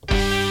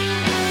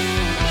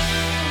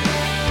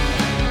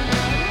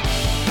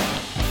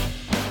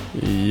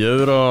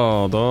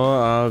Jaura,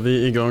 da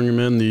vi I gang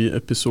med en ny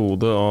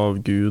episode av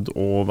Gud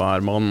og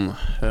hvermann.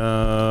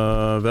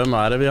 Hvem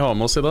det vi har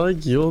med oss I dag?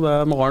 Jo,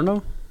 det Maren da.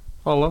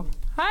 Halla.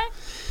 Hei.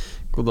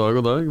 God dag,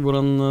 god dag.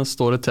 Hvordan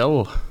står det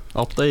til?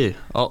 At deg?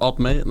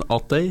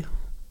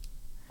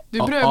 Du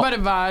prøver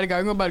bare hver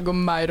gang å bare gå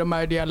mer og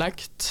mer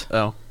dialekt.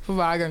 Ja. For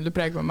hver gang du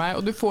preker med meg.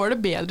 Og du får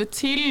det bedre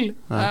til.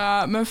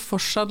 Men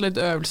fortsatt litt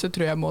øvelse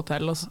tror jeg må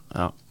til. Altså.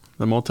 Ja,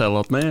 det må til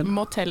at meg.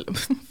 Må til.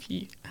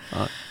 Fy.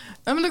 Nei.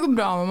 Ja, men det går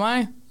bra med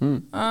meg.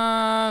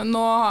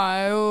 Nå har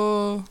jeg jo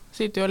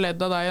sittet og ledd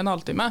av deg I en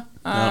halvtime.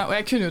 Og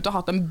jeg kunne jo ikke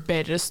hatt en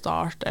bedre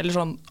start, eller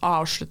sånn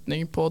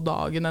avslutning på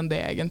dagen enn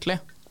det egentlig.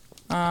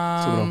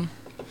 Så bra.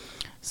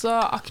 Så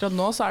akkurat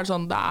nå så det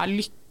sånn, det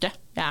lykke.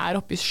 Jeg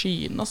oppe I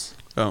skyen, altså.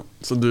 Ja,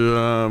 så du,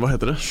 hva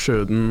heter det?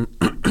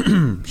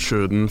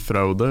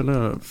 Sjødenfraude,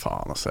 eller?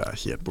 Faen, altså,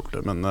 jeg helt borte,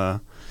 men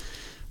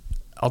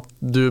at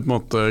du på en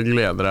måte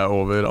gleder deg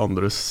over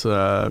andres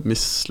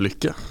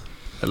mislykke,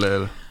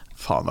 eller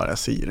faen hva jeg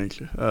sier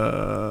egentlig.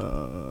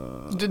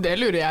 Det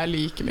lurer jeg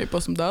like mye på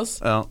som das.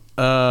 Ja.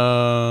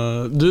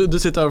 Du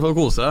sitter I hvert fall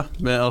og koser deg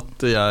med at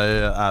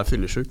jeg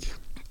fyllesjuk.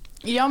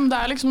 Ja, men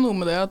det liksom noe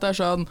med det at det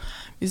sånn,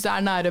 hvis det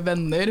nære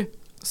venner,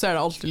 så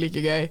det alltid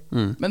like gøy.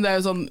 Men det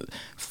jo sånn,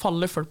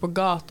 faller folk på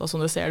gata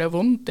sånn, det ser det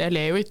vondt, jeg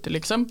ler jo ikke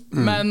liksom.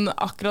 Men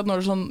akkurat når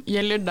det sånn,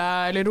 gjelder deg,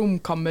 eller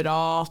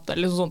romkamerat,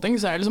 eller sånne ting,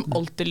 så det liksom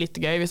alltid litt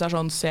gøy hvis jeg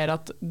sånn, ser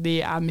at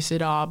de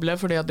miserable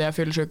fordi at de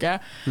fyllesjuke,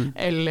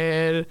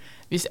 eller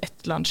hvis et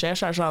eller annet skjer,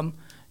 så det sånn,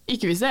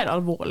 ikke hvis det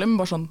alvorlig, men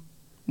bare sånn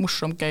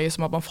morsomt gøy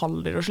som at man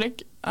faller og slik.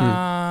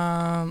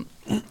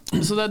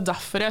 Så det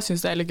derfor jeg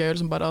synes det litt gøy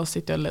liksom bare å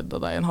sitte og ledde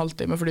deg I en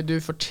halvtime, fordi du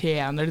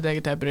fortjener ditt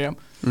eget program.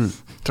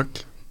 Takk.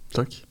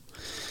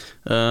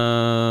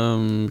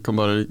 Kan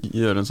bare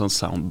gjøre en sånn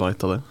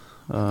soundbite av det.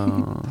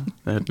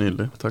 Det helt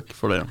nydelig. Takk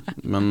for det.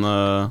 Men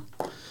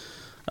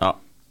ja,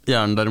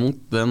 hjernen derimot,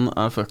 den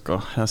fucka.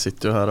 Jeg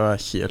sitter jo her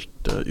og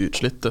helt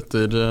utslitt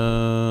etter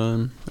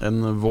en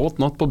våt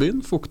natt på byen,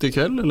 fuktig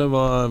kveld, eller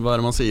hva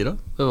det man sier da?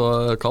 Det var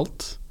kaldt.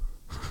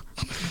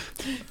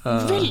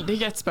 Veldig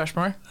greit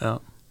spørsmål. Ja,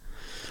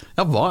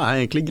 hva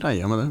egentlig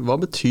greia med det? Hva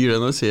betyr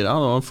det når du sier det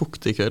var en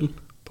fuktig kveld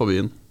på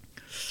byen?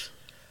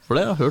 For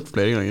det har jeg hørt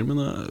flere ganger, men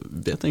jeg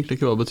vet egentlig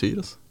ikke hva det betyr.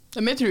 Altså.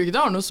 Men jeg tror ikke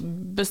det har noe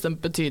bestemt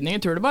betydning.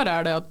 Jeg tror det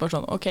bare det at bare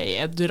sånn, ok,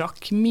 jeg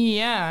drakk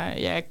mye,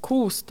 jeg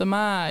koste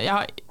meg, jeg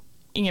har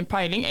ingen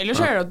peiling. Eller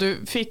så det at du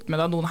fikk med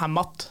deg noen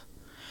hemmet.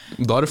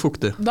 Da det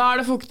fuktig.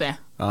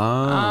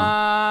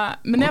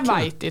 Men jeg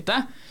vet ikke.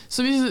 Så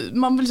hvis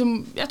man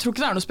liksom, jeg tror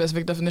ikke det noen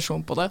spesifikk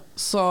definisjon på det.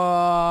 Så...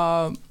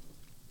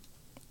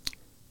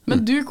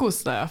 Men du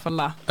koste deg I hvert fall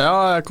da.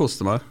 Ja, jeg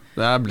koste meg.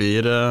 Det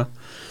blir...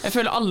 Jeg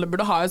føler alle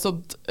burde ha et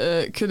sånt,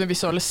 kunne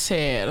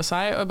visualisere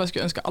seg, og jeg bare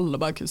skulle ønske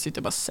alle bare kunne sitte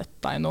og bare sett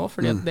deg nå,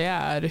 fordi at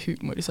det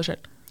humor I seg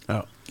selv.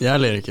 Ja, jeg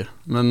ler ikke,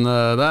 men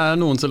det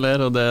noen som ler,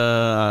 og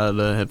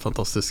det helt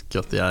fantastisk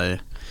at jeg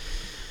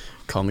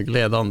kan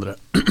glede andre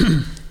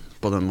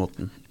på den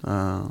måten.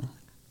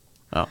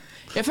 Ja.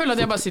 Jeg føler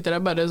at jeg bare sitter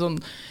der bare sånn,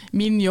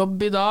 min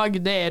jobb I dag,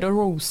 det å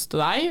roaste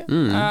deg,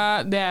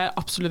 det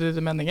absolutt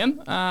ikke meningen.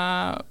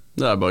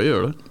 Det bare å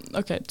gjøre det.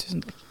 Ok,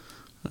 tusen takk.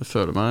 Jeg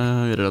føler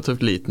meg relativt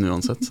liten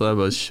uansett, så jeg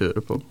bare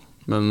kjører på.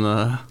 Men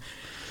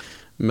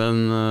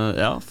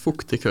ja,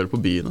 fuktig kveld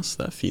på byen,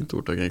 det fint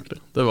ordtak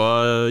egentlig. Det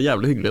var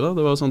jævlig hyggelig da,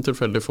 det var sånn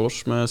tilfeldig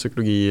fors med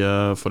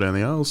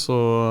psykologiforeningen, og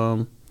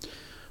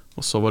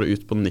så var det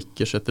ut på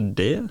nikkers etter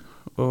det,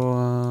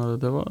 og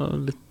det var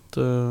litt,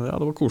 ja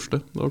det var koselig,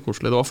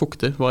 det var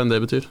fuktig, hva enn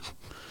det betyr.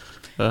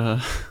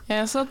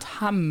 Jeg satt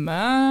hjemme,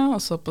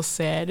 og så på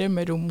serie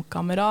med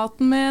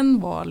romkameraten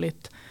min, var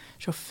litt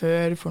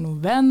sjåfør for noen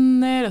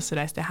venner, og så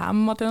reiste jeg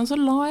hjem til den, og så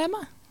la jeg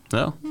meg.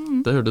 Ja,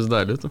 det hørtes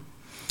deilig ut da.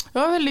 Det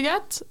var veldig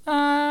greit.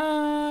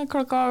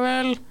 Klokka var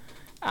vel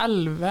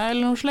 11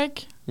 eller noe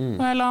slik.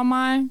 Og jeg la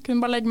meg,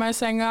 kunne bare legge meg I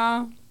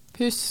senga,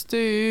 puste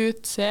ut,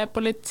 se på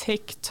litt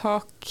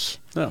TikTok.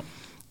 Ja.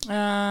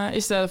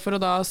 I stedet for å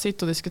da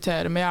sitte og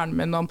diskutere med hjernen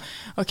min om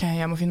ok,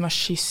 jeg må finne meg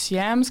skyss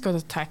hjem, skal jeg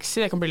ta taxi,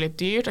 det kan bli litt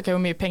dyrt, ok,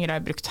 hvor mye penger har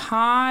jeg brukt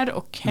her,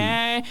 ok.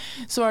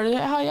 Så var det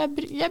det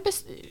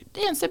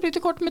eneste jeg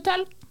brukte kortet mitt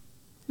til,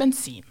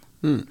 bensin.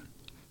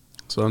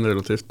 Så en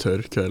relativt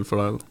tørr kveld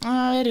for deg da?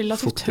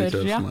 Relativt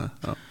tørr, ja.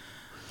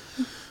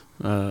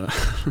 Ja.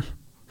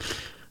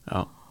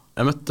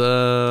 Jeg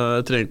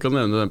trenger ikke å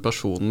nevne den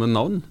personen med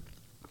navn,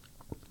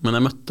 men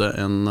jeg møtte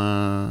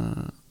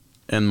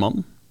en mann.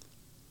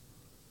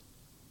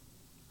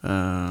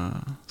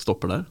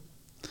 Stopper der.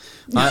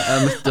 Nei,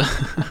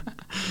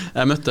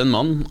 jeg møtte en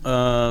mann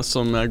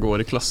som jeg går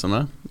I klasse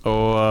med,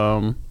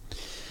 og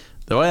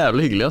det var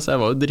jævlig hyggelig, altså. Jeg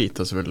var jo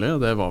drita selvfølgelig,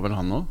 og det var vel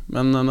han også.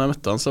 Men når jeg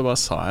møtte han, så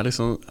bare sa jeg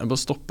liksom, jeg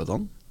bare stoppet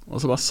han, og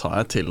så bare sa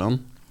jeg til han,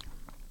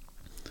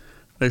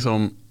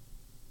 liksom,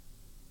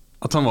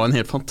 at han var en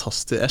helt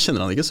fantastisk, jeg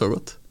kjenner han ikke så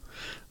godt.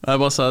 Jeg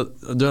bare sa,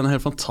 du en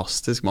helt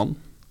fantastisk mann,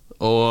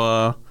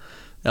 og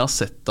jeg har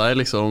sett deg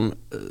liksom,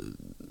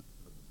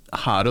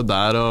 her og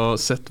der, og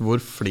sett hvor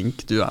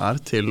flink du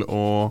til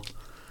å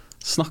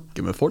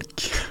snakke med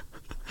folk.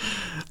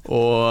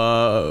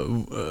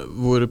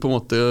 hvor på en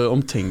måte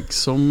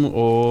omtenksom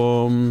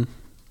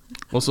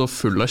og så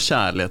full av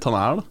kjærlighet han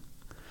da.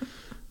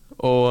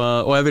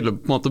 Og jeg ville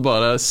på en måte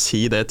bare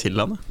si det til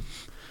henne.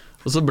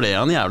 Og så ble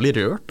han jævlig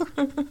rørt da.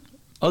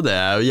 Og det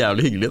jo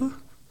jævlig hyggelig da.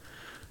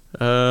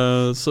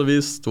 Så vi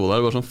sto der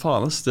og bare sånn,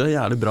 faen, du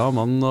jævlig bra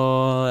mann,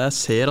 og jeg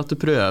ser at du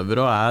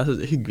prøver og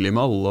hyggelig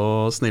med alle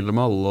og snille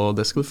med alle, og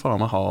det skal du faen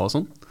meg ha og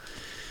sånn.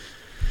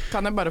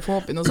 Kan jeg bare få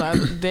hoppe inn og si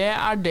at det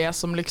det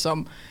som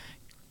liksom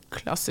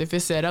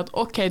klassifiserer at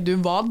ok, du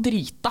var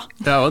drita.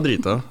 Ja, jeg var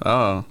drita,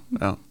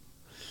 ja.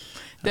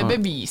 Det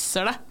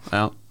beviser det.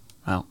 Ja.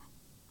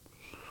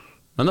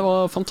 Men det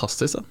var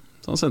fantastisk da.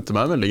 Så han sendte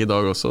meg en melding i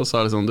dag også, og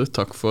sa liksom, du,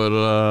 takk for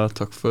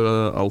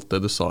alt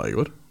det du sa i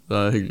går.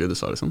 Det hyggelig du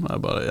sa liksom.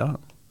 Jeg bare, ja,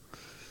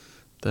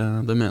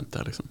 det mente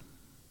jeg liksom.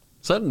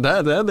 Så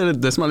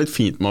det som litt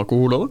fint med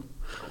alkohol også da.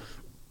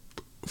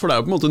 For det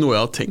jo på en måte noe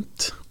jeg har tenkt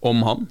om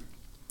han.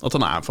 At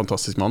han en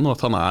fantastisk mann, og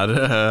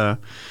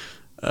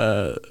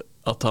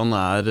at han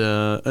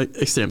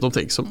ekstremt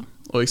omtenksom,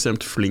 og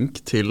ekstremt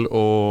flink til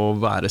å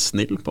være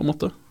snill på en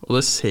måte. Og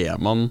det ser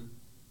man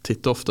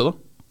titt og ofte da.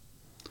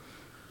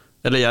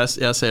 Eller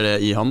jeg ser det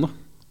i han da.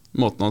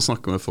 Måten han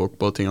snakker med folk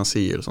på, ting han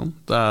sier og sånn.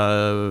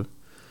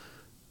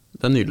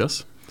 Det nydelig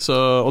altså.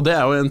 Og det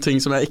jo en ting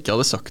som jeg ikke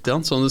hadde sagt til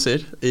han, som du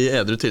sier, i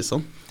edru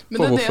tilstand.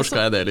 For hvorfor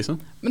skal jeg det liksom?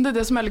 Men det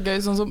det som litt gøy,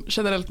 sånn som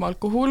generelt med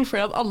alkohol,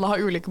 fordi at alle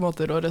har ulike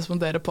måter å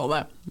respondere på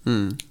det.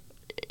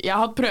 Jeg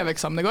har hatt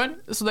prøveeksamen i går,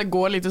 så det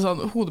går litt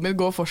sånn, hodet mitt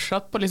går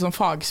fortsatt på litt sånn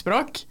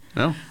fagspråk.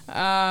 Ja.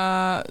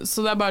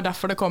 Så det bare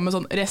derfor det kommer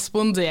sånn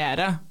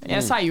respondere.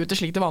 Jeg sier jo ikke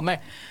slik til vanlig.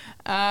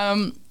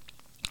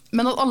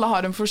 Men at alle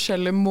har en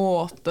forskjellig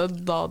måte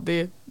da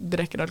de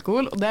drikker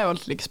alkohol, og det jo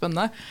alltid like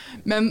spennende.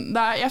 Men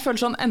jeg føler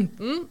sånn,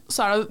 enten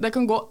så det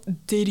kan gå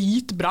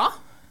dritbra,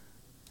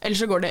 eller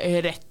så går det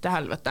rett til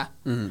helvete.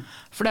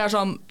 For det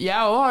sånn, jeg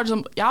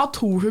har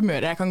to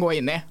humører jeg kan gå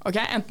inn i.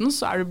 Okay? Enten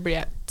så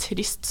blir jeg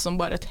trist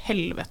som bare et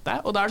helvete,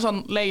 og da det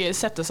sånn,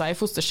 sette seg i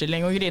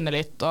fosterstilling og grine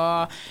litt,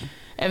 og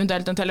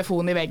eventuelt en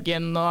telefon i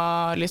veggen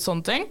og litt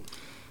sånne ting.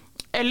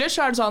 Eller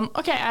så det sånn,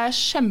 ok, jeg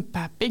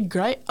kjempehappy,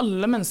 glad i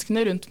alle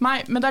menneskene rundt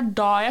meg, men det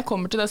da jeg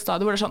kommer til det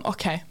stadiet hvor det sånn,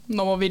 ok,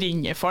 nå må vi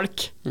ringe folk.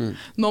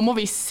 Nå må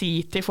vi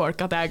si til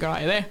folk at jeg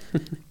glad i dem.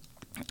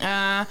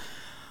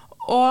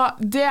 Og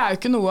det jo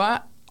ikke noe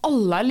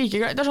alle like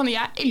glad i. Det sånn,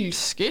 jeg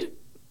elsker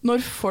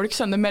når folk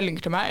sender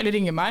meldinger til meg, eller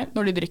ringer meg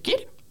når de drikker.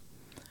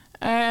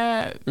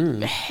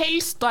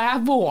 Helst da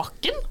jeg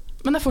våken,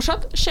 men det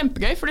fortsatt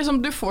kjempegøy, for liksom,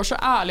 du får så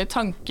ærlige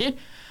tanker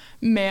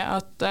med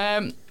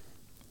at...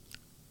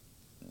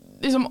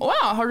 liksom,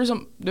 åja, har du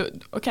liksom,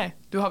 ok,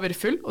 du har vært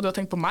full, og du har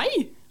tenkt på meg?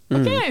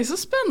 Ok, så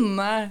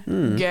spennende,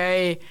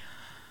 gøy.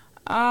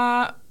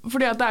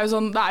 Fordi at det jo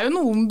sånn, det jo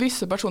noen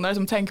visse personer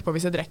som tenker på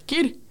hvis jeg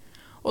drikker.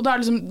 Og da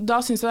liksom, da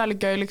synes jeg det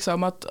litt gøy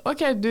liksom at,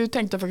 ok, du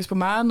tenkte faktisk på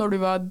meg når du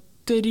var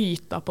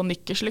drita på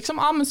nikkers, liksom.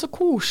 Men så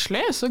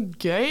koselig, så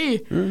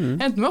gøy.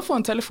 Enten med å få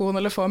en telefon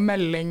eller få en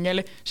melding,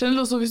 eller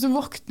kjenner også hvis du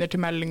våkner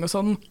til melding og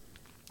sånn.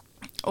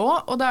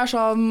 Og det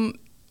sånn,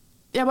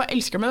 jeg bare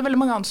elsker det, men det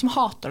veldig mange andre som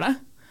hater det.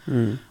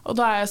 Og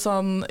da jeg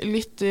sånn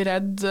litt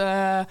redd,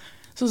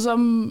 sånn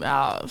som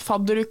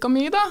fadderuka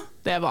mi da,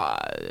 det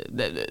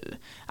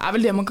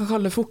vel det man kan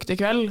kalle fuktig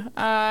kveld,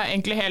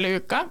 egentlig hele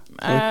uka,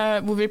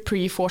 hvor vi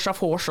pre-forsa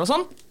og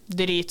sånn,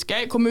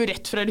 dritgøy, kom jo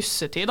rett fra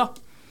russetid da,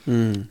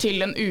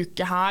 til en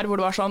uke her hvor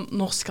det var sånn,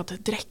 nå skal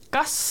det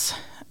drekkes,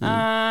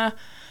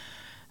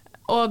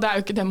 og det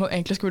jo ikke det man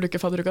egentlig skal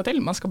bruke fadderuka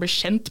til, man skal bli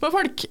kjent med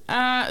folk,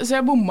 så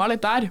jeg bomma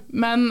litt der,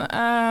 men...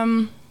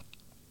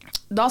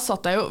 da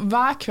satt jeg jo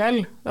hver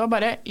kveld, det var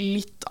bare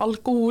litt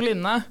alkohol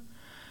inne,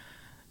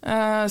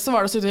 så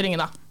var det å sitte og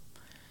ringe da.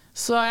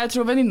 Så jeg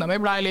tror venninna mi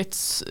ble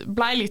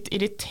litt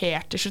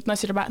irritert til slutt når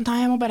jeg sier bare, nei,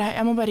 jeg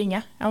må bare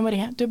ringe.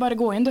 Du, bare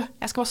gå inn du,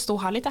 jeg skal bare stå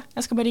her litt,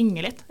 jeg skal bare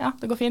ringe litt, ja,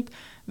 det går fint.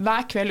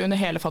 Hver kveld under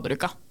hele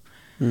fadderuka.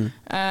 Så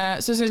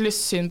jeg synes litt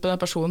synd på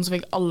den personen som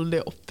fikk alle de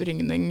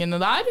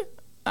oppringningene der.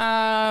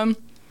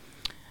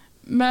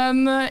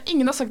 Men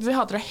ingen har sagt at de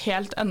hater det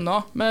helt ennå,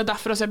 men det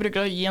derfor også jeg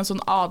bruker å gi en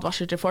sånn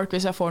advarsel til folk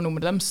hvis jeg får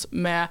nummeret deres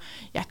med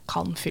jeg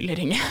kan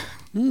fylleringe.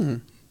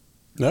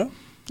 Ja,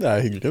 det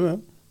hyggelig det.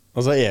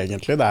 Altså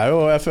egentlig, det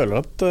jo, jeg føler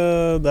at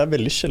det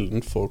veldig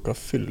sjelden folk har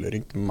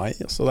fylleringt meg,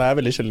 altså det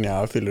veldig sjelden jeg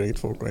har fylleringt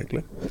folk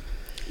egentlig.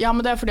 Ja,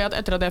 men det fordi at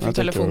etter at jeg fikk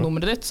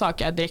telefonnummeret ditt, så har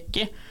ikke jeg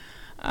drikke.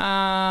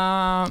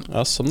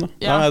 Ja, sånn da.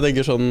 Ja. Nei, jeg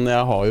tenker sånn,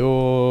 jeg har jo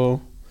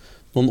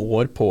noen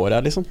år på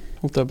deg liksom,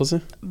 holdt jeg på å si.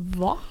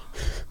 Hva?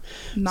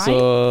 Nei. Så,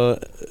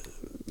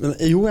 men,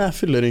 jo, jeg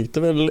fylleringte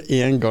vel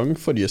en gang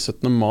forrige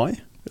 17. mai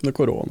under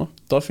korona.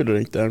 Da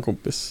fylleringte jeg en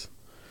kompis.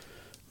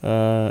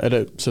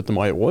 Eller 17.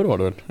 mai i år var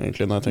det vel,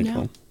 egentlig, når jeg tenker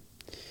på den.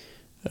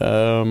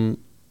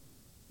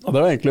 Og det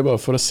var egentlig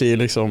bare for å si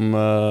liksom,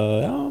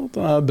 ja,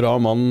 den en bra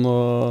mann,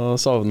 og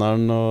savner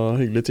den, og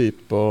hyggelig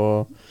type,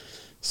 og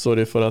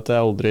sorry for at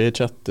jeg aldri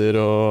chatter,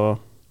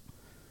 og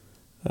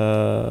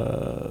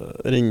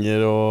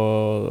ringer,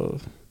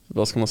 og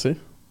hva skal man si?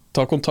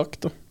 Ta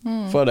kontakt da.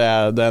 For det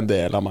en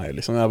del av meg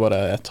liksom.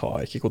 Jeg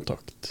tar ikke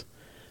kontakt.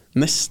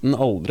 Nesten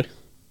aldri.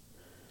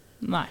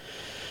 Nei.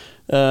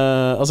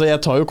 Altså jeg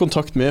tar jo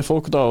kontakt med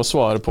folk da, og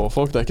svarer på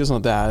folk. Det er ikke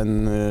sånn at jeg er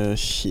en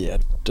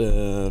helt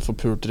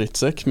forpult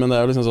drittsekk, men det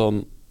er jo liksom sånn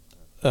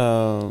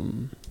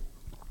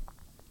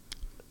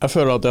jeg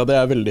føler at jeg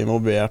er veldig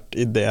involvert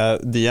i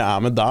det de jeg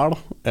er med der da,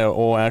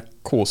 og jeg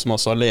koser meg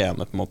også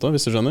alene på en måte,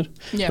 hvis du skjønner.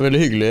 Det er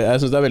veldig hyggelig, jeg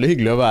synes det er veldig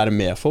hyggelig å være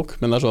med folk,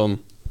 men det er sånn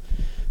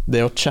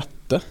det å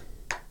chatte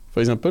for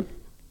eksempel,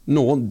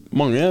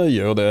 mange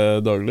gjør jo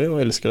det daglig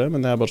og elsker det,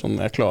 men jeg er bare sånn,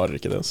 jeg klarer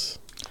ikke det.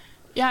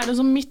 Jeg er det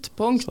som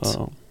midtpunkt.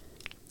 Så.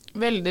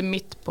 Veldig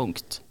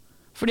midtpunkt.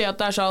 Fordi at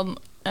det er sånn,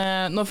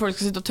 når folk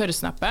skal sitte og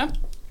tørrsnappe,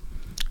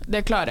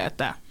 det klarer jeg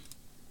ikke.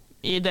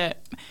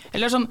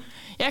 Eller sånn,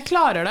 jeg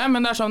klarer det,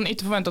 men det er sånn,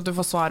 ikke forvent at du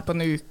får svar på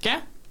en uke.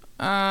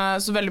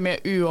 Så veldig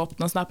mye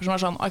uåpne snapper som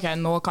er sånn, ok,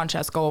 nå kanskje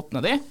jeg skal åpne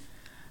de.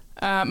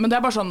 Men det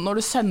er bare sånn, når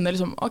du sender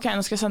liksom, ok,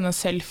 nå skal jeg sende en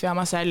selfie av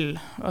meg selv,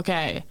 ok,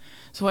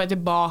 så får jeg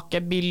tilbake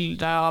et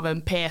bilde av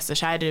en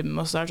PC-skjerm,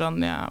 og så er det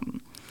sånn, ja,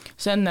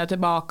 sender jeg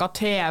tilbake av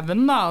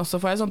TV-en da, og så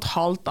får jeg sånt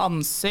halvt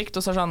ansikt,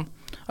 og så er det sånn,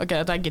 ok,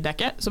 dette gidder jeg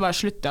ikke, så bare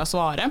slutter jeg å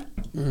svare.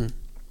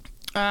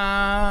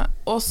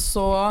 Og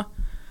så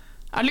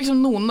er det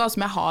liksom noen da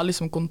som jeg har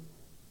liksom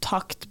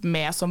kontakt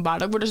med som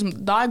hverdag, hvor det liksom,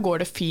 da går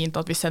det fint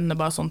at vi sender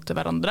bare sånt til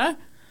hverandre.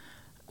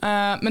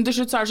 Men til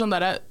slutt så er det sånn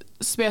der,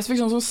 spesifikt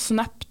sånn som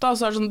Snap da,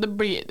 så er det sånn,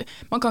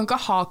 man kan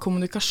ikke ha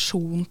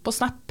kommunikasjon på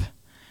Snap.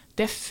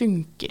 Det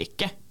funker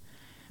ikke.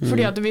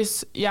 Fordi at hvis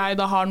jeg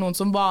da har noen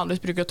som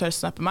vanligvis bruker å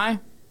tørrsnappe meg,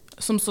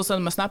 som så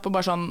sender meg Snap og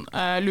bare sånn,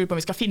 lurer på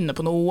om vi skal finne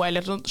på noe,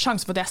 eller sånn,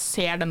 sjansen for at jeg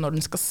ser den når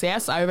den skal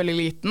ses er jo veldig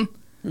liten.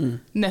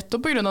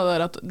 Nettopp på grunn av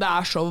det at det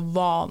er så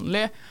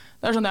vanlig.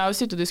 Det er sånn, jeg har jo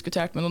sittet og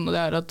diskutert med noen, og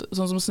det er at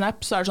sånn som Snap,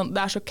 så er det sånn,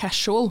 det er så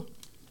casual.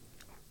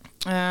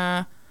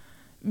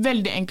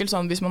 Veldig enkelt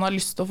sånn, hvis man har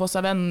lyst til å få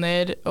seg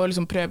venner og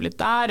liksom prøve litt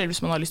der, eller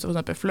hvis man har lyst til å for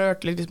eksempel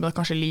flørte litt, hvis man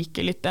kanskje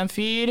liker litt en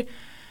fyr,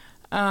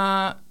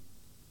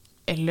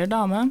 eller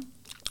dame,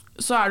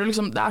 så er det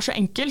liksom, det er så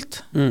enkelt.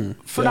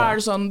 For da er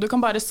det sånn, du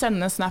kan bare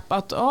sende en snap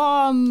at,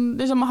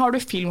 liksom, har du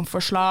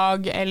filmforslag,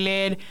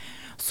 eller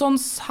sånn,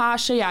 her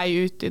ser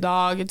jeg ut i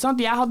dag, ikke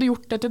sant? Jeg hadde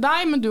gjort det til deg,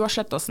 men du har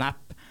slettet snap.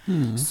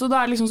 Så det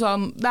er liksom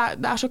sånn,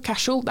 det er så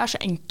casual, det er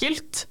så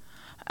enkelt.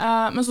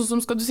 Men sånn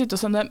som skal du sitte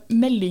og sende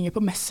meldinger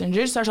på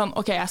Messenger, så er det sånn,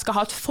 ok, jeg skal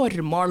ha et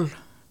formål.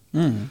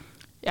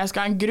 Jeg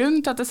skal ha en grunn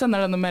til at jeg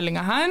sender denne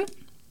meldingen her.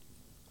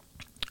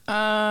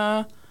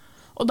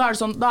 Og da er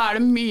det sånn, da er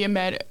det mye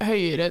mer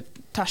høyere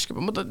terskel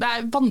på en måte. Det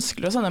er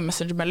vanskelig å sende en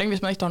Messenger-melding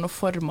hvis man ikke har noe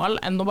formål,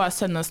 enn å bare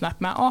sende en snap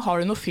med, har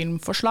du noe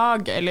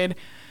filmforslag, eller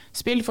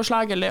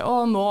spillforslag, eller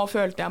nå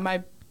følte jeg meg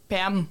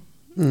pen.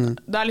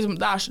 Det er liksom,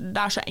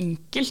 det er så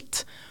enkelt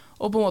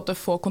å på en måte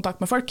få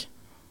kontakt med folk.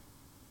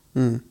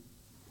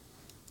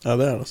 Ja, det er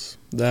det altså.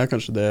 Det er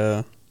kanskje det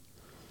jeg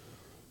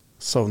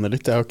savner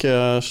litt. Jeg har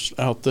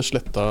hatt det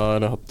slettet,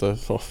 eller hatt det,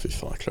 fy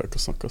faen, jeg klarer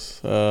ikke å snakke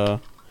altså.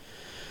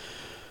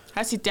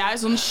 Her sitter jeg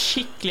i sånn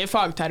skikkelig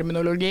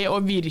fagterminologi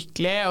og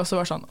virkelig, og så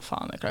var det sånn,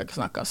 faen, jeg klarer ikke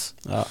å snakke ass.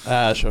 Ja,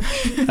 jeg er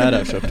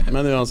kjøpt.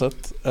 Men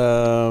uansett,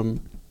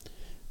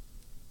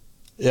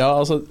 ja,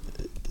 altså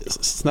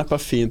Snap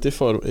er fint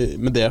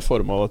med det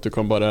formålet at du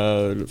kan bare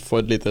få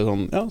et lite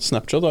sånn, ja,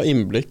 snapshot av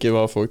innblikk i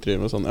hva folk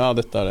driver med, sånn, ja,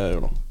 dette er det jeg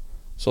gjør nå,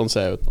 sånn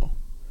ser jeg ut nå,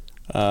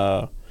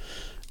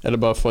 eller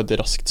bare få et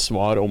raskt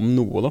svar om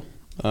noe da,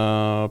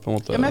 på en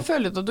måte. Ja, men jeg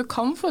føler at du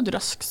kan få et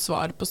raskt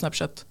svar på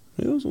Snapchat.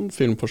 Ja, sånn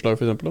filmforslag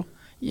for eksempel da.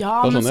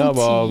 Ja, men sånn,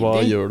 samtidig. Ja, hva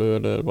gjør du,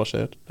 eller hva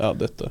skjer? Ja,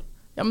 dette.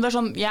 Ja, men det er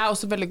sånn, jeg er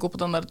også veldig god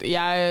på den der,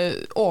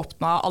 jeg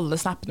åpnet alle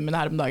snappene mine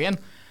her om dagen.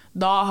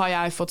 Da har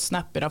jeg fått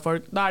snapper av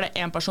folk. Da er det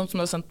en person som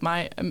har sendt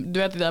meg, du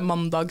vet de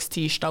mandags-,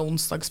 tirsdag- og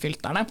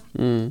onsdagsfilterne.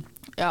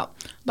 Ja,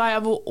 da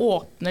jeg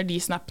åpner de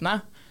snappene,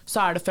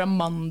 så er det fra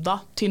mandag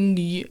til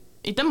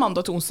ikke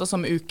mandag til onsdag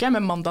samme uke,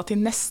 men mandag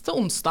til neste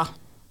onsdag.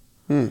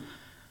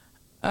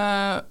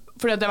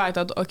 Fordi at jeg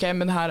vet at, ok,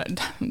 men her,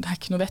 det er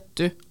ikke noe vet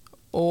du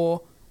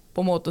å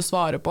på en måte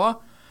svare på.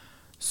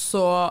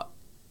 Så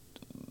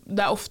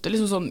det er ofte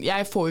liksom sånn,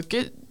 jeg får jo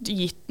ikke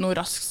gitt noe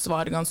raskt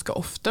svar ganske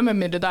ofte,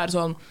 men det er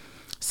sånn,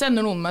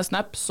 sender noen meg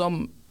snap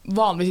som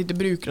vanligvis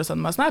ikke bruker å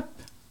sende meg snap,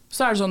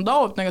 så er det sånn,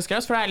 da åpner jeg ganske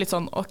raskt, for det er litt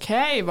sånn,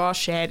 ok, hva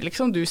skjer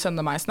liksom, du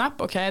sender meg snap,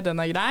 ok,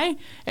 den er grei,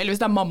 eller hvis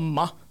det er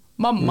mamma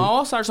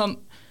også, så er det sånn,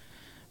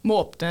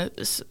 må åpne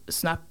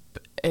snap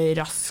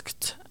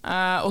raskt,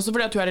 også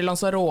fordi at hun er i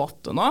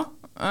Lanzarote nå,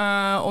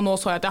 og nå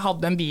så jeg at jeg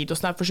hadde en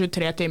videosnap for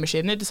 23 timer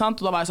siden, ikke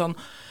sant, og da var jeg sånn,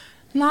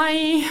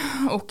 nei,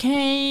 ok,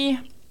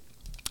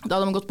 da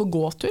hadde man gått på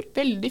gåtur,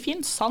 veldig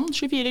fint, sand,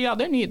 24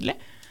 grader, nydelig.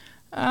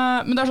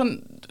 Men det er sånn,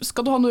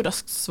 skal du ha noe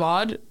raskt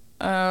svar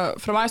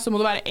fra meg, så må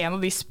det være en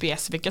av de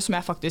spesifikke som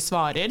jeg faktisk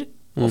svarer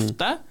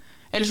ofte,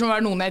 eller så må det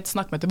være noen jeg ikke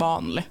snakker med til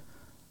vanlig.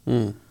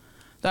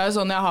 Det er jo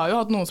sånn, jeg har jo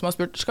hatt noen som har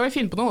spurt, skal vi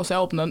finne på noe? Så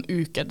jeg åpnet en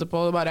uke etterpå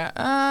og bare,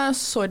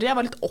 sorry, jeg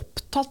var litt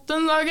opptatt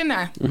den dagen,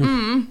 jeg.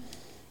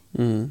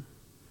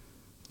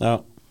 Ja.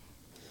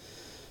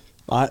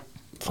 Nei,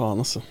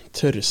 faen altså,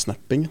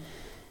 tørrsnapping.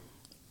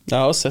 Jeg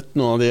har jo sett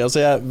noen av de, altså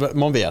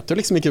man vet jo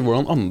liksom ikke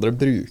hvordan andre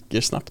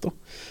bruker Snap da.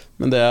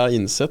 Men det jeg har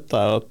innsett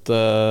at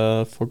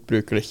folk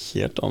bruker det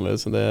helt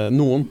annerledes enn det,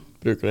 noen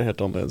bruker det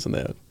helt annerledes enn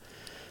det jeg gjør.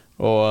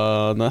 Og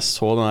når jeg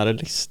så den her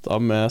lista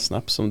med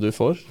snaps som du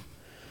får,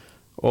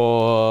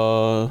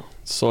 og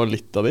så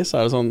litt av de,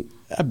 så det sånn,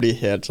 jeg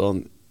blir helt sånn,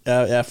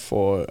 jeg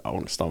får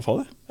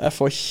angstanfall. Jeg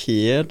får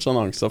helt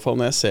sånn angstanfall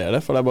når jeg ser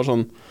det, for det bare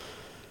sånn,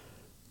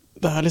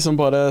 det liksom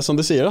bare, som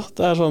du sier da,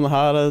 det sånn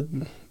her,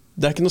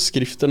 det ikke noe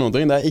skrift eller noen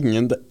ting,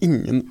 det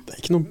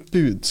ikke noe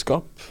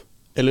budskap,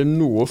 eller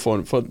noe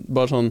form for,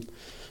 bare sånn,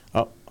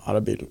 ja, her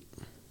bilen,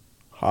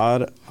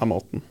 her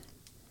maten,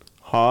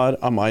 her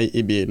meg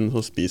i bilen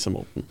som spiser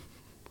maten.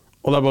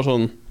 Og det bare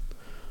sånn,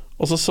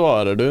 og så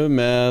svarer du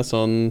med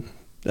sånn,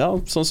 ja,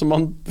 sånn som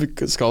man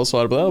skal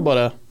svare på det, og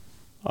bare,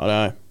 her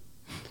jeg.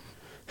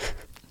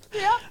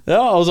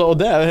 Ja, altså, og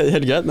det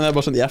helt greit, men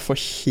bare sånn, jeg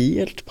får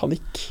helt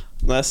panikk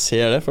når jeg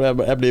ser det, for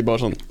jeg blir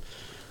bare sånn,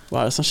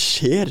 hva det som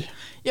skjer?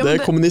 Ja,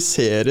 det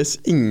kommuniseres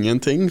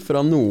ingenting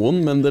fra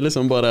noen, men det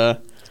liksom bare,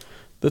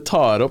 det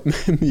tar opp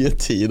mye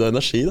tid og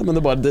energi, da, men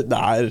det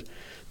er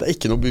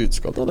ikke noe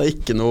budskap, da. Det er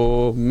ikke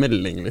noe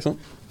melding, liksom.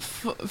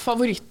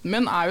 Favoritten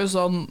min jo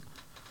sånn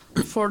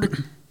folk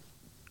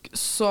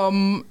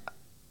som,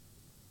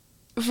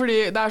 fordi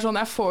det sånn,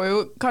 jeg får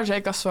jo, kanskje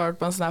jeg ikke har svart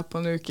på en snap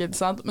på en uke, ikke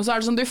sant? Men så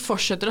det sånn, de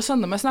fortsetter å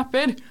sende meg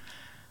snapper.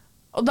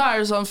 Og da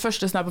det sånn,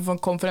 første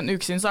snappen kom for en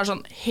uke siden, så det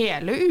sånn,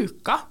 hele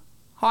uka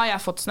har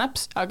jeg fått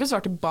snaps. Jeg har ikke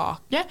svart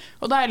tilbake.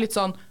 Og da jeg litt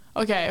sånn,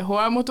 ok,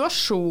 hva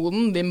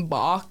motivasjonen din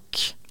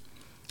bak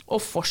å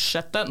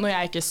fortsette når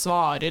jeg ikke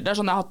svarer? Det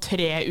sånn, jeg har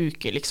 3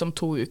 uker, liksom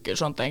 2 uker,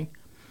 sånne ting.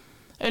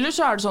 Eller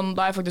så det sånn,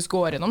 da jeg faktisk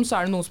går gjennom,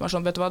 så det noen som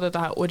sånn, vet du hva,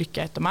 dette her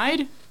orker jeg etter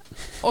mer.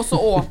 Og så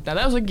åpner jeg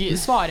det, og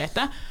så svarer jeg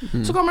etter.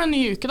 Så kommer det en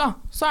ny uke da.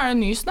 Så det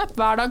en ny snap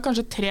hver dag,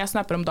 kanskje 3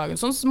 snapper om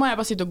dagen. Sånn, så må jeg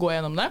bare sitte og gå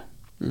gjennom det.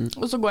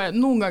 Og så går jeg,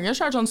 noen ganger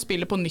så det sånn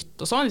spillet på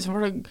nytt og sånn.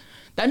 Liksom,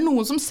 det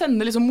noen som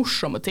sender liksom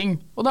morsomme ting,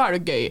 og da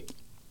det gøy.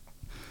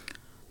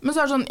 Men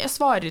så det sånn, jeg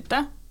svarer ikke,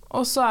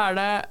 og så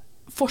det,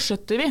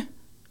 fortsetter vi.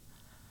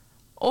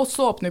 Og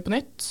så åpner vi på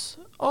nytt,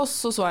 og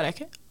så svarer jeg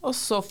ikke. Og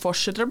så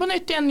fortsetter det på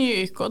nytt i en ny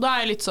uke, og da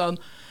jeg litt sånn,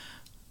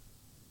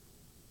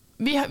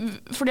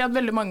 fordi at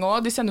veldig mange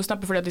også, de sender jo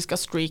snapper fordi at de skal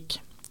streak.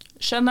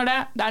 Skjønner det?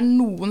 Det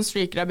noen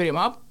streakere jeg bryr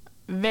meg opp,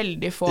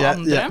 veldig få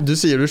andre. Ja, du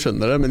sier du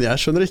skjønner det, men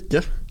jeg skjønner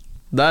ikke.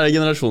 Det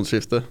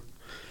generasjonsskifte.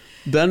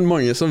 Det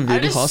mange som vil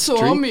ha streak.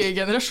 Det så mye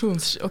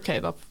generasjonsskifte? Ok,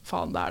 da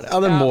faen, det det.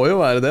 Ja, det må jo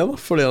være det da,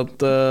 fordi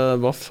at,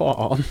 hva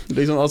faen?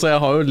 Liksom, altså,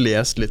 jeg har jo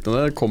lest litt om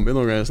det, det kommer jo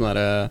noen ganger sånn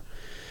her,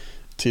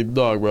 typ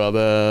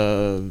Dagbladet,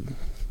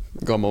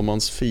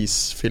 gammelmanns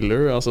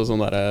filler, altså sånn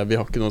der, vi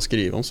har ikke noe å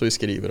skrive om, så vi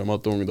skriver om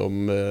at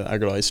ungdom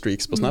glad i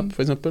streaks på Snap,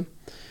 for eksempel.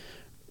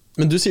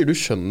 Men du sier du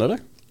skjønner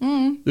det.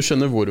 Du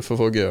skjønner hvorfor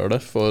folk gjør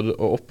det for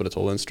å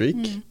opprettholde en streak.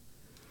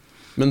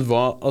 Men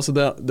hva, altså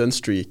den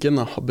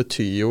streaken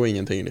betyr jo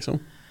ingenting, liksom.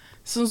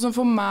 Sånn som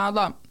for meg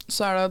da,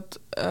 så det at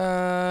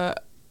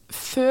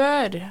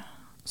før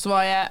så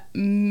var jeg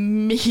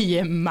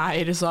mye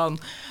mer sånn,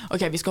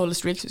 ok, vi skal holde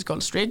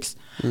streaks.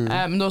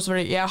 Men det også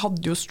fordi jeg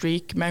hadde jo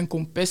streak med en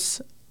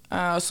kompis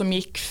som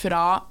gikk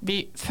fra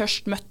vi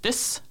først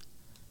møttes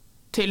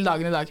til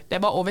dagen i dag. Det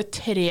var over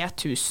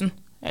 3000,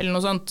 eller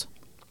noe sånt.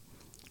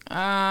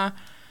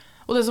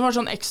 Og det som var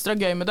sånn ekstra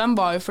gøy med dem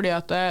var jo fordi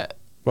at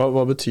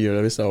Hva betyr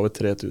det hvis det over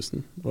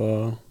 3000?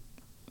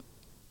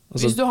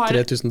 Altså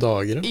 3000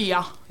 dager?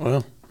 Ja.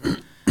 Ja.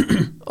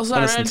 Og så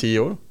det nesten 10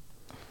 år.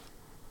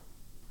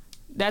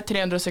 Det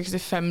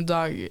 365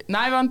 dager.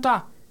 Nei, vent da.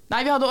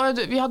 Nei,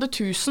 vi hadde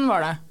 1000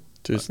 var det.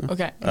 1000?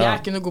 Ok, jeg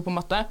ikke noe god på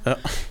matte. Ja.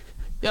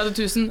 Vi hadde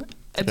 1000,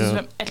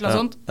 1500, et eller annet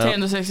sånt.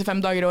 365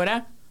 dager i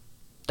året.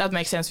 That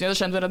makes sense. Vi hadde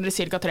skjønt hverandre i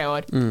cirka 3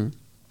 år.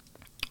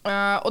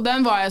 Og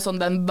den var jeg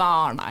sånn, den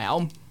verna jeg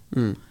om.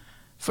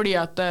 Fordi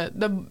at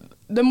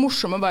det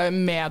morsomme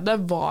med det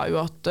var jo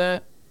at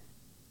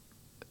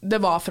det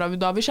var fra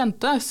da vi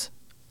kjentes.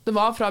 Det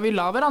var fra vi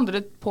la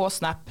hverandre på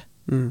Snap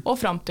og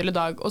frem til i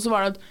dag. Og så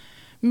var det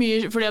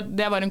mye, fordi at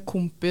det var en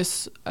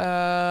kompis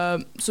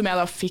som jeg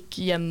da fikk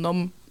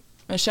gjennom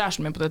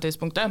kjæresten min på det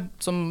tidspunktet,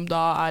 som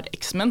da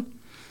eksen min.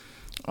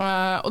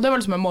 Og det var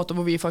liksom en måte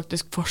hvor vi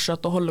faktisk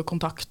fortsatte å holde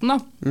kontakten da.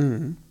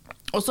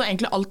 Og så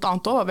egentlig alt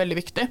annet også var veldig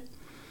viktig.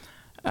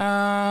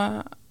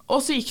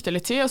 Og så gikk det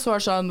litt tid, og så var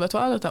det sånn, vet du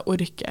hva, dette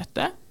orker jeg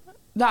etter.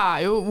 Det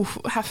jo,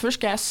 hvorfor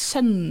skal jeg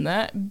sende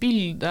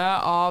bilde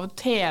av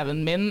TV-en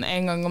min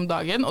en gang om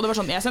dagen? Og det var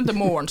sånn, jeg sendte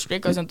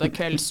morgenstreak, og jeg sendte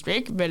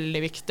kveldsstreak,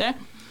 veldig viktig.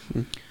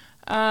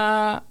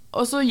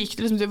 Og så gikk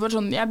det liksom til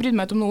sånn, jeg brydde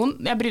meg ikke om noen,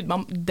 jeg brydde meg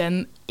om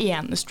den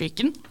ene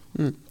streaken.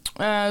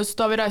 Så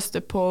da vi reiste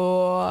på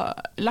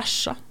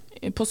Lesja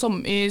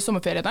i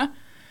sommerferiene,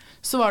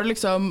 så var det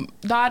liksom,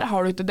 der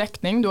har du ikke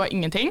dekning, du har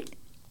ingenting.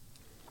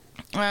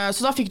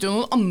 Så da fikk du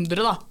noen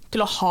andre da,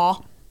 til å ha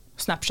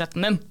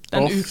Snapchatten din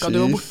den uka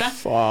du var borte.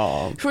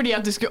 Faen. Fordi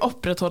at du skulle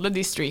opprettholde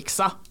de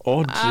streaksa.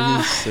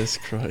 Jesus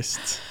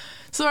Christ.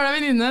 Så var det en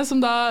venninne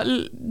som da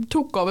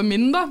tok over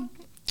min da.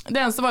 Det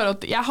eneste var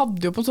at jeg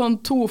hadde jo på sånn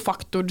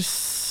tofaktors,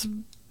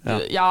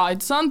 ja,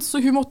 ikke sant?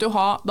 Så hun måtte jo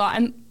ha da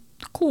en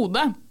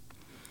kode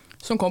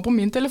som kom på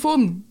min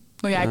telefon.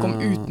 når jeg kom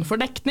utenfor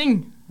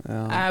dekning.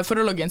 For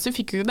å logge inn så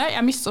fikk jeg det.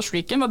 Jeg mistet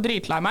streaken, var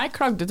dritlei meg,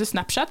 klagde til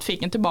Snapchat,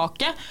 fikk den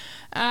tilbake.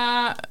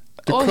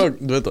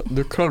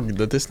 Du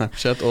klagde til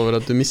Snapchat over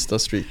at du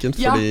mistet streaken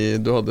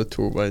fordi du hadde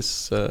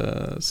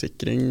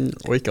toveissikring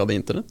og ikke hadde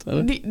internett,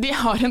 eller? De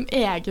har en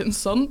egen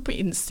sånn på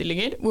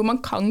innstillinger hvor man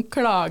kan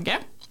klage.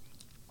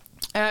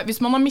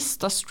 Hvis man har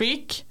mistet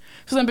streak,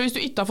 for eksempel hvis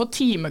du ikke har fått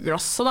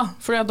timeglasset da,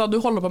 fordi da du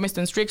holder på å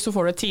miste en streak, så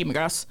får du et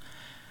timeglass.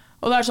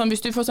 Og det er sånn,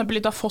 hvis du for eksempel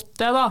ikke har fått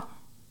det da,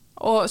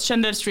 og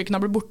generelt streaken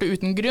har blitt borte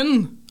uten grunn,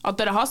 at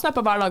dere har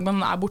snappet hver dag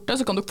man er borte,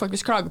 så kan du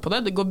faktisk klage på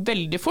det. Det går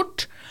veldig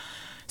fort.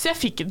 Så jeg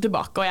fikk det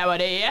tilbake, og jeg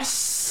bare, yes,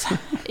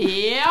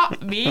 ja,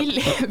 vi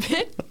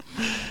lever.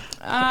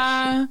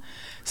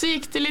 Så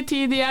gikk det litt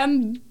tid igjen,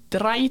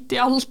 dreit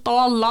i alt og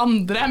alle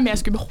andre, men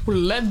jeg skulle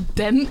beholde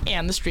den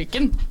ene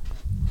streaken.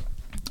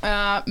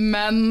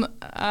 Men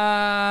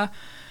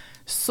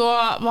så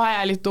var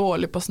jeg litt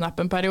dårlig på Snap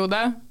en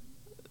periode,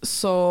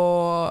 så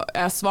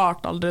jeg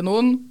svarte aldri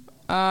noen,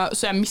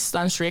 så jeg mistet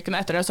en streak, og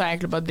etter det så har jeg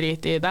egentlig bare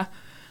drit i det.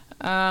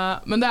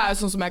 Men det er jo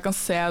sånn som jeg kan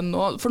se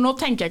nå, for nå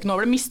tenker jeg ikke noe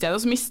over det, mister jeg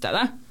det, så mister jeg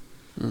det.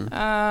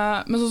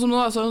 Men sånn som nå,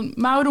 altså,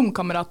 meg og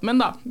romkameraten min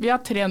da, vi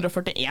har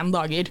 341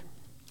 dager.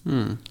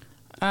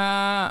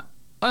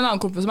 Og en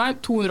annen kompis som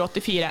meg,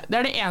 284. Det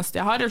er det eneste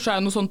jeg har, ellers er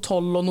det noe sånn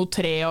 12 og noe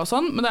 3 og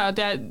sånn, men det er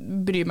at jeg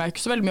bryr meg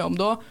ikke så veldig mye om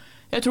det også.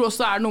 Jeg tror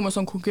også det er noe med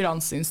sånn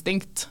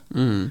konkurranseinstinkt.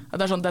 At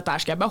det er sånn, dette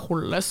her skal jeg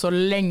beholde så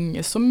lenge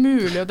som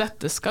mulig, og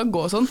dette skal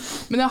gå sånn.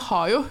 Men jeg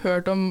har jo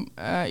hørt om,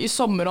 i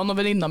sommeren når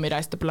venninna mi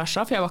reiste på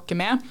Lesja, for jeg var ikke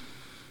med,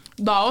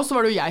 da også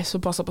var det jo jeg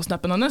som passet på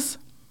snappen hennes.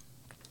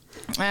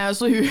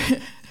 Så hun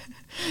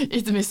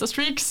ikke mistet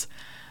streaks.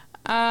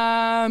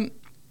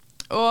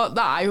 Og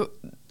det er jo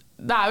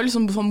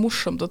liksom sånn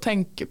morsomt å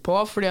tenke på,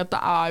 fordi at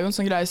det er jo en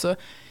sånn greie, så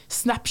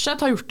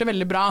Snapchat har gjort det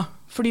veldig bra,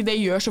 fordi det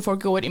gjør så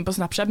folk går inn på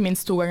Snapchat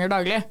minst 2 ganger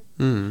daglig.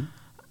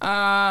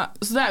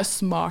 Så det er jo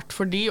smart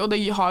for de, og det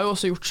har jo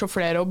også gjort så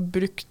flere og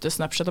brukte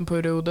Snapchat en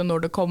periode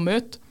når det kom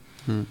ut.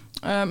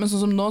 Men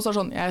sånn som nå, så er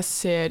det sånn, jeg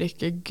ser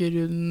ikke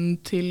grunn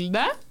til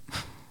det.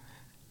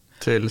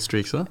 Til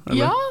streaksa?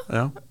 Ja.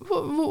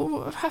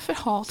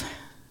 Hvorfor har det?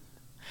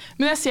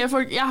 Men jeg ser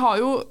folk, jeg har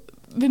jo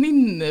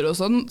venninner og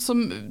sånn,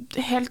 som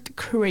helt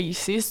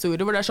crazy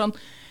historier, hvor det er sånn,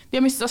 de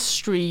har mistet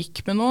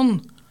streak med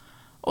noen,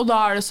 og da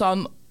er det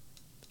sånn,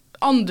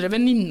 andre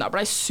venninner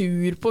ble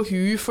sur på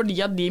hun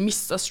fordi at de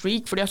mistet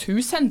streak, fordi at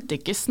hun sendte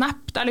ikke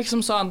snap. Det er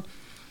liksom sånn,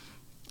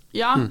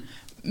 ja,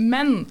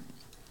 men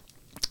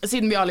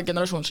siden vi har litt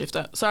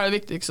generasjonsskifte, så er det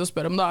viktigste å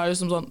spørre om det er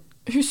liksom sånn,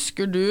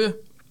 husker du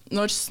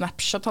når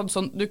Snapchat hadde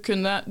sånn,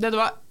 det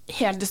var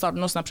helt i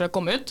starten når Snapchat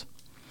kom ut,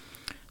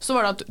 så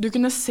var det at du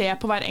kunne se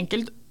på hver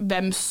enkelt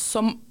hvem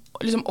som,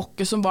 liksom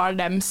åkke som var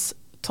dems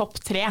topp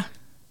 3.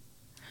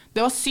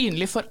 Det var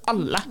synlig for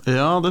alle.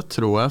 Ja, det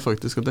tror jeg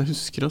faktisk at jeg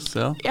husker oss,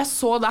 ja. Jeg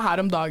så det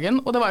her om dagen,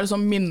 og det var et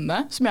sånt minne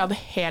som jeg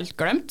hadde helt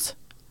glemt.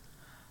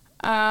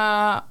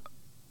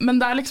 Men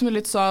det er liksom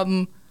litt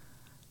sånn,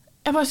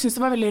 jeg bare synes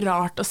det var veldig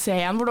rart å se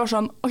igjen, hvor det var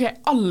sånn, ok,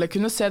 alle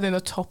kunne se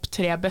dine topp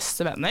 3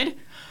 beste venner,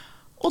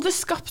 og det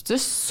skapte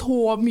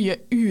så mye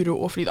uro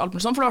og flyt, alt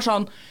mulig sånn, for det var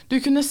sånn, du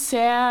kunne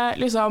se,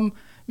 liksom,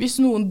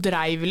 hvis noen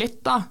dreiv litt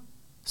da,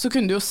 så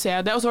kunne du jo se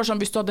det, og så var det sånn,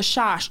 hvis du hadde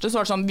kjæreste, så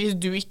var det sånn, hvis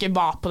du ikke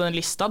var på den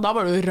lista, da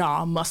var det jo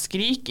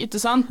ramaskrik, ikke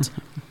sant?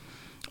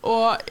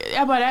 Og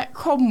jeg bare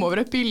kom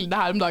over et bilde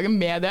her om dagen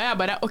med det, jeg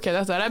bare, ok,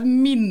 dette er et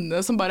minne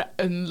som bare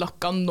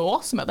unlocka nå,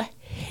 som jeg hadde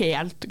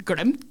helt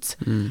glemt.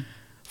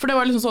 For det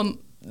var liksom sånn,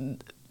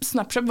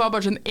 Snapchat var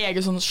bare sånn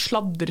egen sånn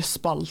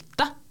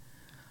sladrespalte,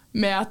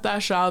 med at det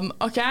er sånn,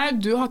 ok,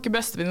 du har ikke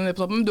bestevennen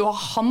på toppen, men du har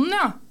han,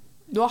 ja.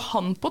 Du har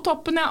han på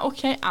toppen, ja.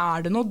 Ok,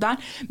 er det noe der?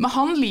 Men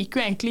han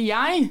liker jo egentlig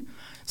jeg.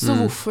 Så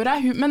hvorfor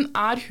er hun, men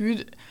er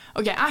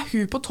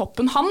hun på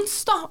toppen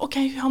hans da? Ok,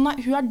 hun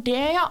er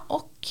det, ja.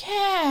 Ok.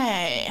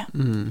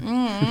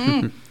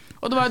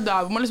 Og det var jo der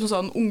hvor man liksom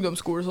sånn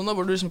ungdomsskole sånn,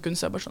 hvor du liksom kunne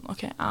se bare sånn,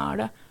 ok,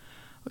 er det?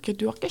 Ok,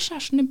 du har ikke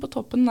kjæresten din på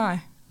toppen,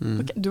 nei.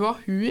 Ok, du har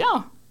hun, ja.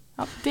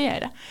 Ja,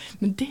 dere.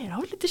 Men dere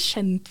har vel ikke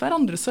kjent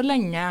hverandre så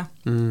lenge.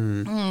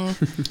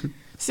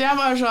 Så jeg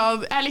var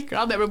sånn, jeg liker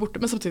det, det ble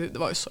borte, men samtidig,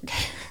 det var jo så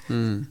gøy.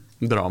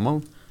 Drama.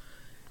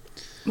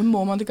 Men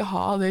må man ikke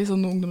ha det i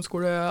sånn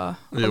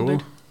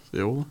ungdomsskolealder?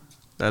 Jo,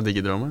 jeg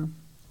digger drama.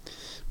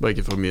 Bare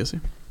ikke for mye, si.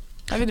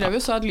 Ja, vi drev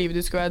jo så at livet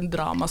ditt skulle være en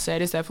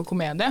dramaserie i stedet for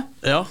komedie.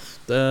 Ja,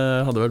 det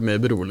hadde vært mer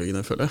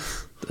beroligende, føler jeg.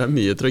 Det er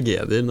mye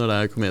tragedier når det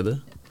er komedie.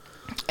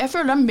 Jeg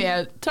føler det er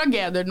mer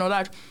tragedier når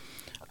det er.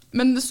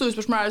 Men det store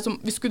spørsmålet er liksom,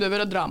 hvis skulle det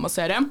være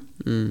dramaserie,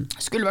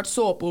 skulle det vært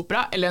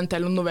såpeopera eller en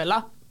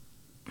telenovella?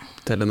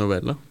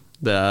 Telenovella?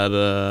 Det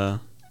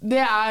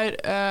er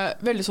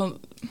veldig sånn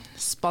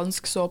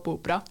spansk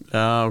såpeopera.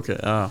 Ja, ok,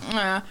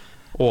 ja.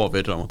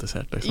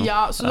 Overdramatisert, liksom.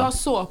 Ja, så du har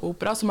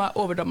såpeopera som er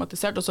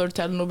overdramatisert, og så er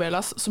det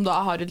telenovelas som da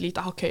har et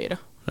lite hakk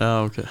høyere.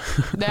 Ja, ok.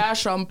 Det er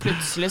sånn,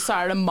 plutselig så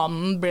er det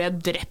mannen ble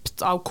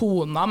drept av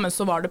kona, men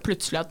så var det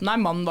plutselig at nei,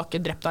 mannen var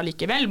ikke drept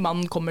allikevel,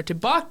 mannen kommer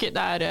tilbake.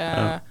 Det er...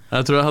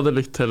 Jeg tror jeg hadde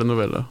likt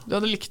telenovella. Du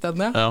hadde likt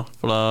den, ja? Ja,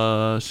 for da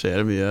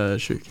skjer det mye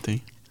syke ting.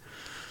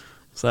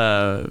 Så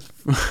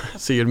jeg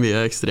sikkert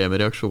mye ekstreme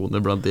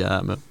reaksjoner blant de jeg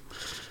er med.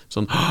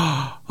 Sånn,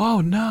 oh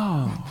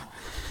no!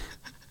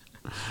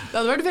 Det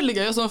hadde vært veldig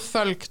gøy å sånn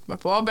følge med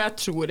på, men jeg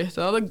tror ikke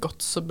det hadde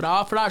gått så bra,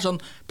 for det er sånn,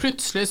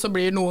 plutselig så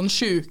blir noen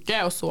syke,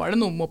 og så er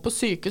det noen må på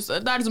sykehus,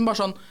 det er liksom bare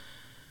sånn,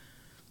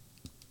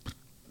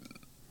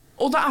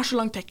 og det er så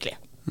langtekkelig.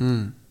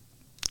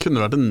 Kunne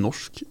det vært en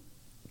norsk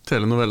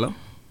telenovelle?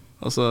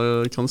 Altså,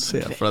 kan du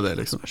se for deg det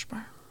liksom?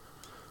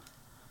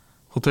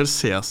 Hotel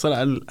Cæsar,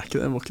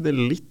 var ikke det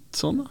litt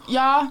sånn?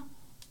 Ja.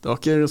 Det var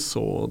ikke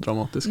så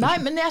dramatisk. Nei,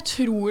 men jeg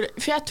tror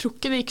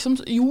ikke det gikk som,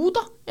 jo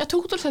da, jeg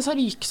tror Hotel Cæsar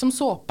gikk som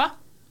såpe.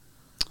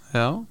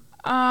 Ja.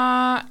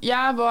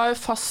 Jeg var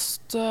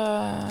fast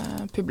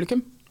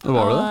publikum.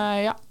 Var det?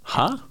 Ja.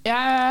 Hæ?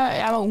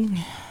 Jeg var ung.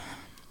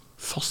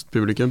 Fast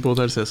publikum på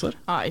Hotel Cæsar?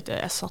 Nei,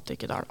 jeg satt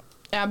ikke der da.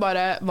 Jeg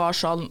bare var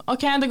sånn,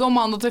 ok, det går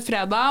mandag til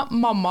fredag,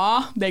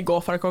 mamma, det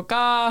går fra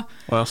klokka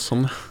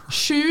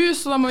 7,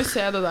 så da må vi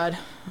se det der.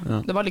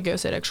 Ja. Det var litt gøy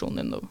å se reaksjonen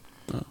din da.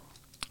 Ja.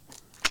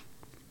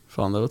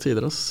 Faen, det var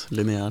tider ass.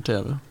 Lineær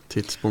TV,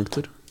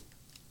 tidspunkter.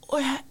 Og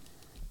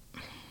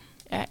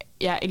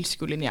jeg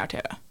elsker jo lineær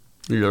TV.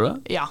 Du gjør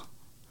det? Ja.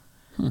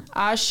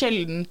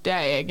 Sjeldent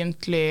jeg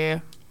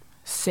egentlig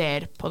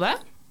ser på det,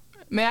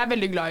 men jeg er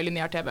veldig glad i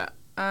lineær TV.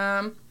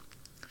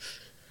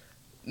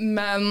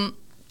 Men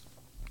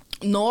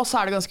nå så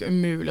er det ganske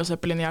umulig å se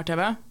på lineær TV.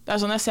 Det er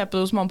sånn jeg ser på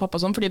det hos mamma og pappa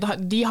sånn, fordi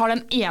de har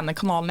den ene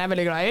kanalen jeg er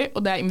veldig glad i,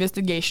 og det er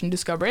Investigation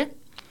Discovery.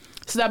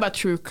 Så det er bare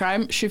True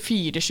Crime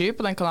 24/7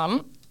 på den kanalen.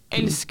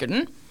 Elsker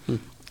den.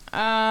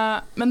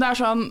 Men det er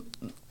sånn,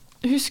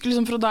 jeg husker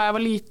liksom fra da jeg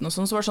var liten og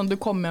sånn, så var det sånn, du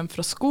kom hjem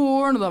fra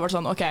skolen, og da var det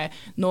sånn, ok,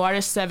 nå er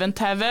det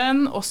Seventh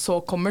Heaven, og så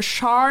kommer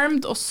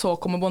Charmed, og så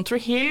kommer One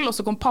Tree Hill, og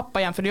så kommer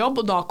pappa hjem fra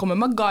jobb, og da kommer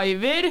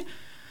MacGyver.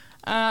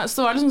 Så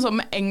det var liksom sånn,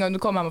 med en gang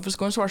du kom hjem fra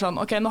skolen, så var det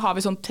sånn, ok, nå har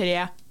vi sånn 3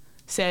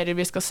 serier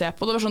vi skal se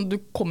på. Det var sånn, du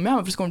kom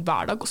hjem fra skolen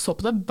hver dag, og så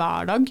på det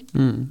hver dag.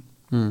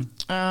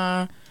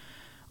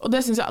 Og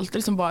det synes jeg alltid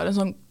liksom var en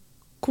sånn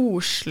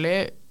koselig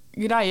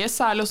greie,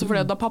 særlig også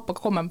fordi da pappa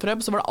kom hjem fra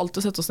jobb, så var det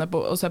alltid å sette oss ned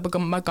på og se på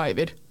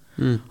MacGyver.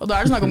 Og da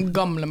er det snakk om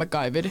gamle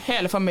MacGyver.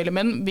 Hele familien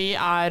min, vi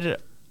er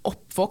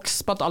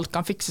oppvokst på at alt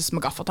kan fikses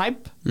med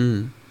gaffateip.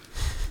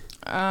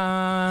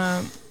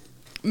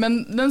 Men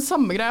den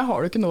samme greia har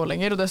du ikke nå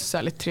lenger, og det synes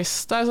jeg er litt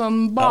trist. Det er sånn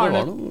det var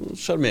noe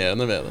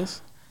charmerende ved det.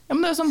 Ja,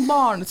 men det er sånn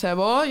barne-TV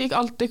også, gikk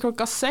alltid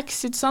klokka 6,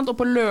 ikke sant? Og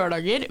på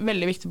lørdager,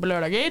 veldig viktig på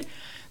lørdager,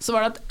 så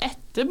var det at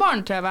etter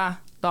barne-TV,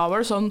 da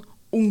var det sånn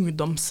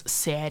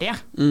ungdomsserie.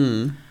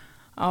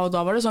 Og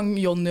da var det sånn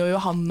Jonny og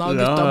Johanna,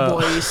 Gutta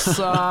Boys.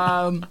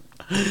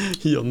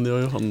 Jonny og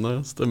Johanna,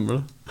 stemmer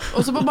det.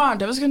 Og så på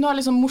barne-TV så kunne du ha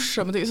liksom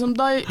morsomme ting, som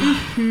da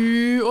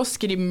Uhu og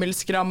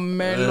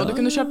Skrimmelskrammel, og du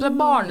kunne kjøpe det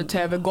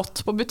barne-TV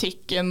godt på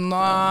butikken.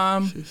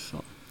 Og fy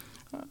faen.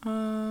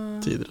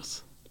 Tider,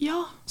 altså. Ja.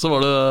 Så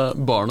var det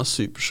Barnas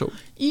Supershow.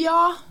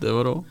 Ja. Det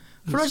var også.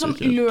 For det var sånn,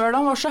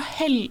 lørdagen var så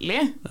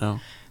hellig. Ja.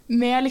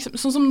 Med liksom,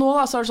 sånn som nå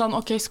da, så er det sånn,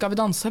 ok, skal vi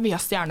danse? Vi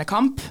har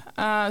stjernekamp.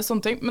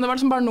 Sånne ting. Men det var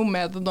liksom bare noe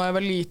med det da jeg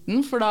var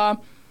liten, for da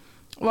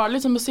var det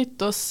liksom å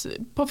sitte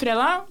på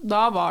fredag,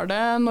 da var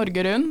det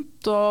Norge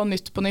Rundt, og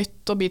Nytt på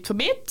Nytt, og Bit for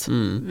Bit.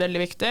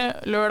 Veldig viktig.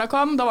 Lørdag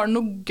kom, da var det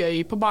noe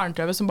gøy på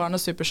barne-TV som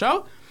Barnas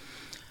Supershow.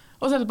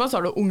 Og så etterpå så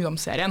har du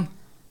ungdomsserien.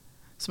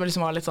 Som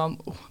liksom var litt sånn,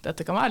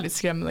 dette kan være litt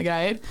skremmende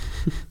greier.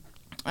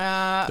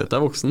 Dette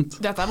er voksent.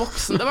 Dette er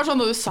voksent. Det var sånn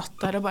da du satt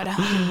der og bare,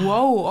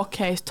 wow, ok,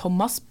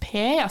 Thomas P,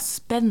 ja,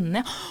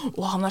 spennende.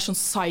 Han er sånn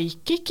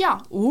psychic, ja.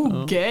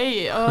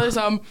 Gøy. Og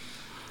liksom,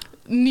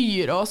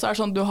 nyere også er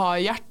sånn, du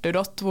har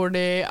Hjerterått, hvor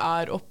de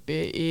er oppe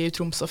i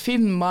Troms og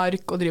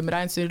Finnmark, og driver med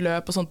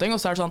reinsdyrløp og sånne ting,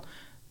 og så er det sånn,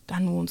 det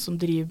er noen som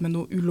driver med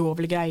noe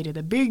ulovlige greier i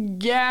det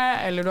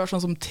bygget, eller du har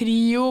sånn som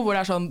Trio, hvor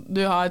det er sånn,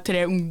 du har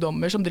 3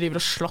 ungdommer som driver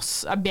og slåss,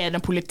 er bedre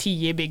enn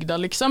politiet i bygda,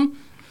 liksom.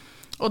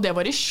 Og det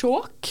var i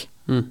sjåk.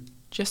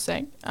 Just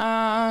saying.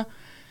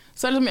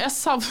 Så liksom,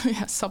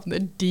 jeg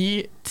savner de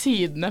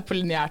tidene på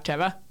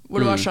lineær-TV, hvor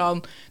det var sånn,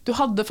 du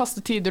hadde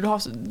faste tider,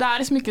 det er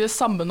liksom ikke det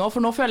samme nå,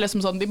 for nå føler jeg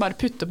liksom sånn, de bare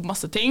putter på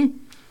masse ting,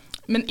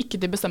 men ikke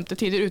til bestemte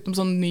tider, utenom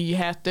sånn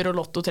nyheter og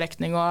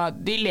lottotrekning,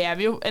 og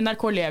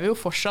NRK lever jo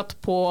fortsatt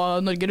på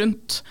Norge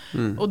Rundt,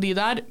 og de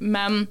der,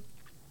 men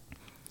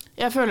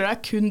jeg føler det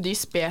er kun de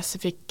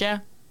spesifikke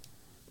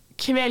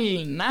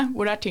kveldene,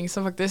 hvor det er ting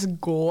som faktisk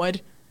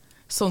går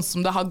sånn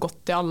som det har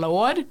gått i alle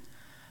år,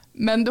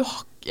 men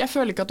jeg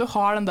føler ikke at du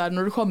har den der,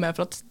 når du kommer hjem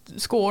fra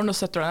skolen og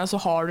setter deg ned, så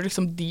har du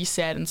liksom de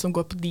seriene som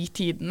går på de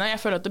tidene. Jeg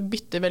føler at det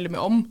bytter veldig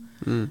mye om.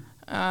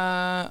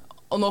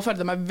 Og nå føler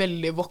jeg meg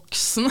veldig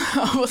voksen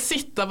av å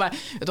sitte og bare,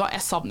 vet du hva,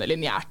 jeg savner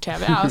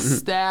lineær-TV.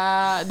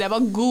 Det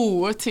var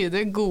gode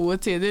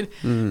tider.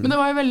 Men det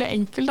var jo veldig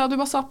enkelt da, du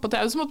bare satt på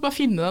TV, så måtte du bare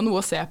finne deg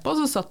noe å se på,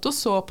 og så satt du og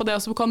så på det,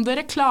 og så kom det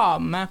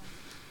reklame.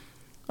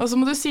 Og så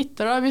må du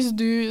sitte da, hvis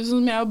du,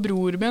 som jeg og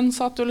bror min,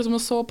 satt jo liksom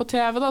og så på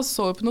TV da,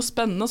 så på noe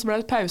spennende, så ble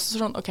det et pause, så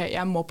sånn, ok,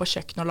 jeg må på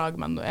kjøkken og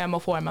lage meg noe, jeg må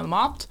få i meg noe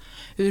mat,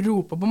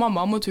 rope på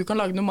mamma om at hun kan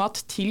lage noe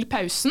mat til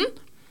pausen,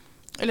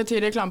 eller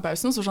til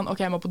reklamepausen, så sånn,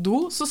 ok, jeg må på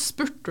do, så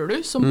spurter du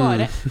som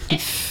bare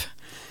F.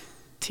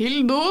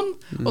 til doen,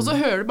 og så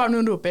hører du bare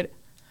noen roper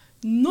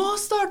 «Nå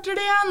starter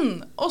det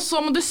igjen!» Og så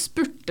må du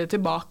spurte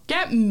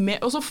tilbake,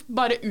 og så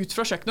bare ut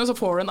fra kjøkkenet, så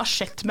får du en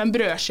asjett med en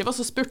brødskive, og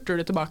så spurter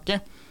du tilbake.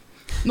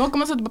 Nå kan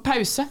man sette på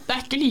pause. Det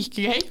ikke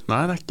like gøy.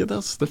 Nei, det ikke det.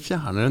 Altså. Det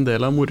fjerner en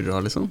del av moroa,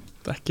 liksom.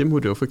 Det ikke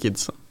moro for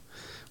kidsa.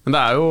 Men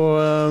det jo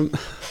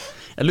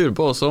jeg lurer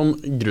på også om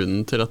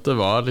grunnen til at det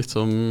var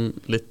liksom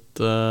litt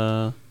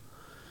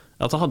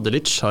at det hadde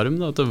litt charm,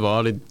 at det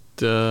var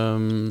litt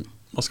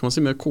hva skal man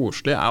si, mer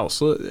koselig,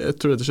 også, jeg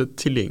tror det er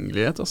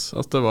tilgjengelighet. Altså.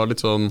 At det var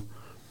litt sånn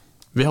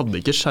vi hadde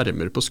ikke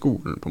skjermer på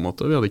skolen på en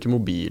måte, vi hadde ikke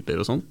mobiler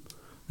og sånn.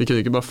 Vi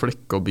kunne ikke bare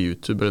flekke opp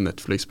YouTube eller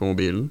Netflix på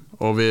mobilen,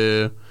 og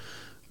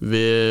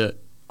vi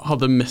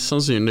hadde mest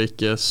sannsynlig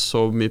ikke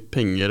så mye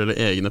penger eller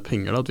egne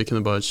penger da, at vi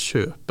kunne bare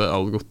kjøpe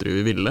all godteri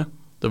vi ville.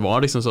 Det var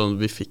liksom sånn,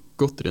 vi fikk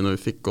godteri når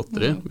vi fikk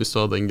godteri, hvis du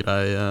hadde en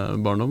grei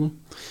barndom.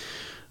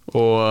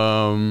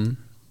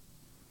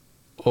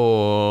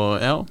 Og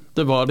ja,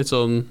 det var litt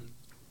sånn,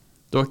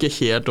 det var ikke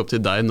helt opp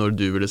til deg når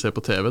du ville se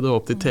på TV, det var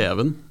opp til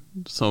TV-en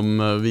som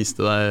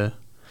viste deg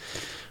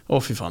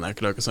fy faen, jeg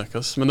klarer ikke å snakke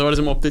oss. Men det var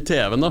liksom opp til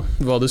TV-en da,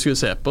 hva du skulle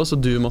se på, så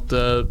du måtte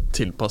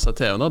tilpasse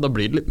deg TV-en da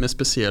blir det litt mer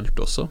spesielt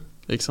også,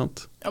 ikke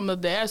sant? Ja, men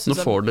det Nå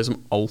får du liksom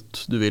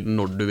alt du vil,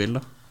 når du vil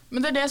da.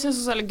 Men det det jeg synes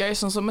også litt gøy,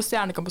 sånn som med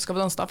Stjernekamp og Skal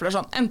vi danse da, for det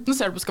sånn, enten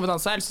ser du på Skal vi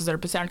danse, eller så ser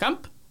du på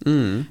Stjernekamp.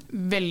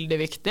 Veldig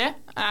viktig,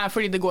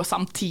 fordi det går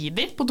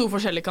samtidig på 2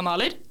 forskjellige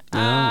kanaler.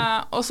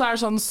 Og så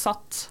det sånn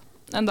satt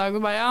en dag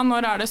og bare, ja,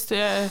 når det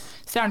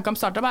Stjernekamp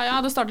startet? Bare,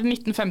 ja, det startet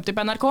 1950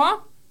 på NRK.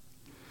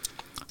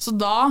 Så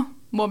da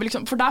må vi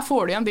liksom, for der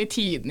får du igjen de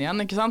tidene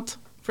igjen, ikke sant?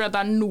 For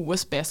det noe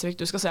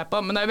spesifikt du skal se på,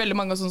 men det veldig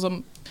mange sånn som,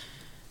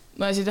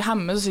 når jeg sitter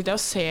hjemme, så sitter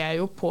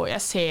jeg og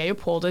ser jo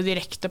på det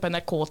direkte på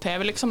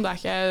NRK-TV, liksom. Det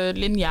ikke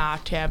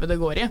lineær-TV det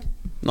går i.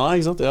 Nei,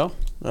 ikke sant? Ja,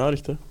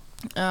 riktig.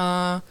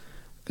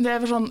 Det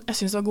for sånn, jeg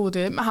synes det var gode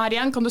tider. Men her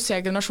igjen kan du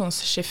se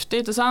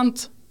generasjonsskiftet, ikke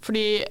sant?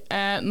 Fordi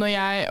når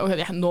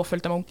nå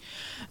følte jeg meg ung.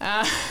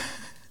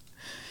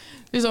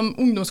 Liksom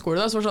ungdomsskole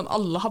da, så var det sånn,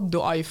 alle hadde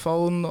jo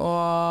iPhone,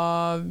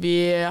 og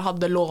vi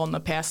hadde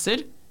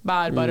låne-PC'er,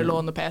 bærbare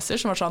låne-PC'er,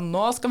 som var sånn,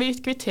 nå skal vi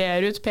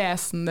kvittere ut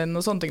PC-en din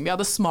og sånne ting. Vi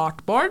hadde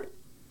smartboard.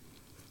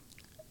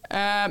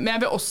 Men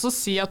jeg vil også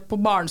si at på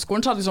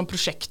barneskolen så hadde vi sånn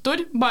prosjektor,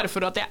 bare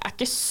for at jeg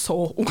ikke så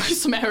ung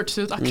som jeg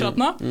hørtes ut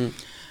akkurat nå.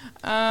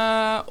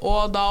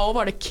 Og da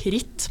var det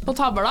kritt på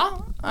tavla.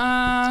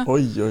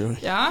 Oi.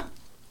 Ja.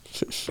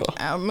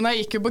 Men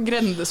jeg gikk jo på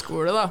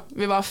grendeskole da.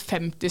 Vi var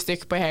 50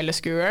 stykker på hele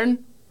skolen.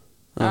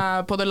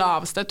 På det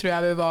laveste tror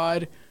jeg vi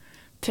var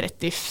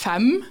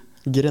 35.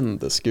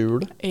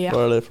 Grendeskole? Ja.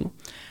 Hva det for noe?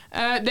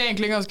 Det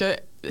egentlig ganske,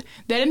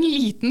 det en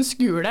liten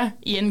skole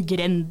i en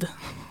grend.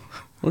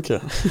 Ok.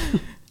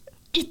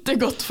 Ikke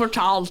godt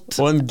fortalt.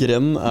 Og en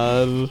grend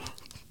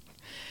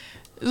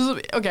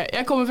Ok,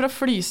 jeg kommer fra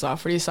Flisa,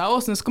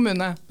 Åsnes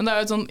kommune. Men det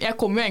jo sånn, jeg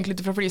kommer jo egentlig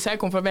ikke fra Flisa, jeg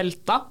kommer fra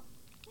Velta.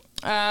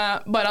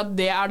 Bare at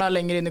det da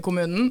lenger inn i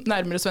kommunen,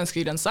 nærmere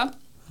svenskegrensa.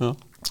 Ja.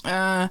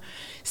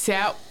 Så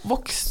jeg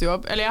vokste jo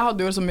opp, eller jeg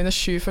hadde jo liksom mine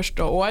 7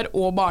 første år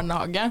og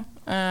barnehage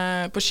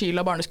på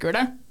Kila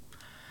barneskole.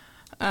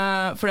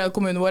 Fordi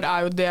kommunen vår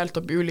jo delt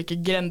opp i ulike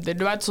grender.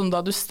 Du vet, sånn da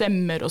du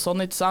stemmer og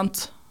sånn, ikke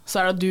sant?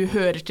 Så det at du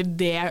hører til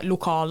det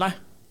lokale.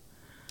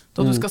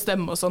 Da du skal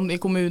stemme og sånn i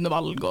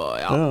kommunevalg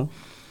og ja.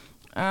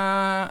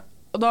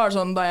 Og da det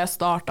sånn, da jeg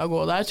startet å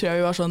gå der, tror jeg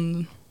vi var sånn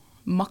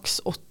maks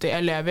 80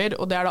 elever,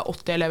 og det da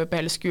 80 elever på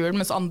hele skolen,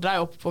 mens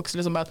andre oppvokst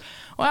liksom med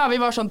at vi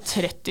var sånn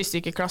 30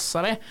 stykker i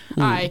klasser.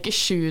 Ikke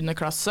 7.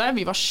 klasse,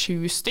 vi var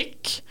 7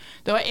 stykk.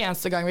 Det var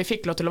eneste gang vi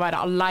fikk lov til å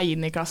være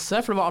alene i klasse,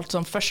 for det var alt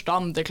sånn 1.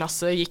 og 2.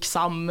 klasse gikk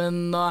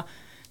sammen, og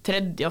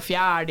 3. og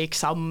 4. gikk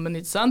sammen,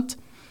 ikke sant?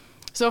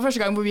 Så det var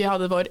første gang hvor vi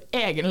hadde vår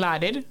egen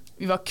lærer.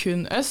 Vi var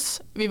kun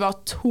oss. Vi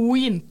var 2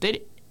 jenter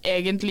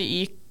egentlig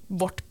i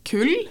vårt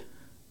kull.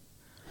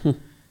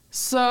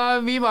 Så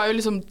vi var jo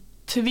liksom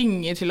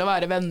tvinget til å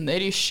være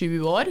venner i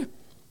 7 år.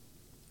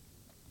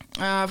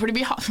 Fordi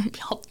vi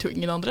hadde jo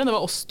ingen andre. Det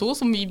var oss 2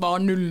 som vi var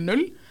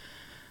 0-0.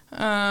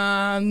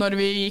 Når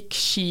vi gikk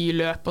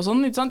skiløp og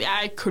sånn, ikke sant?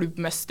 Jeg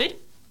klubbmester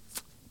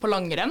på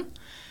langrenn.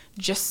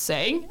 Just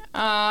saying.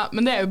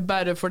 Men det jo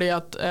bare fordi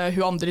at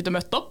hun andre ikke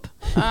møtte opp.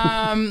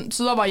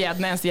 Så da var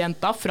jeg den eneste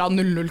jenta fra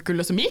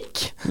 00-kullet som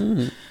gikk.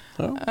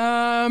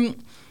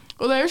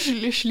 Og det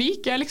jo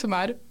slik jeg liksom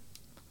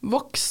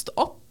vokst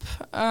opp.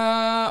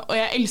 Og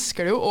jeg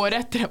elsker det jo. Året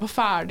etter jeg var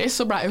ferdig,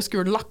 så ble jo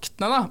skolen lagt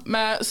ned da.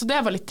 Så det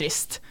var litt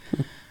trist.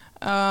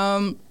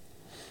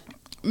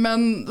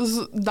 Men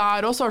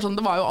der også var det sånn,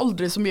 det var jo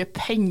aldri så mye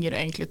penger å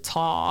egentlig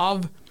ta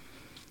av.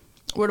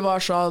 Hvor det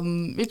var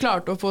sånn, vi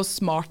klarte å få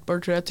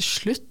smartboard tror jeg til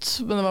slutt,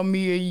 men det var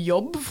mye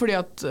jobb, fordi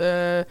at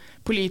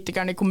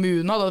politikerne i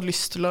kommunen hadde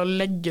lyst til å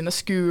legge ned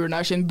skolen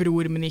der sin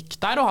bror min gikk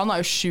der, og han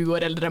jo 7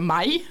 år eldre enn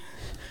meg.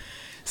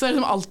 Så det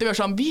liksom alltid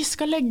vært sånn, vi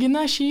skal legge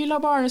ned Kila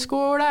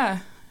barneskole.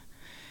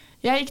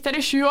 Jeg gikk der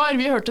i 7 år,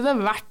 vi hørte det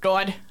hvert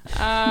år.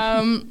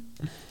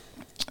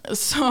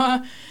 Så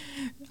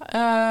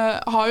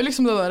har jo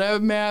liksom det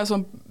der med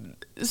sånn,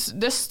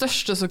 det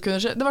største som kunne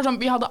skje, det var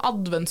sånn, vi hadde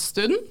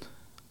adventsstund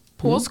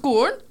på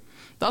skolen.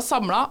 Da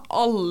samlet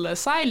alle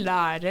seg,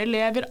 lærere,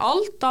 elever,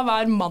 alt, da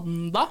hver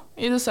mandag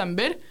i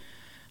desember,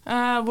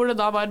 hvor det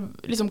da var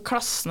liksom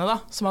klassene da,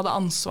 som hadde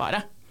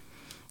ansvaret.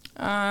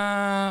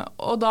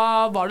 Og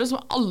da var det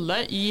som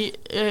alle i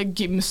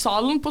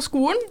gymsalen på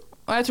skolen,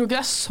 og jeg tror ikke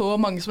det så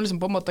mange som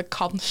liksom på en måte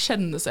kan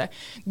kjenne seg.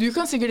 Du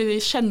kan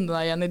sikkert kjenne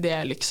deg igjen i det,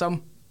 liksom,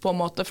 på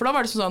en måte. For da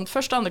var det sånn,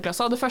 første og andre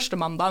klasse hadde første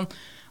mandagen,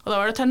 og da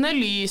var det tenne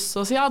lys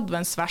og si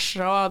adventsvers,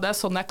 og det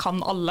sånn jeg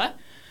kan alle.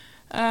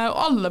 Og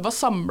alle var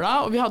samlet,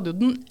 og vi hadde jo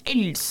den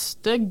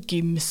eldste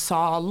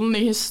gymsalen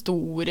i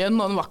historien,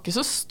 og den var ikke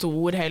så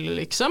stor heller,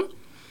 liksom.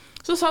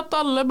 Så satt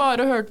alle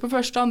bare og hørte på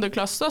første og andre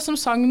klasse, som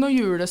sang noen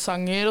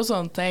julesanger og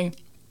sånne ting.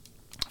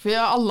 For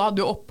alle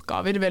hadde jo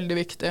oppgaver, veldig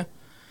viktig.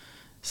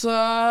 Så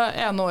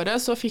ene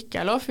året så fikk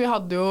jeg lov, for vi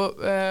hadde jo,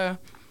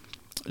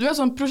 du vet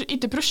sånn,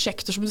 ikke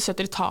prosjekter som du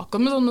setter i taket,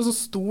 men sånn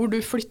stor du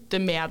flytter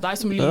med deg,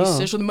 som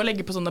lyser, så du må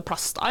legge på sånne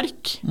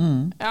plastark.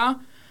 Ja.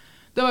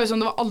 Det var jo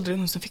sånn, det var aldri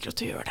noen som fikk lov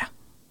til å gjøre det.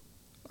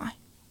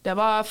 Det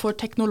var for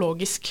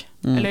teknologisk,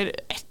 eller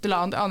et eller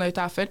annet, jeg aner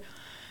ikke herfor.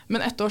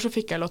 Men ett år så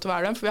fikk jeg lov til å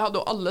være dem, for vi hadde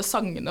jo alle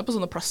sangene på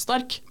sånne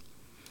plastark.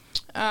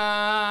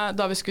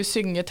 Da vi skulle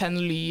synge Tenn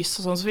lys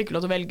og sånn, så fikk vi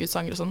lov til å velge ut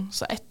sanger og sånn.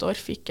 Så ett år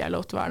fikk jeg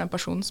lov til å være den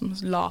personen som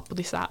la på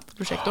disse her på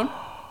prosjektoren.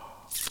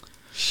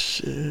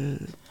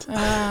 Shit.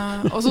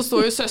 Og så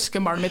stod jo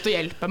søskenbarnet mitt og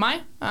hjelper meg.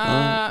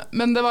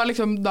 Men det var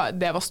liksom,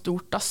 det var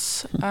stort,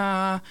 ass.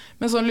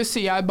 Men sånn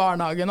Lucia i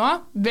barnehagen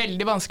også,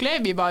 veldig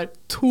vanskelig. Vi var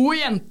 2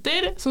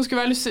 jenter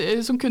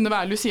som kunne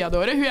være Lucia det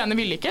året. Hun ene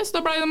ville ikke, så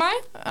da ble det meg.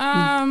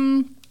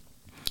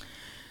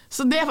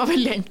 Så det var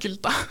veldig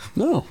enkelt, da.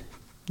 Ja,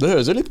 det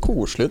høres jo litt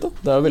koselig ut, da.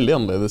 Det er jo veldig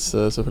annerledes,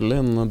 selvfølgelig,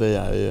 enn det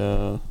jeg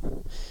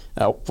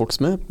er oppvokst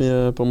med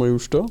på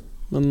Majorstua.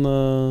 Men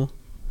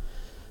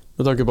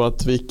med tanke på at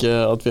vi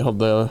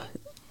hadde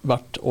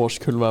hvert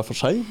årskull hver for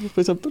seg,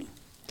 for eksempel.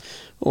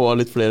 Og var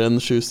litt flere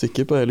enn 7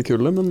 stykker på hele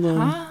kullet, men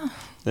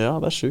ja,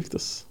 det er sykt,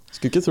 ass.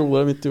 Skulle ikke tro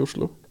det midt i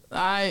Oslo.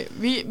 Nei,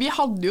 vi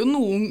hadde jo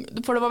noen,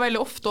 for det var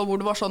veldig ofte hvor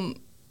det var sånn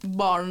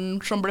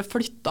barn som ble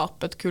flyttet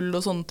opp et kull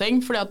og sånne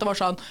ting, fordi at det var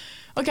sånn,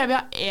 ok, vi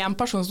har en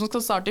person som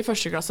skal starte i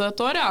første klasse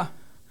dette år, ja.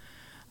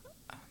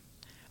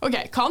 Ok,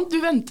 kan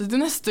du vente til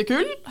neste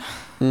kull?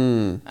 Ja,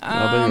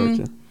 det gjør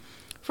ikke.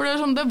 For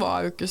det, sånn, det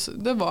var jo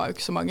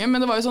ikke så mange,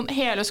 men det var jo sånn,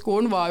 hele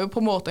skolen var jo på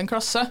en måte en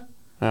klasse.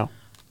 Ja.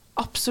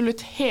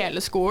 Absolutt hele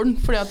skolen,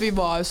 fordi at vi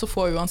var jo så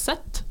få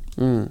uansett.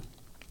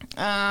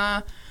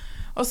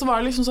 Og så var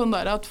det liksom sånn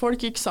der at folk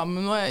gikk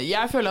sammen, og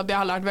jeg føler at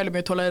jeg har lært veldig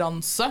mye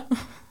toleranse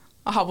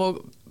av å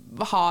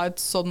ha et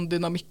sånn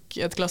dynamikk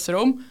i et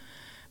klasserom,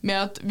 med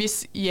at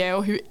hvis jeg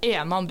og hun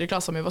ene andre i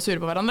klassen min var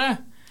sure på hverandre,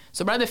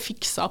 så ble det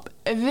fikset opp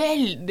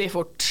veldig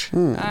fort.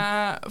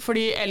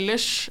 Fordi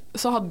ellers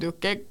så hadde jo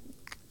ikke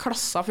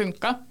klassa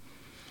funket.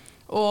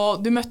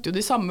 Og du møtte jo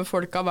de samme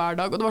folka hver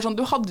dag, og det var sånn,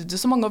 du hadde ikke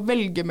så mange å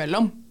velge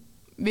mellom.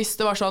 Hvis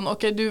det var sånn,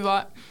 ok, du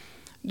var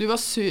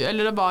sur,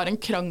 eller det var en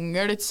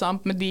krangel, ikke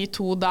sant, med de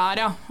 2 der,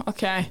 ja.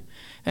 Ok,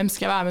 hvem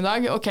skal jeg være med i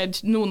dag?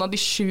 Ok, noen av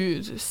de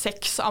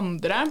 6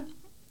 andre.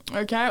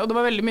 Ok, og det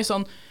var veldig mye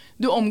sånn,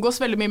 du omgås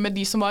veldig mye med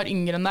de som var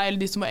yngre enn deg,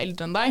 eller de som var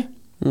eldre enn deg.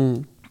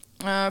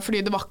 Fordi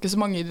det var ikke så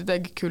mange i ditt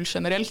eget kull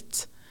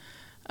generelt.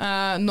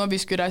 Når vi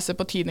skulle reise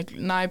på 7.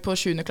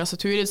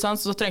 klassetur,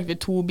 så trengte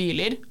vi 2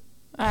 biler,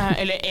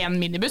 eller 1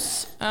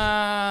 minibuss.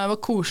 Det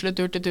var koselig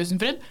tur til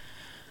Tusenfryd.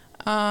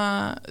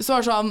 Så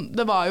var det sånn,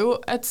 det var jo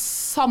et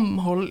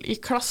samhold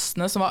i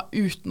klassene som var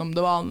utenom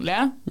det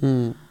vanlige.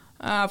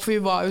 For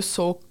vi var jo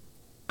så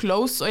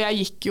close, og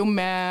jeg gikk jo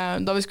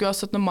med, da vi skulle ha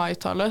 17.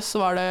 mai-tallet,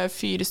 så var det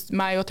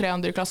meg og 3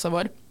 andre i klassen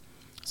vår,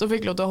 så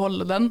fikk lov til å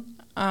holde den.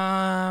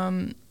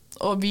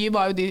 Og vi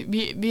var jo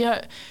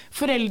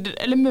foreldre,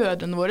 eller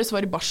mødrene våre, så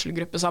var i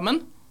barselgruppe sammen.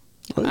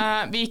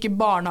 Vi gikk i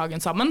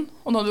barnehagen sammen,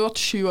 og nå hadde vi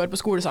gått 7 år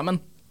på skole sammen.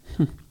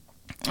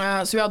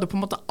 Så vi hadde på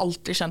en måte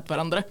alltid kjent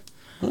hverandre.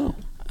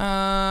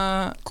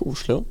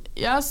 Koselig,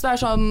 ja. Så det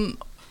er sånn,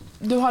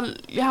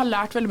 jeg har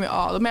lært veldig mye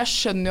av det, men jeg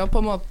skjønner jo på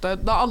en måte,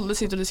 da alle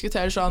sitter og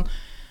diskuterer sånn,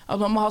 at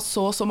man må ha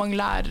så mange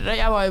lærere.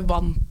 Jeg var jo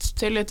vant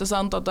til, ikke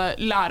sant, at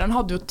læreren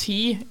hadde jo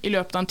tid i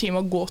løpet av en time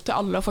å gå til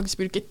alle og faktisk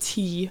bruke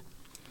tid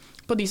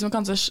på de som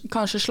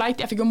kanskje sleit.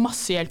 Jeg fikk jo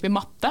masse hjelp i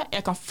matte.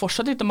 Jeg kan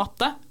fortsatt ikke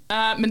matte,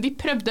 men de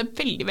prøvde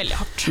veldig, veldig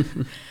hardt.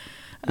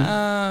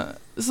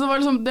 Så det var,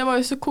 liksom, det var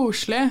jo så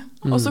koselig.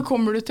 Og så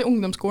kommer du til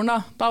ungdomsskolen da.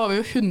 Da var vi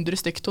jo 100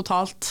 stykk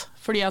totalt,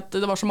 fordi at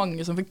det var så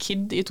mange som fikk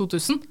KID i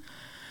 2000.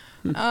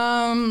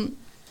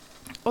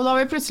 Og da var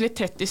vi plutselig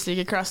 30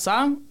 stykker i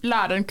klassen.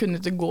 Læreren kunne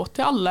ikke gå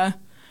til alle.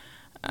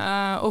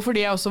 Og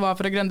fordi jeg også var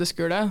fra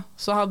grendeskole,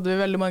 så hadde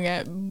vi veldig mange...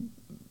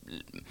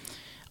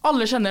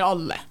 Alle kjenner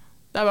alle.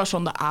 Det var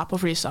sånn det er på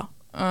Flysa.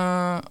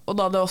 Og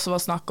da det også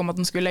var snakk om at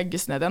den skulle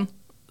legges ned igjen,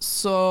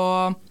 så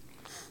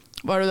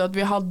var det at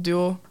vi hadde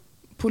jo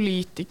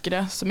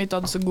politikere som ikke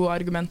hadde så gode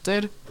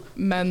argumenter,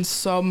 men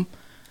som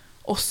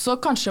også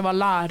kanskje var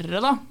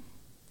lærere da.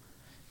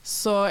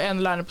 Så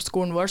en lærer på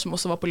skolen vår, som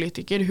også var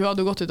politiker, hun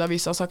hadde gått ut av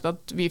avisa og sagt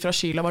at vi fra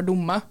Skila var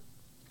dumme.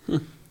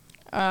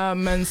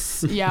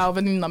 mens jeg og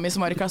venninna mi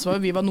som var i klassen vår,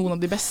 vi var noen av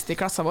de beste i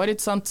klassen vår,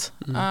 ikke sant?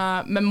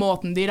 Men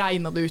måten de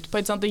regnet det ut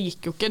på, ikke sant? Det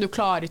gikk jo ikke, du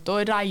klarer ikke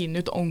å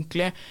regne ut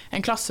ordentlig.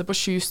 En klasse på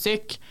 7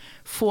 stykk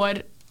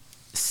får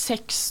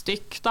 6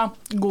 stykk da,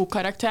 god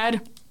karakter,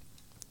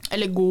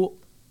 eller god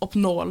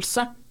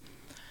oppnåelse,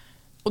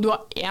 og du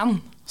har 1,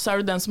 så er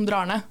du den som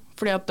drar ned,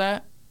 fordi at det,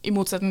 i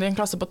motsetning til en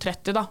klasse på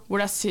 30 da, hvor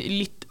det er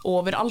litt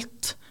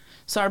overalt,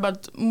 så er det bare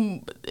at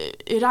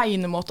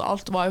regnemåte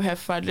alt var jo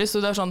helt forferdelig,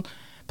 så det er sånn,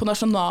 på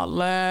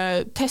nasjonale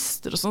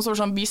tester og sånn, så var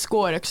det sånn, vi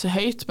scorer ikke så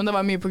høyt, men det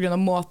var mye på grunn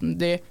av måten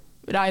de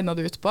regnet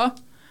det ut på.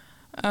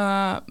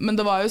 Men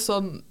det var jo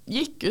sånn,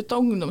 gikk ut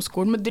av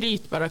ungdomsskolen med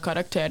dritbra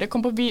karakterer,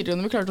 kom på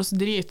videregående, vi klarte oss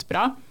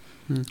dritbra.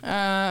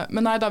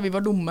 Men nei, da vi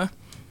var dumme.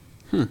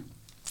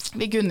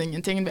 Vi kunne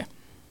ingenting, vi.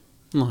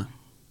 Nei.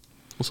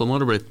 Og sånn har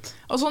det blitt.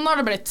 Og sånn har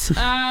det blitt.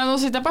 Nå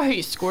sitter jeg på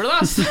høyskole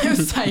da, så det er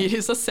jo seier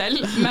i seg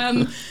selv,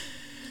 men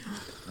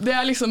det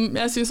er liksom,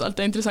 jeg synes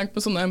alt er interessant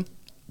med sånne.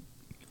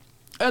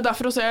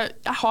 Derfor også,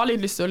 jeg har litt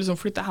lyst til å liksom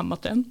flytte hjemme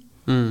til en.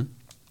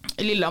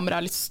 Lillehammer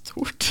er litt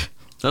stort.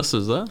 Jeg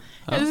synes det.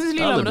 Ja. Jeg synes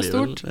Lillehammer er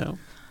stort. Vel,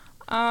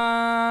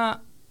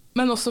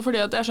 men også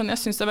fordi at jeg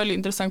synes det er veldig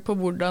interessant på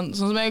hvordan,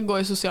 sånn som jeg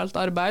går i sosialt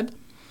arbeid,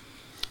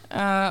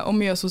 og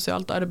mye av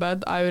sosialt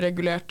arbeid er jo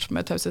regulert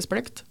med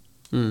taushetsplikt.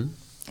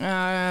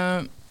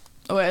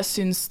 Og jeg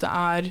synes det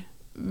er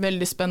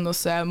veldig spennende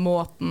å se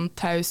måten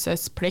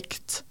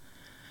taushetsplikt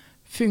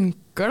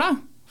funker da.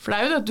 For det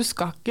er jo det at du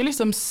skal ikke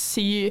liksom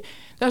si,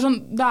 det er jo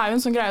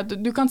en sånn greie at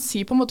du kan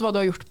si på en måte hva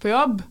du har gjort på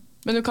jobb,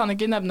 men du kan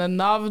ikke nevne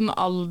navn,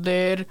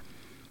 alder,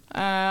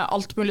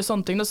 alt mulig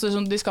sånne ting. Så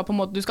de skal på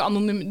en måte,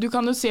 du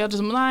kan jo si at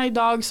liksom, nei, i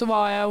dag så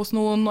var jeg hos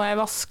noen, og jeg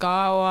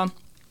vasket, og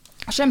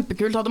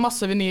kjempekult, hadde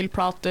masse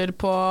vinylplater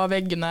på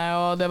veggene,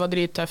 og det var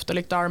drittøft, og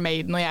likte Iron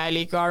Maiden, og jeg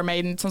liker Iron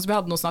Maiden, sånn som vi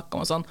hadde noe snakk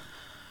om og sånn.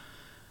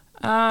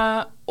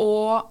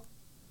 Og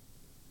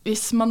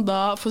hvis man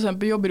da for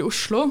eksempel jobber i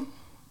Oslo,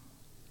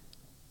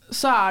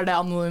 så er det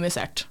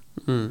anonymisert.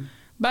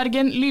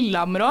 Bergen,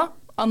 Lillehammer også,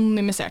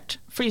 anonymisert.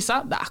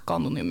 Flisa, det er ikke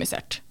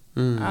anonymisert.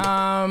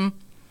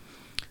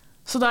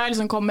 Så da jeg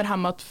liksom kommer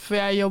hjem at, for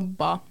jeg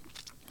jobbet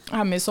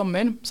hjemme i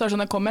sommer, så er det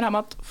sånn jeg kommer hjem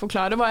at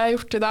forklarer hva jeg har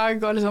gjort i dag,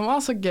 og liksom,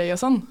 så gøy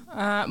og sånn.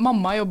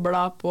 Mamma jobber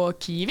da på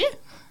Kiwi,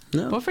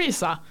 på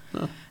Flisa.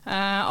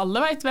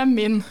 Alle vet hvem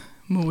min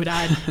mor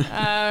er.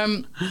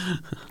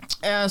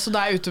 Så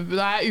da er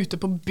jeg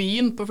ute på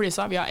byen på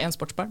Flisa, vi har en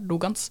sportsbar,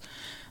 Dogans.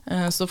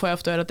 Så får jeg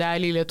ofte høre at jeg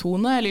er lille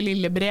Tone eller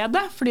lille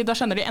Brede, fordi da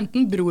kjenner de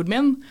enten bror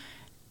min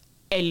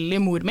eller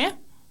mor mi,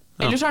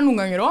 eller så er det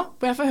noen ganger også,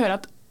 hvor jeg får høre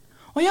at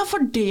 «Åja,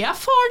 for det er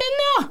far din,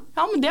 ja!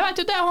 Ja, men det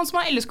vet jo, det er han som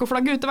har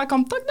LSK-flagget ute hver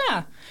kampdag,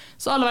 det!»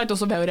 Så alle vet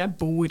også hvor jeg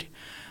bor.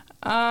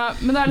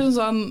 Men det er liksom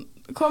sånn,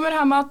 kommer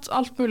hjem at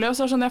alt mulig, og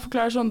så er det sånn, jeg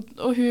forklarer sånn,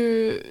 og hun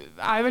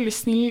er jo veldig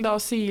snill da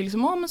og sier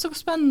liksom «Å, men så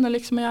spennende,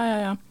 liksom,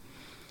 ja.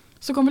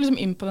 Så kommer vi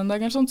liksom inn på den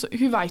dagen, sånn, så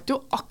hun vet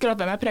jo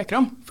akkurat hvem jeg preker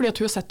om, fordi at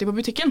hun har sett dem på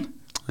butikken.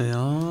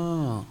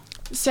 Ja.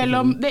 Selv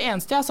om det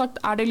eneste jeg har sagt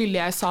er det lille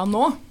jeg sa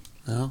nå.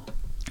 Ja.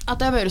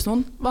 At jeg var hos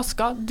noen,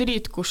 vasket,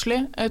 dritkoselig,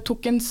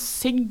 tok en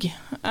sigg,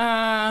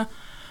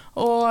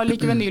 og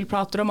like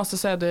vinylplater og masse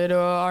CD-er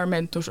og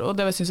Armentors, og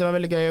det synes jeg var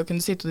veldig gøy å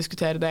kunne sitte og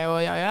diskutere det, og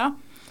ja.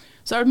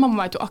 Så er det,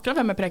 mamma vet jo akkurat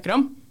hvem jeg preker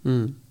om.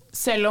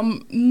 Selv om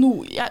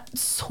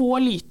så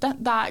lite,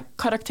 det er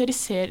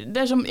karakteriserer, det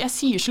er som, jeg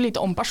sier så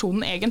lite om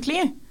personen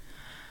egentlig,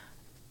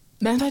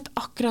 men jeg vet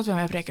akkurat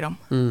hvem jeg preker om.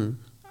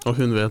 Og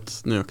hun vet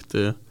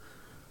nøyaktig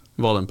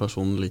hva den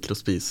personen liker å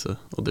spise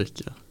og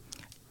drikke.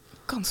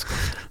 Ganske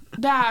ofte.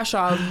 Det er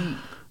sånn,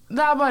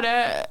 det er bare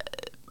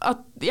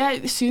at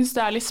jeg synes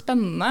det er litt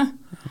spennende.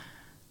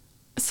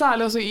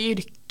 Særlig også i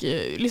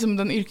liksom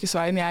den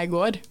yrkesveien jeg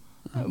går,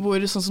 hvor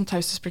sånn som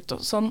taushetsplikt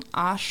og sånn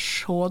er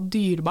så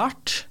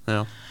dyrbart.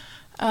 Ja.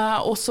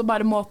 Også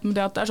bare måten med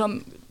det at det er sånn,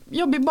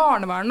 jobbe i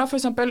barnevernet, for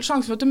eksempel,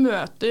 sjansen for at du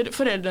møter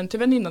foreldrene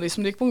til venninna di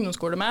som du gikk på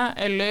ungdomsskole med,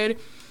 eller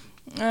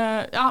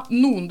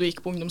noen du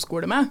gikk på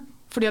ungdomsskole med,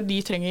 fordi at de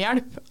trenger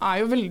hjelp, er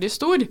jo veldig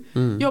stor.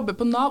 Jobber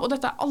på Nav, og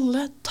dette er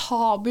alle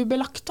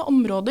tabubelagte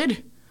områder.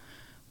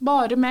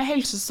 Bare med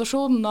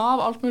helsestasjon,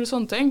 Nav, alt mulig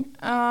sånne ting.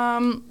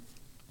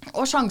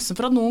 Og sjansen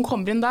for at noen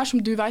kommer inn der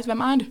som du vet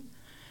hvem er.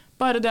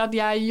 Bare det at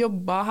jeg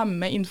jobbet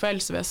hjemme innenfor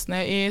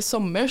helsevesenet i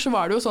sommer, så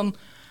var det jo sånn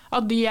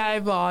at de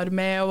jeg var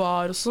med og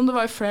var og sånn, det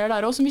var jo flere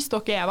der også som visste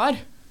ikke jeg var.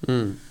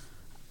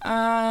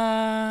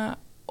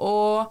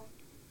 Og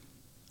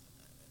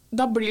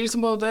da blir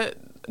liksom både,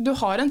 du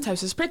har en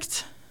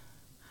taushetsplikt,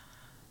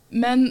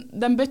 men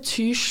den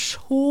betyr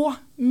så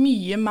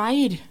mye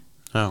mer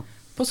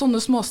på sånne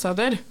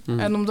småsteder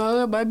enn om du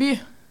har jobbet i by.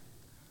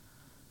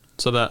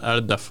 Så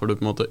er det derfor du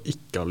på en måte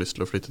ikke har lyst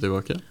til å flytte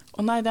tilbake?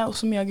 Og nei, det er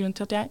også mye av grunnen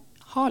til at jeg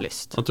har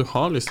lyst. At du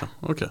har lyst, ja.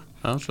 Ok,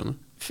 ja, skjønner.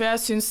 For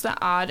jeg synes det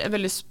er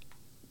veldig,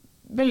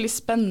 veldig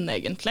spennende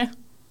egentlig.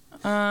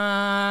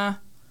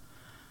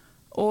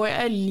 Og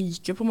jeg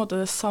liker på en måte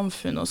det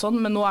samfunnet og sånn,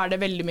 men nå er det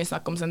veldig mye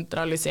snakk om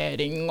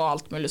sentralisering og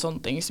alt mulig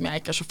sånne ting som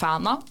jeg ikke er så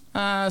fan av,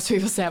 så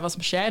vi får se hva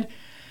som skjer.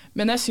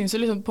 Men jeg synes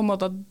jo liksom på en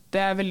måte at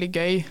det er veldig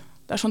gøy.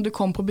 Det er sånn du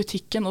kommer på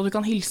butikken, og du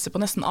kan hilse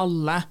på nesten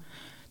alle.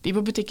 de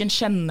på butikken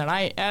kjenner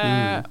deg,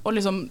 og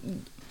liksom,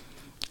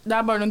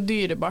 det bare noe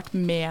dyrebart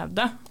med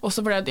det.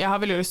 Også fordi at jeg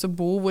har veldig lyst til å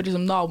bo hvor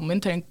liksom, naboen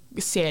min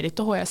ser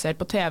ikke hva jeg ser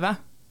på TV.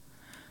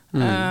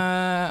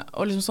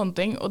 Og liksom sånne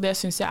ting. Og det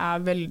synes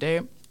jeg veldig...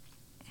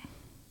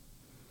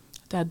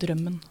 Det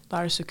drømmen.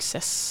 Da det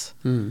suksess.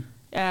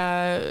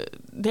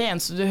 Det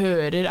eneste du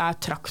hører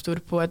traktor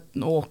på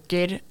en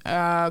åker.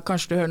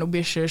 Kanskje du hører noen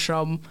bikkjer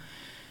som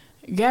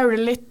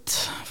gauler litt,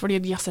 fordi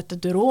de har sett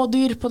et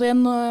rådyr på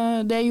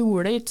det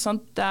jordet, ikke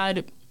sant?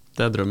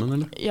 Det drømmen,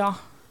 eller? Ja.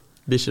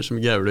 Bikkjer som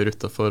gauler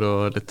utenfor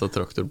og litt av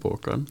traktor på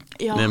åkeren.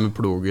 Ja. Ned med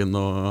plogen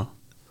og...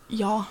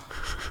 Ja.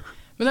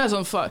 Men det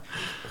sånn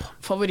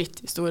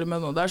favoritthistorie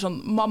med noe. Det sånn,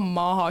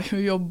 mamma har jo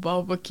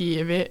jobbet på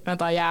Kiwi, vent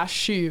da, jeg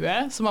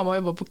 20, så mamma har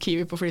jobbet på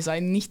Kiwi på Flisa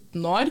i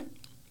 19 år.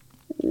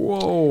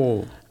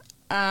 Wow!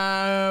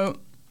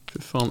 Fy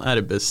faen,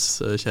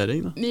 arbeidskjæring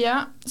da. Ja,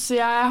 så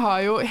jeg har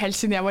jo, helt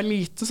siden jeg var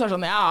liten, så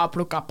sånn, jeg har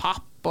plukket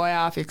papp, og jeg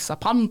har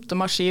fikset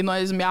pantemaskin, og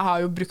liksom, jeg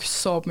har jo brukt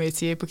så mye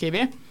tid på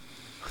Kiwi.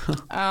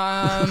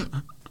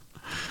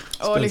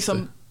 Og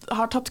liksom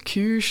har tatt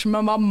kurs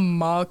med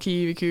mamma,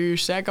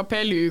 Kiwi-kurs, jeg kan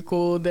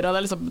PLU-koder, og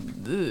det liksom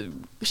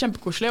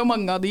kjempekoselig, og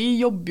mange av de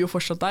jobber jo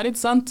fortsatt der,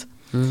 ikke sant?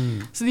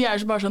 Så de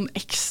så bare sånn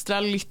ekstra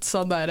litt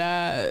sånn der,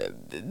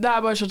 det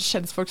bare sånn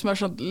kjentfolk som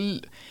sånn,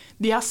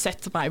 de har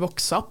sett meg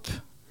vokse opp.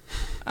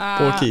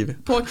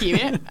 På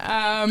Kiwi.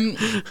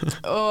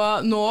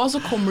 Og nå så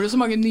kommer det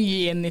så mange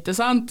nye inn, ikke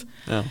sant?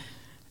 Ja.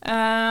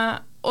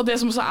 Og det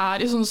som også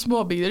i sånne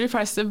småbygder, de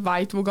fleste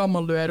vet hvor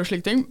gammel du og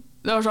slike ting.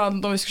 Det var sånn,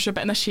 når vi skulle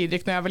kjøpe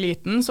energidrikk når jeg var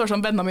liten, så var det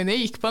sånn, vennene mine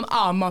gikk på en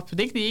annen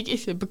matbutikk, de gikk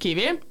ikke på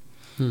Kiwi,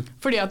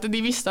 fordi at de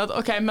visste at,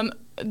 ok, men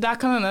der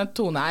kan denne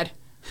Tone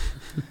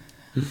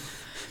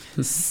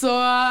Så,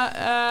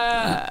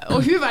 og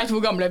hun vet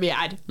hvor gamle vi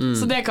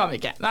så det kan vi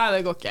ikke. Nei,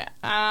 det går ikke.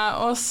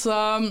 Og så,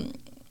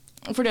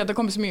 fordi at det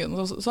kommer så mye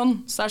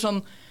sånn, så det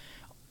sånn,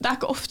 det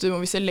ikke ofte du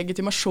må vise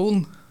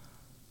legitimasjon.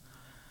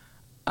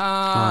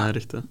 Nei,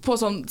 riktig. På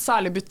sånn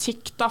særlig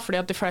butikk da,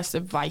 fordi at de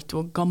fleste vet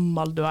hvor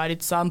gammel du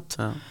ikke sant?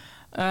 Ja.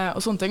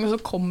 Og sånne ting, og så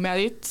kommer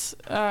jeg dit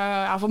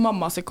jeg får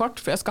mamma sitt kort,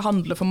 for jeg skal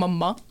handle for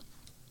mamma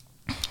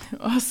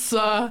og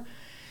så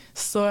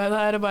står jeg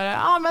der og bare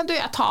men du,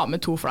 jeg tar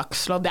med 2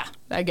 flakslodd,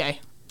 det gøy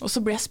og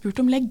så ble jeg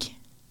spurt om legg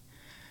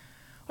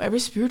og jeg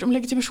ble spurt om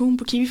legitimasjon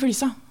på Kiwi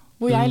Flisa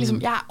hvor jeg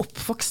liksom, jeg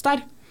oppvokst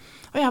der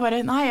og jeg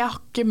bare, nei, jeg har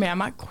ikke med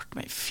meg kort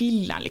med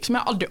filleren, liksom.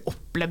 Jeg har aldri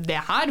opplevd det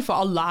her, for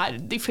alle her,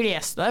 de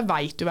fleste der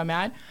vet jo hvem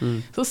jeg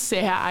Så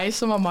ser jeg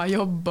som mamma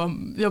jobber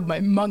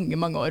i mange,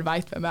 mange år,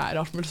 vet hvem jeg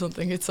alt mulig sånt,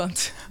 ikke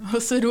sant?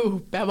 Og så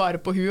roper jeg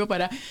bare på hun og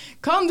bare,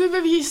 kan du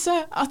bevise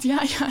at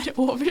jeg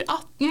over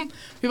 18?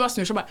 Hun bare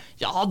snur seg og bare,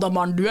 ja da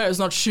Maren, du jo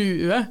snart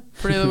 20,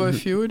 fordi det var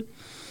i fjor.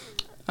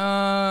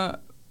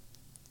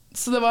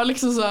 Så det var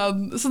liksom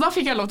sånn, så da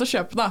fikk jeg lov til å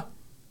kjøpe da.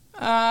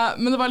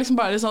 Men det var liksom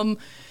bare sånn,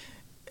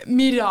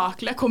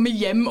 mirakel, jeg kommer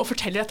hjem og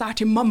forteller dette her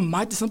til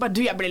mamma, sånn, bare,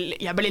 du, jeg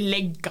ble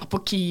legget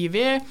på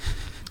Kiwi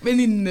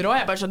venninner også,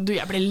 jeg bare sånn, du,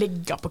 jeg ble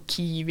legget på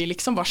Kiwi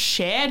liksom, hva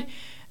skjer?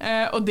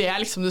 Og det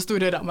liksom det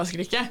store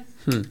ramaskriket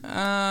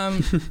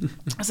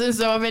jeg synes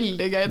det var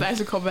veldig gøy da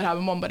jeg så kommer her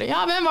med mamma bare,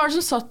 ja, hvem var det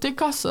som satt i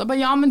kassa? Bare,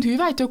 ja, men hun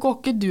vet jo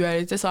ikke du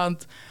ikke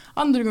sant?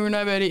 Andre ganger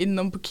når jeg var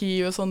innom på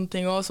Kiwi og sånne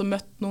ting, og så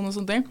møtt noen og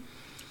sånne ting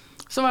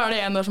så var det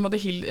en som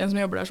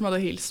jobber der som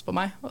hadde hilst på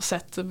meg og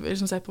sett på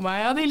meg.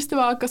 Jeg hadde hilst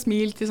tilbake og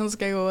smilt til sånn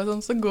skal jeg gå og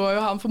sånn. Så går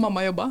jo han for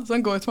mamma jobba. Så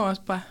han går ut til mamma og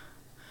spør meg.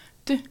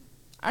 Du,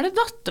 det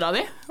datteren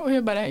din? Og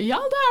hun bare, ja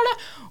det det.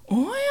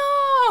 Ja!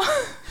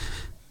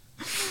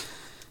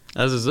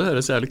 Jeg synes det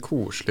høres jævlig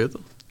koselig ut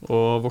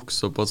å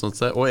vokse opp på et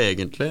sånt sted. Og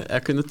egentlig,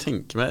 jeg kunne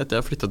tenke meg,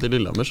 etter jeg flyttet til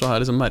Lillehammer, så har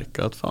jeg liksom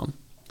merket at faen.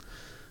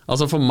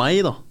 Altså for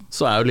meg da,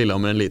 så jo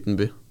Lillehammer en liten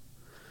by.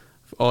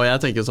 Og jeg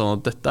tenker sånn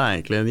at dette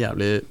egentlig en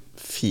jævlig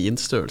fin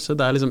størrelse.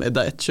 Det liksom,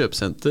 det et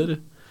kjøpesenter,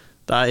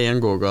 det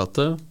en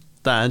gågate,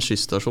 det en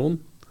skysstasjon,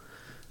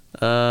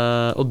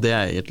 og det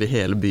egentlig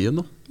hele byen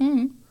da.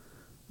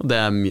 Og det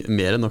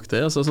mer enn nok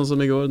det, altså, sånn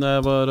som i går når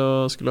jeg var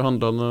og skulle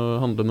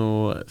handle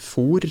noe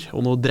fôr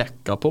og noe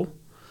drekka på,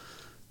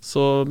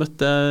 så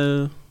møtte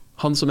jeg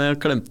han som jeg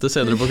klemte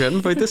senere på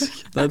kvelden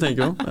faktisk, det jeg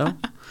tenker om, ja.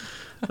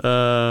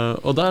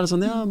 Og da det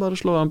sånn, ja, bare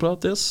slå av en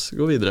prat, yes,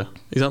 gå videre,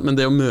 ikke sant? Men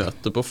det å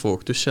møte på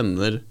folk du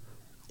kjenner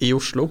i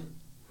Oslo,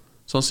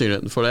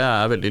 sannsynligheten for det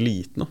veldig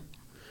liten da.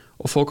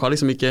 Og folk har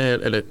liksom ikke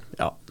helt, eller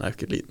ja, det jo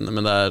ikke liten,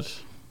 men det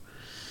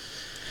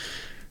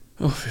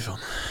fy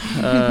faen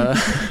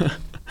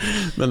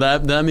men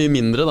det mye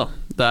mindre da.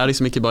 Det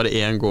liksom ikke bare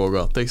en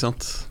gågate, ikke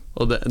sant?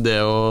 Og det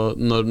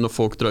når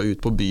folk drar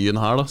ut på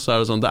byen her da, så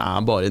det sånn, det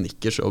bare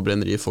nikkers og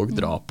brenneri folk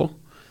drar på.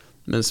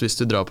 Mens hvis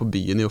du drar på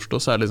byen i Oslo,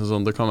 så det liksom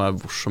sånn, det kan være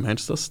hvor som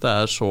helst, ass. Det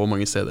så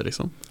mange steder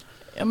liksom.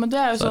 Ja, men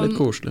det jo så sånn, litt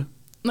koselig.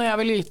 Når jeg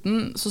var liten,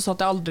 så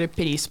satte jeg aldri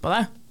pris på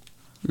det.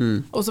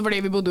 Også fordi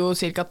vi bodde jo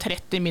cirka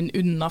 30 min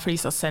unna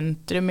Flisa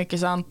sentrum, ikke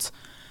sant?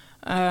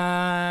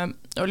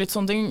 Og litt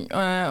sånne ting.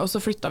 Og så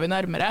flyttet vi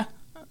nærmere.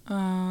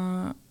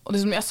 Og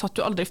liksom, jeg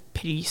satte jo aldri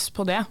pris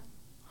på det.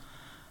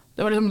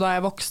 Det var liksom da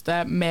jeg vokste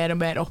mer og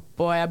mer opp,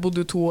 og jeg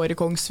bodde 2 år i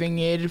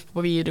Kongsvinger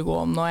på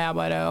videregående,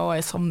 og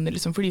jeg savner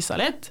liksom Flisa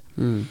litt.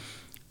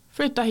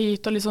 Flyttet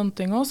hit og litt sånne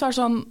ting, og så det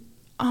sånn,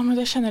 men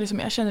jeg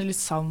kjenner litt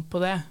savn på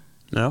det.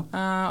 Ja.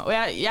 Og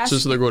jeg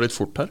Synes du det går litt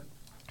fort her?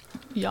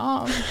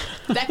 Ja,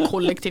 det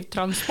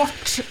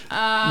kollektivtransport.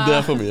 Det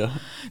for mye.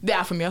 Det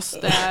for mye, ass.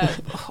 Det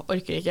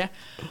orker jeg ikke.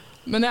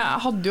 Men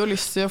jeg hadde jo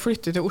lyst til å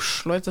flytte til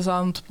Oslo, ikke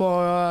sant, på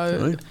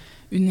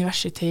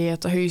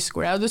universitet og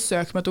høyskole. Jeg hadde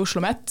søkt meg til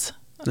Oslo Met.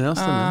 Ja,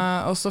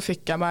 og så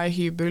fikk jeg meg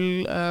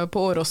hybel på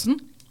Åråsen,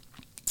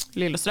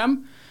 Lillestrøm.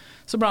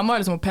 Så ble det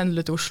liksom å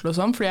pendle til Oslo og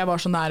sånn, fordi jeg var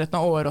så nærheten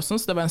av Åråsen,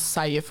 så det var en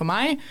seier for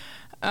meg.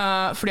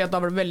 Fordi at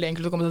da var det veldig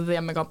enkelt å komme til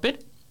hjemmekamper.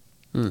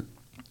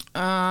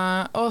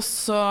 Og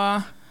så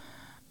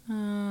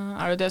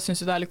jeg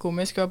synes det litt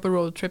komisk. Jeg var på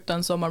roadtrip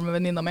den sommeren med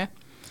venninna mi.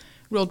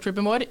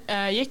 Roadtrippen vår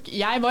gikk.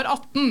 Jeg var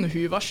 18,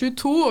 hun var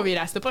 22, og vi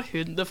reiste på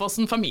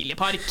Hundefossen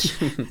familiepark.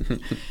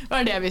 Det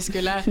var det vi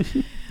skulle.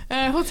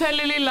 Hotell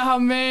i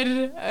Lillehammer,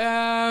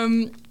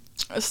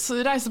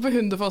 reise på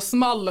Hundefossen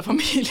med alle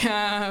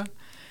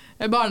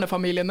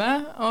barnefamiliene,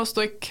 og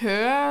stå i kø,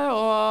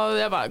 og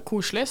det var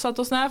koselig. Satt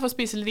oss ned for å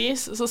spise litt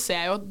is, så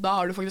ser jeg jo at da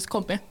har du faktisk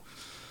kommet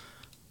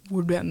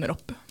hvor du ender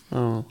opp.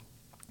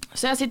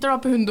 Så jeg sitter da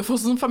på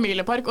Hundefossen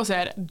familiepark og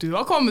ser, du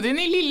har kommet inn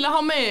i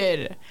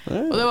Lillehammer!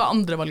 Og det var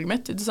andre valget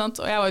mitt, ikke sant?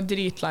 Og jeg var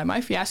dritlei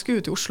meg, for jeg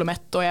skulle til Oslo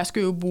Met, og jeg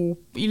skulle jo bo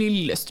i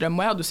Lillestrøm,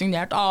 og jeg hadde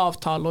signert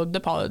avtale og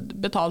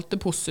betalt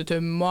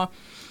depositum, og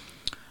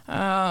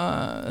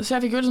så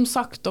jeg fikk jo liksom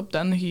sagt opp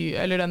den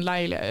hybelen,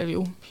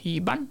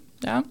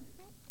 ja.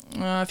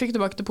 Jeg fikk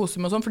tilbake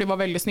depositum og sånn, for de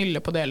var veldig snille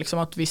på det, liksom,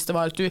 at hvis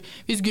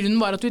grunnen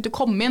var at du ikke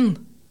kom inn,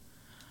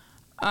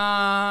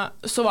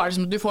 så var det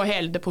som at du får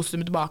hele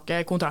depositumet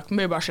tilbake, kontrakten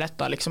blir bare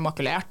slettet, liksom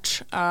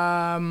makulert.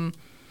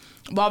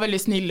 Var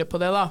veldig snille på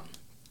det da.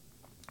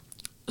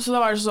 Så da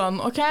var det sånn,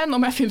 ok, nå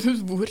må jeg finne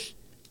ut hvor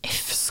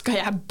skal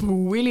jeg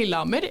bo i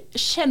Lillehammer?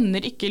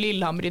 Kjenner ikke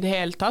Lillehammer i det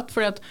hele tatt,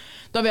 fordi at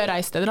da vi har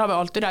reist steder, har vi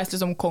alltid reist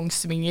liksom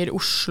Kongsvinger,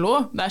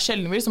 Oslo. Det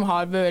sjelden vi som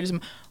har vært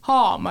liksom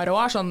Hamar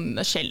og sånn,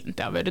 det sjelden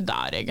jeg har vært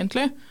der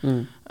egentlig.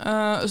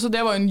 Så det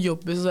var jo en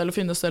jobb i seg selv å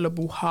finne sted å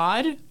bo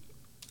her.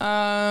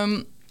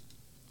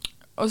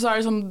 Og så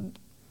det sånn,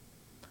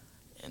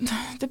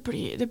 det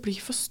blir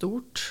for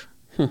stort.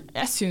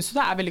 Jeg synes jo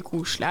det veldig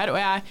koselig her, og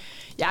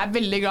jeg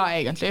veldig glad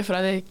egentlig for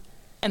at jeg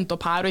endte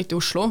opp her og ikke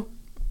i Oslo.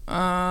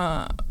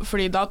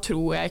 Fordi da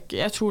tror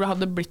jeg tror det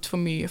hadde blitt for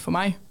mye for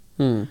meg.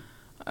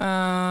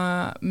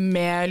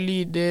 Med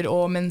lyder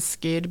og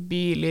mennesker,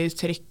 biler,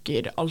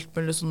 trykker, alt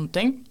mulig sånne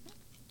ting.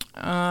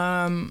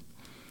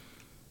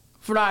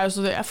 For da jo så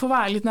jeg får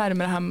være litt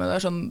nærmere hjemme,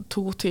 det sånn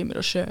 2 timer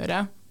å kjøre.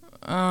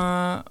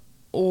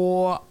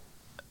 Og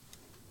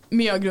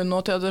mye av grunnen nå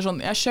til at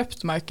jeg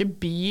kjøpte meg ikke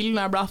bil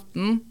når jeg ble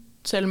 18,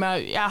 selv om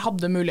jeg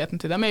hadde muligheten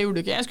til det, men jeg gjorde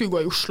det ikke. Jeg skulle gå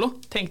i Oslo,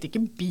 trengte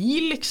ikke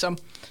bil, liksom.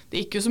 Det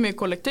gikk jo så mye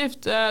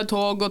kollektivt,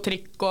 tog og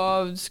trikk,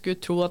 og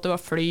skulle tro at det var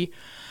fly.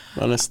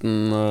 Det nesten,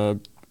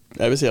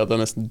 jeg vil si at det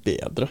nesten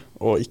bedre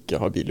å ikke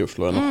ha bil i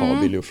Oslo enn å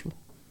ha bil i Oslo.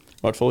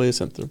 I hvert fall i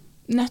sentrum.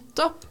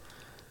 Nettopp.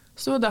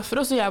 Så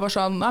derfor også jeg var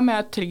sånn, nei, men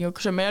jeg trenger jo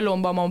ikke skjømme, jeg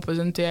låner bare mamma på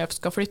sin til jeg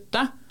skal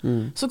flytte.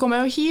 Så kom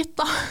jeg jo hit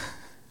da.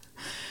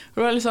 For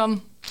det var litt sånn,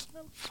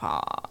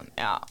 faen,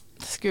 ja,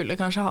 skulle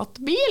kanskje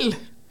hatt bil.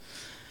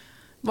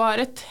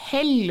 Var et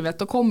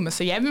helvete å komme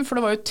seg hjem, for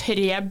det var jo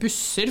 3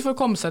 busser for å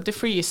komme seg til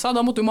Flisa.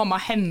 Da måtte jo mamma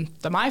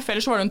hente meg, for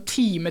ellers var det en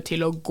time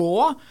til å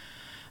gå.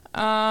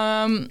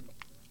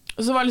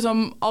 Så var liksom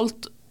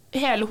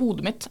hele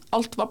hodet mitt,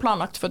 alt var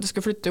planlagt for at jeg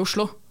skulle flytte til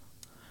Oslo.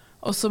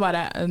 Og så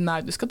bare,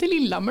 nei, du skal til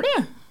Lillehammer, du.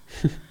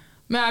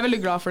 Men jeg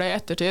veldig glad for det i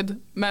ettertid.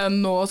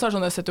 Men nå så det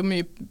sånn, jeg setter jo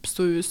mye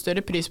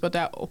større pris på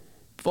at jeg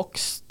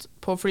oppvokst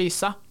på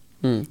Flisa.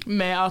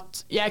 Med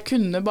at jeg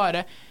kunne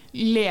bare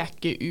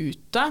leke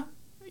ute.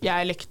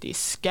 Jeg lekte i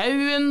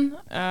skauen,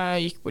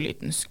 gikk på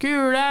liten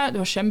skole, det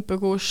var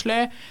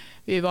kjempekoselig.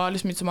 Vi var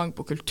liksom ikke så mange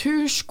på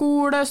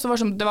kulturskole, så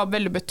det var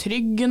veldig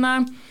betryggende.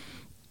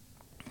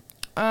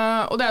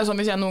 Og det jo sånn,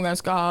 hvis jeg noen gang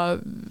skal ha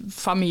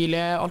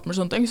familie og alt med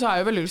sånne ting, så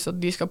jeg jo veldig lyst til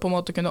at de skal på en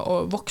måte kunne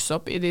vokse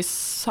opp i de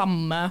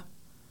samme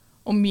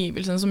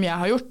omgivelsene som jeg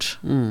har gjort.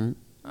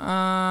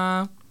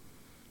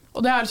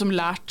 Og det har jeg liksom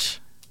lært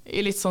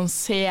i litt sånn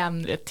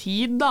senere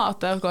tid da,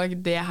 at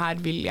det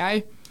her vil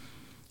jeg.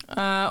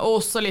 Og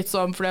også litt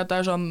sånn, fordi at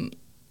det sånn,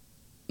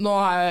 nå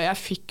jeg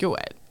fikk jo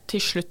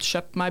til slutt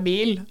kjøpt meg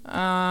bil,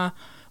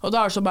 og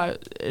da det så bare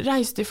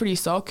reist til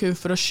Flisa kun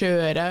for å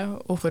kjøre,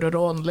 og for å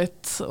råne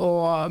litt,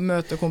 og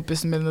møte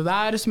kompisene mine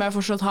der, som jeg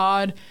fortsatt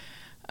har.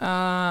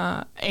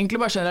 Egentlig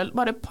bare generelt,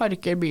 bare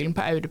parker bilen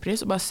på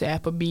Europris, og bare se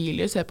på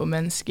biler, se på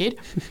mennesker.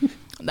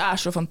 Det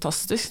så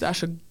fantastisk, det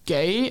så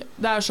gøy.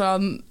 Det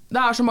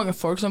så mange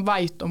folk som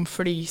vet om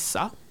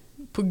Flisa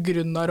på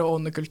grunn av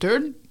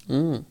rånekulturen.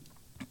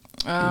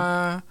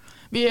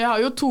 Vi har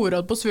jo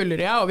Torod på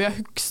Svulleria, og vi har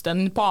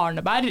Hugsten på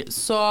Arneberg,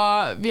 så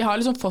vi har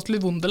liksom fått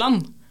litt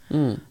Wunderland.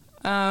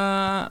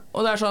 Og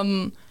det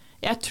sånn,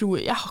 jeg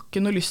har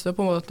ikke noe lyst til å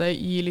på en måte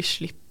gi litt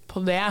slipp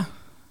på det.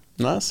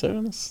 Nei, jeg ser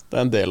det. Det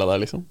en del av deg,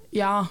 liksom.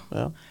 Ja.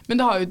 Ja. Men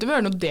det har jo ikke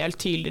vært noe del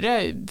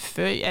tidligere,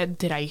 før jeg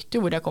dreit jo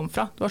hvor jeg kom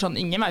fra. Det var sånn,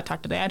 ingen vet her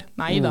til det her.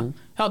 Nei da.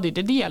 Jeg hadde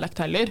ikke dialekt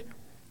heller.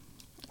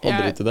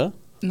 Aldri til det?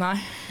 Nei.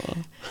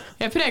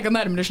 Jeg preker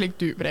nærmere slik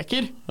du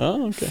preker. Ja,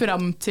 ok.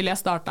 Frem til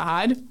jeg startet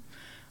her.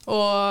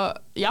 Og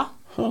ja.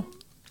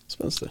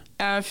 Spennende.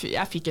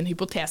 Jeg fikk en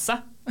hypotese.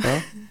 Ja,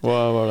 hva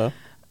var det?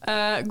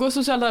 Gå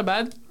sosialt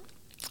arbeid.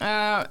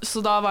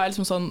 Så da var jeg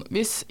liksom sånn,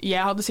 hvis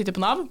jeg hadde sittet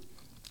på Nav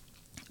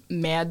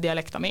med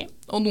dialekta mi,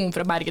 og noen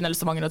fra Bergen eller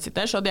Stavanger hadde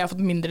sittet der, så hadde jeg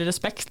fått mindre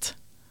respekt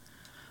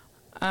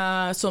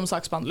som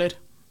saksbehandler.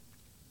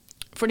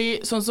 Fordi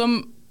sånn som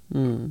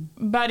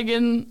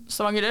Bergen,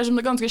 Stavanger er som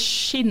det ganske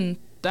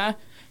skinte,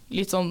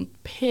 litt sånn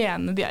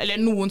pene eller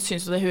noen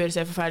synes det høres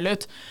helt forferdelig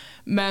ut,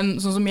 men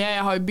sånn som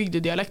jeg har jo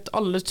bygdedialekt,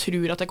 alle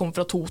tror at jeg kommer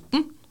fra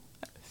Toten.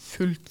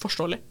 Fullt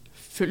forståelig.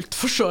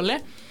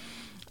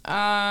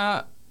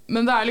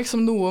 Men det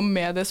liksom noe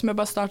med det som jeg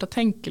bare startet å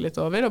tenke litt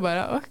over, og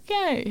bare, ok,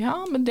 ja,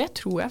 men det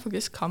tror jeg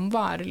faktisk kan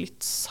være litt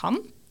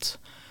sant.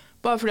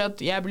 Bare fordi at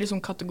jeg blir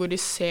liksom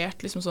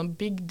kategorisert liksom sånn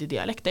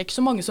bygdedialekt. Det er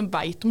ikke så mange som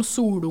vet om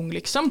solung,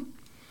 liksom.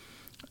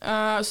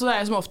 Så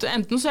det som ofte,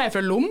 enten så er jeg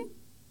fra Lom,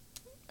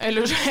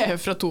 eller så er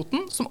jeg fra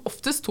Toten, som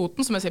oftest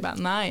Toten, som jeg sier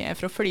bare, nei, jeg er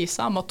fra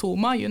Flisa,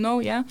 Matoma, you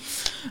know, yeah.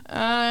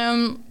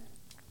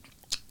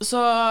 Så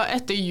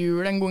etter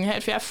jul en gang her,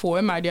 for jeg får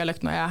jo mer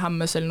dialekt når jeg er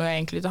hjemme, selv når jeg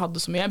egentlig ikke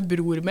hadde så mye.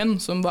 Bror min,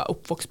 som var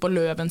oppvokst på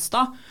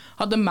Løvenstad,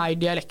 hadde mer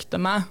dialekt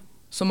enn meg,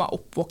 som var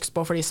oppvokst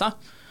på Flisa.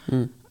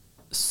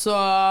 Så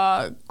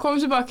kom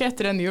jeg tilbake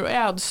etter en jul, og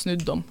jeg hadde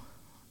snudd om.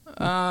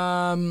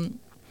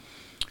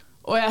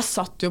 Og jeg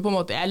satt jo på en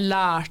måte, jeg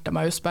lærte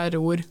meg jo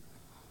sperreord.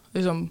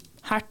 Liksom,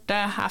 herte,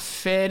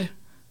 heffer,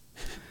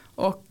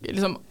 og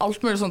liksom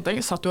alt mulig sånne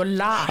ting. Jeg satt jo og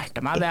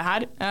lærte meg det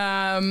her.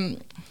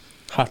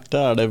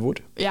 Herte, det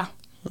hvor? Ja.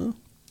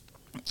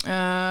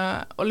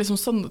 Og liksom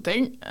sånne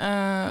ting.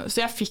 Så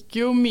jeg fikk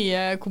jo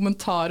mye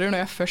kommentarer når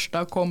jeg først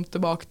da kom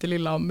tilbake til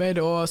Lillehammer,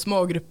 og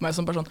smågrupper meg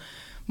som bare sånn,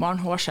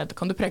 Maren, hva skjedde?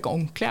 Kan du preke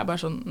ordentlig? Jeg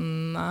bare sånn,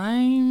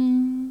 nei.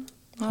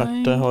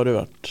 Herte har du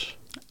vært.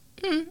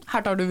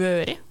 Herte har du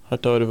vært.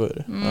 Herte har du vært,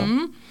 ja.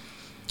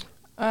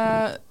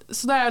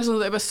 Så det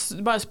liksom, jeg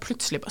bare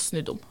plutselig bare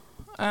snudd om.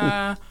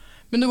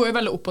 Men det går jo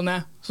veldig opp og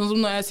ned. Sånn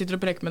som når jeg sitter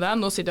og preker med deg,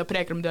 nå sitter jeg og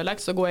preker om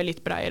dialekt, så går jeg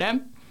litt bredere.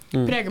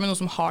 Preker med noen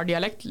som har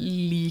dialekt,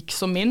 lik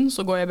som min,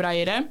 så går jeg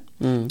bredere.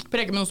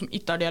 Preker med noen som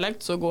ikke har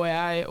dialekt, så går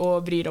jeg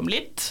og vrir om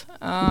litt.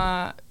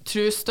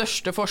 Tror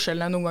største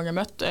forskjellen jeg noen gang har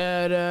møtt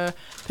er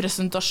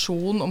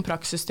presentasjon om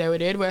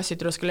praksisteorier, hvor jeg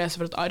sitter og skal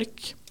lese for et ark.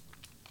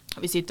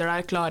 Vi sitter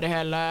der, klare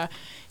hele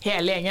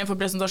gjengen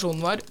for presentasjonen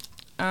vår.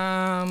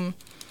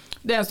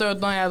 Det eneste er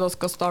at når jeg da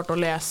skal starte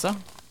å lese,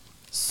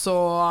 så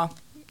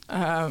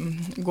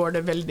går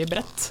det veldig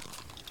bredt.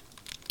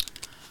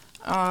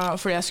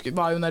 Fordi jeg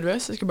var jo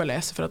nervøs, jeg skulle bare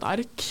lese fra et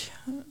ark.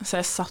 Så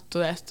jeg satt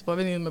og etterpå,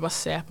 venninnen min bare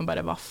ser på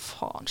meg, hva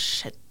faen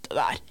skjedde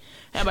der?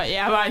 Jeg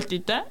vet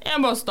ikke,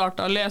 jeg bare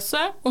startet å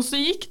lese, og så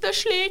gikk det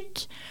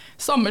slik.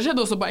 Samme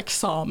skjedde også på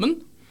eksamen.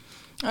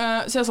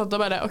 Så jeg satt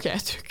og bare, ok,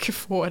 jeg tror ikke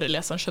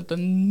foreleseren skjønte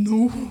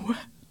noe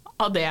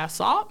av det jeg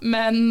sa,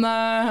 men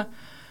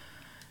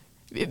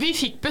vi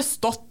fikk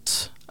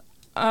bestått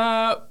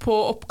på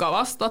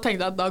oppgaven, da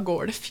tenkte jeg at da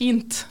går det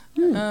fint.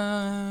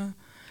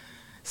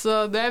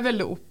 Så det er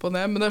veldig opp og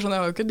ned, men det er sånn,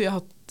 jeg har jo ikke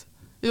hatt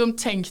liksom,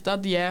 tenkt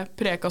at jeg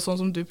preker sånn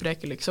som du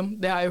preker, liksom.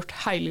 Det har jeg gjort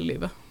hele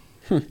livet.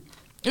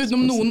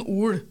 Utenom noen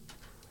ord.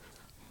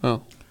 Ja.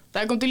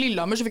 Da jeg kom til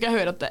Lillehammer, så fikk jeg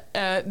høre at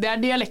det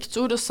er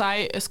dialektsord å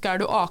si, skal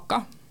du aka?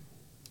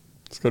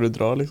 Skal du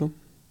dra, liksom?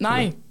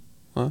 Nei.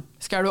 Nei.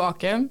 Skal du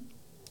ake?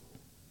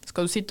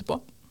 Skal du sitte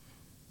på?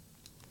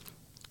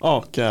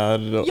 Ake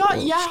å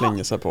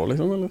slenge seg på,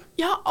 liksom, eller?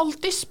 Jeg har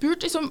alltid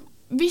spurt, liksom,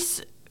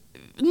 hvis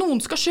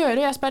noen skal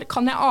kjøre, jeg spør,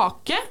 kan jeg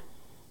ake?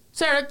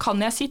 Så er det,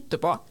 kan jeg sitte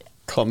på?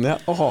 Kan jeg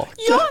ake?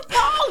 Ja, jeg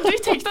har aldri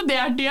tenkt at det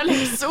er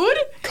dialektsord.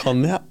 Kan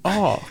jeg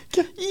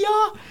ake? Ja.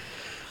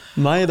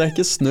 Nei, det er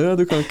ikke snø,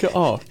 du kan ikke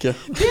ake.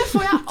 Det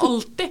får jeg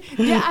alltid.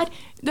 Det er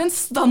den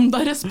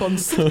standard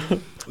responsen.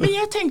 Men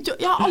jeg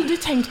har aldri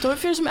tenkt over,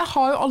 for jeg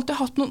har jo alltid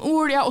hatt noen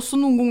ord. Jeg har også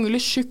noen ganger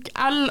litt tjukk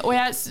L, og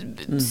jeg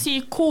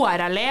sier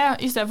KRLE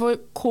i stedet for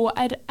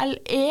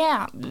KRLE.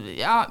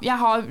 Ja, jeg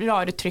har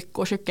rare trykk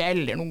og tjukke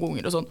L-er noen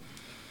ganger og sånn.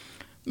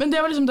 Men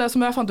det var liksom det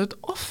som jeg fant ut,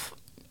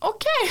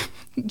 ok,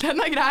 den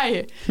er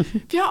grei.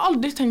 For jeg har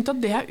aldri tenkt at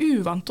det er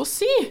uvant å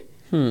si.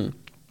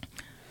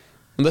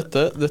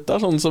 Dette er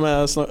sånn som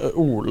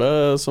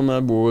Ole, som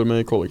jeg bor med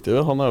i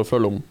kollektivet, han er jo fra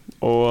Lom,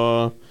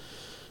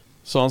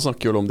 så han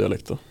snakker jo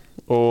Lom-dialekter.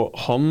 Og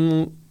han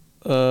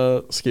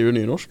skriver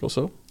nynorsk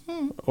også,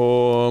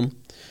 og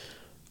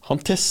han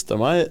tester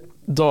meg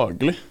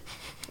daglig,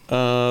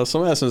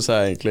 som jeg synes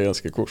er egentlig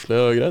ganske koselig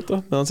og greit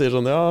da. Men han sier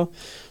sånn, ja,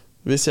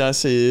 hvis jeg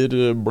sier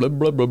blø,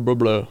 blø, blø, blø,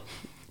 blø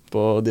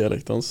på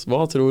dialekten hans,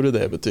 hva tror du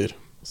det betyr?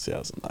 Så sier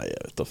jeg sånn, nei,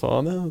 jeg vet da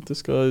faen, at du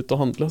skal ut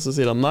og handle. Så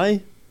sier han, nei,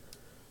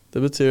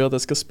 det betyr at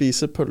jeg skal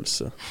spise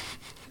pølse.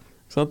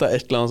 Sånn at det er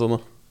et eller annet sånn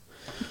da.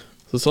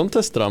 Så sånn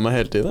tester han meg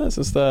hele tiden. Jeg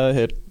synes det er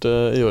helt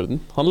i orden.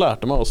 Han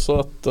lærte meg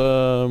også at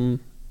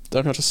det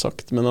har jeg kanskje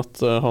sagt, men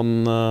at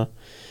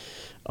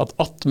at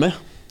attmed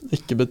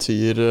ikke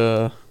betyr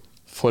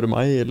for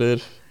meg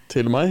eller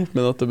til meg,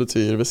 men at det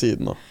betyr ved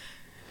siden av.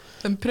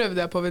 Den prøvde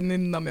jeg på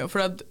venninna mi,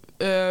 for at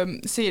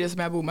Siri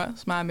som jeg bor med,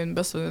 som min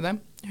beste venninne,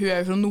 hun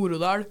jo fra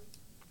Nord-Odal.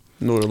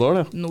 Nord-Odal,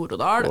 ja.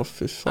 Nord-Odal. Å,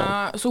 fy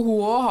faen. Så hun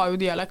også har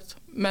jo dialekt,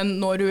 men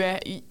når hun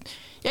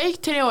jeg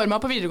gikk 3 år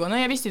med på videregående,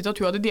 jeg visste ikke at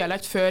hun hadde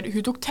dialekt før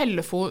hun tok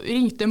telefon,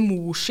 ringte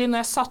mor sin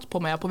når jeg satt på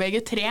meg på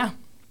VG3.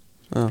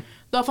 Ja.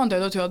 Da fant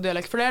jeg ut at hun hadde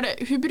dialekt, for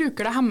hun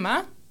bruker det hjemme,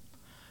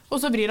 og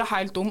så vrir det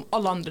helt om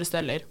alle andre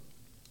steder.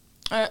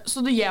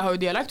 Så jeg har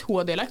jo dialekt, hun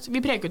har dialekt.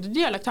 Vi preker jo ikke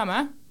dialekt hjemme,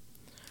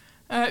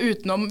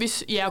 utenom hvis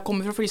jeg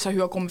kommer fra Flisa,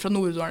 hun har kommet fra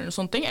Nord-Odalen og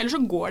sånne ting. Eller så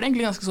går det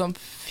egentlig ganske sånn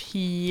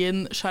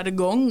fin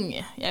jargong.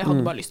 Jeg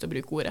hadde bare lyst til å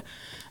bruke ordet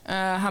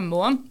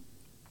hjemme også.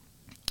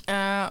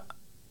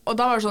 Og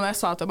da var det sånn, jeg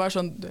sa til bare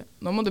sånn,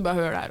 nå må du bare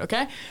høre det her, ok?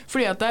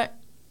 Fordi at det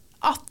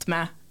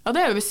attmed, ja,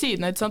 det jo ved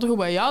siden av, ikke sant? Og hun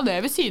bare, ja, det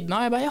ved siden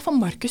av. Jeg bare, ja, for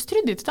Markus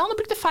trodde ikke det, han har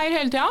brukt det feil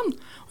hele tiden.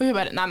 Og hun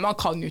bare, nei, man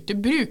kan jo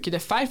ikke bruke det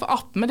feil, for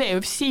attmed, det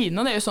jo ved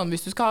siden av, det jo sånn,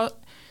 hvis du skal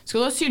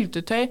ha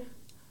syltetøy,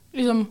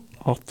 liksom,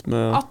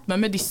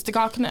 attmed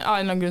medisterkakene,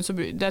 av en eller annen grunn, så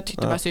det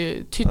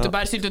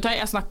tyttebærsyltetøy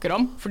jeg snakker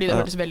om, fordi det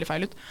hørtes veldig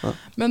feil ut.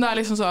 Men det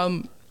liksom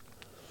sånn,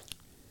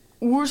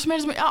 ord som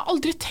jeg har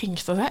aldri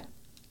tenkt at det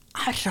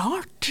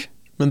rart.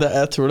 Men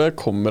jeg tror det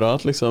kommer av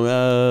at liksom,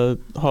 jeg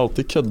har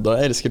alltid kødda,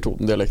 jeg elsker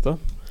Toten-dialekta.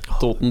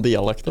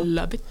 Toten-dialekta.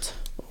 Love it.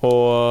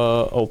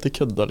 Og alltid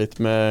kødda litt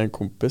med en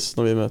kompis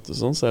når vi møtes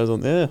sånn, så jeg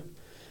sånn,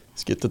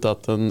 skal ikke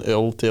tatt en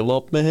øl til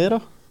at med her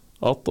da?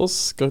 At oss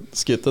skal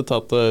ikke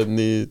tatt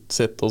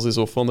sette oss i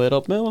sofaen der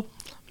at med da?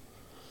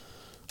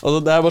 Altså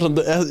det bare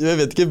sånn, jeg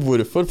vet ikke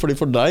hvorfor, fordi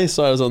for deg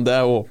så det sånn, det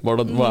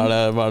åpenbart at hva er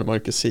det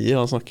Markus sier,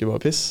 han snakker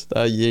bare piss,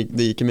 det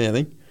gir ikke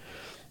mening.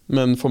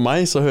 Men for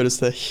meg så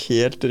høres det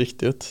helt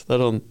riktig ut. Det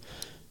sånn,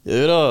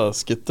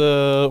 skal ikke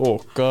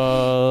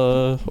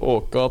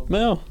åka at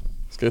med, ja.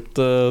 Skal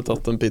ikke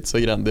tatt en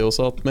pizza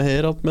Grandiosa at med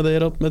her, at med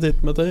der, at med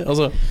titt med tøy.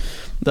 Altså,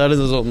 det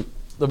liksom sånn,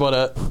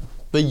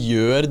 det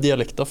gjør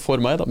dialekta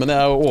for meg da. Men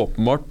jeg jo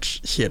åpenbart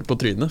helt på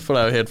trynet, for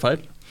det jo helt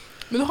feil.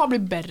 Men du har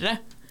blitt bedre.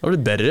 Det har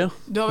blitt bedre, ja.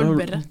 Du har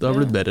blitt bedre. Det har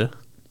blitt bedre.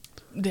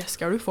 Det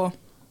skal du få.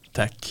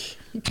 Takk.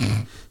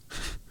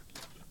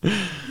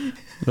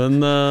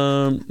 Men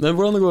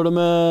hvordan går det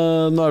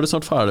med, nå du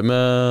snart ferdig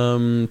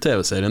med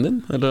TV-serien din,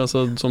 eller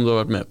altså, som du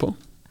har vært med på.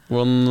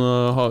 Hvordan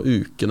har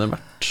ukene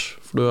vært?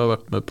 For du har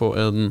vært med på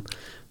en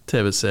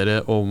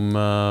TV-serie om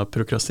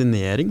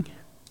prokrastinering,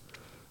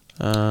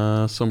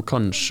 som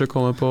kanskje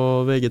kommer på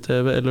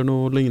VGTV eller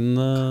noe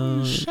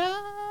lignende.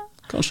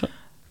 Kanskje.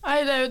 Nei,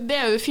 det jo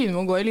det fine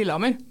med å gå i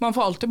Lillehammer. Man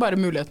får alltid bare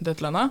muligheten til et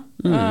eller annet.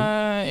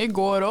 I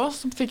går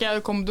også fikk jeg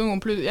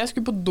jeg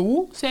skulle på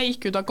do, så jeg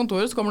gikk ut av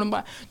kontoret, så kommer de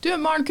bare, du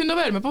Maren, kunne du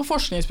være med på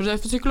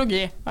forskningsprosjekt for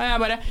psykologi? Og jeg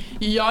bare,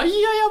 ja,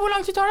 hvor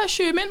lang tid tar det?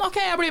 20 min? Ok,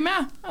 jeg blir med.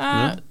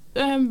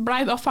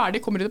 Blei da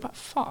ferdig, kommer ut og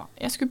bare, faen,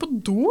 jeg skulle på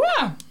do,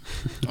 ja.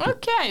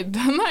 Ok,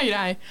 den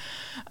grei.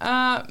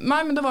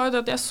 Nei, men det var jo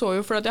det at jeg så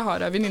jo, for at jeg har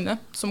en venninne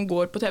som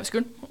går på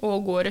TV-skolen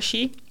og går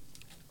regi,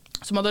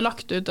 som hadde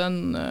lagt ut en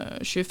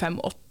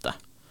 25-8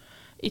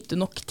 ikke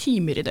nok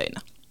timer i døgnet.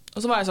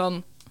 Og så var jeg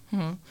sånn,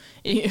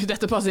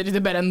 dette passer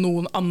ikke bare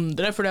noen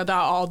andre, fordi det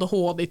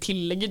ADHD i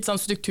tillegg, sånn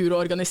struktur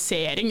og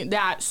organisering,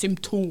 det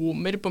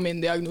symptomer på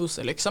min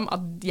diagnose, liksom,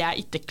 at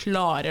jeg ikke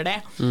klarer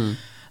det.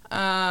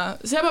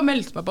 Så jeg bare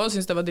meldte meg på og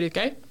syntes det var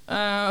dritgøy,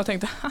 og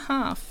tenkte,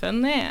 haha,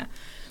 funny.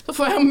 Så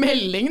får jeg en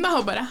melding da,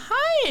 og bare,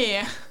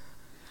 hei,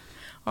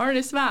 har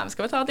du svev,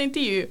 skal vi ta et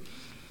intervju?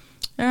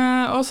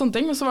 Og sånne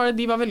ting, og så var det,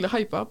 de var veldig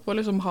hypa på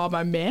å liksom ha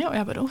meg med, og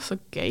jeg bare, så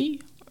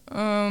gøy.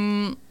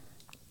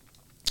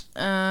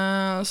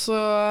 Så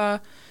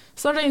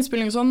startet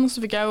innspilling og sånn,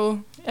 så fikk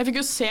jeg fikk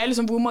jo se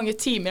liksom hvor mange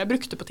timer jeg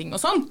brukte på ting og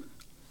sånn.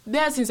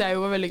 Det synes jeg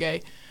jo var veldig gøy.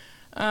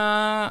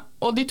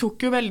 Og de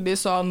tok jo veldig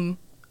sånn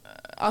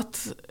at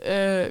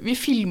vi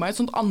filmet et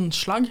sånt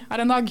anslag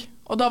her en dag,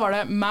 og da var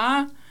det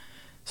meg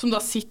som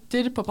da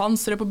sitter på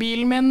panseret på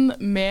bilen min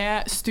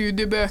med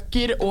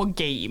studiebøker og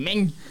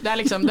gaming. Det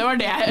liksom, det var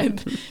det.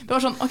 Det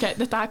var sånn, ok,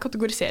 dette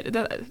kategoriserer,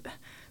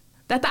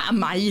 dette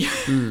meg.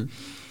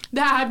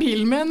 Det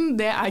bilen min,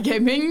 det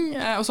gaming,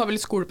 og så har vi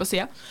litt skole på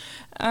siden.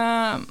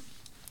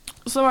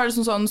 Så var det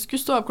sånn, skulle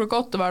stå opp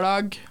klokka 8 hver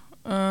dag,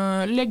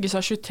 legge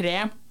seg 23,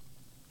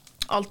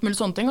 alt mulig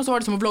sånne ting, og så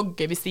var det som å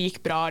vlogge hvis det gikk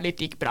bra, eller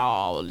ikke gikk bra,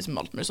 og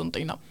liksom alt mulig sånne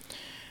ting da.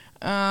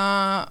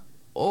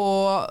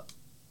 Og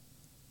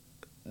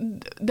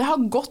det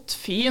har gått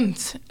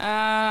fint.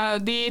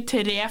 De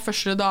 3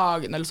 første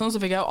dagene eller sånn, så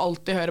fikk jeg jo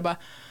alltid høre bare,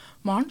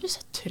 Maren, du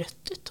ser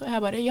trøtt ut. Og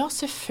jeg bare, ja,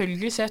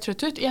 selvfølgelig ser jeg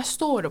trøtt ut. Jeg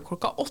står opp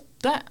klokka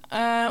 8,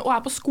 og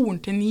på skolen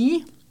til 9.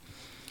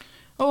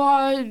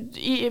 Og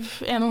i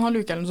 1,5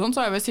 uke eller noe sånt,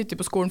 så har jeg vel sittet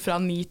på skolen fra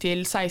 9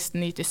 til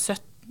 16, 9 til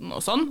 17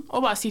 og sånn,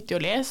 og bare sittet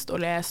og lest, og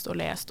lest, og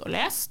lest, og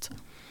lest.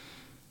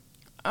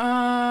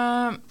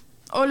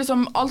 Og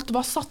liksom, alt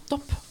var satt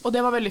opp, og det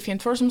var veldig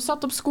fint for oss, som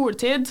satt opp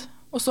skoletid,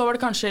 og så var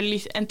det kanskje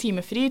en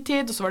time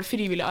fritid, og så var det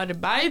frivillig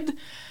arbeid,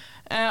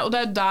 og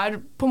det der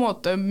på en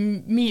måte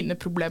mine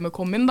problemer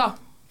kom inn da,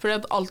 fordi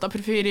at alt av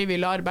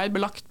frivillig arbeid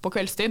ble lagt på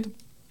kveldstid,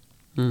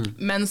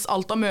 mens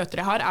alt av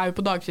møter jeg har jo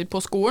på dagtid på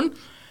skolen,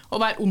 og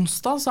hver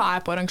onsdag så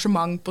jeg på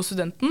arrangement på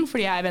studenten,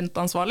 fordi jeg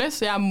eventansvarlig,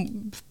 så jeg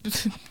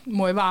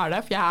må jo være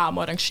det, for jeg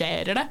må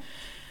arrangere det.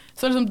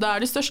 Så liksom, det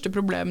de største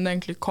problemene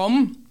egentlig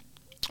kom.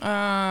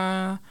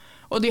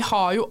 Og de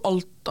har jo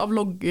alt av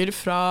logger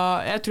fra,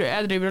 jeg tror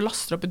jeg driver og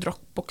laster opp i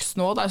Dropbox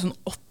nå, det sånn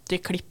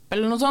 80 klipp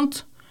eller noe sånt.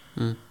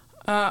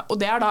 Og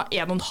det da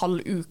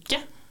 1,5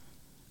 uke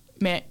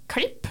med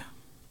klipp.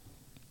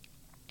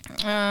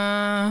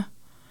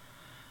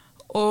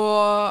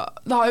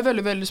 Og det har jo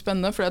veldig, veldig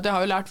spennende, for jeg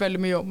har jo lært veldig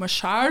mye om meg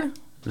selv.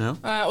 Ja.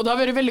 Og det har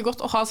vært veldig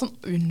godt å ha sånn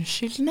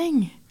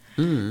unnskyldning.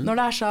 Når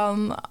det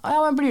sånn, ja,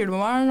 men blir du med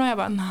meg? Og jeg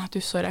bare, nei, du,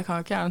 sorry, jeg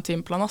kan ikke gjøre en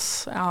timeplan, ass.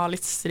 Jeg har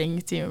litt streng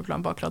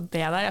timeplan på akkurat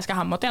det der. Jeg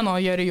skal hjemme til igjen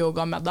og gjøre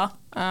yoga med deg.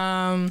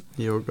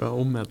 Yoga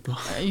og middag.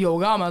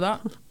 Yoga og middag.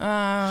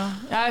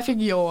 Jeg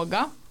fikk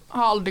yoga. Jeg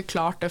har aldri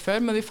klart det før,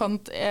 men de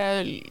fant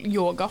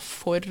yoga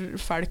for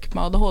folk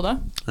med ADHD.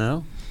 Ja.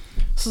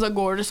 Så da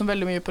går det liksom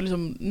veldig mye på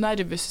liksom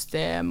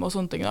nervesystem og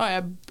sånne ting.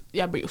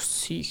 Jeg blir jo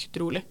sykt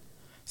rolig.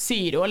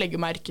 Sier jo og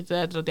legger merke til det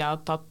etter at jeg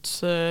har tatt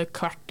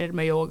kvarter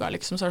med yoga,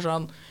 liksom. Så det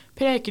sånn,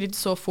 preker ikke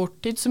så fort,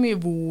 ikke så mye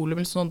volum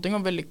eller sånne ting,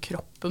 og veldig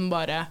kroppen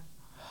bare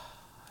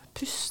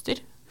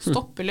puster,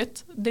 stopper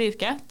litt,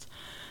 dritgreit.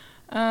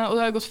 Og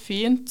det har gått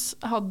fint.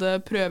 Jeg hadde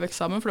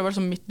prøveeksamen, for det var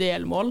liksom mitt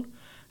delmål.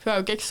 For jeg har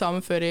jo ikke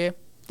eksamen før i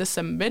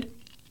desember,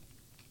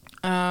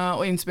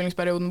 og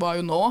innspillingsperioden var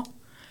jo nå.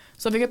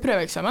 Så da fikk jeg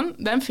prøveeksamen.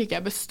 Den fikk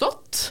jeg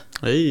bestått.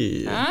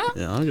 Hei,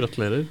 ja,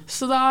 gratulerer.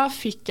 Så da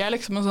fikk jeg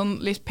liksom en sånn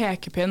litt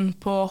pekepinn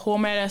på hva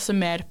må jeg lese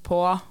mer på,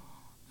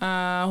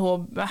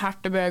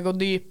 herte bør gå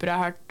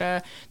dypere,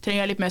 trenger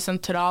jeg litt mer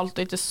sentralt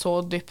og ikke så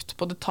dypt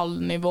på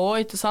detaljnivå,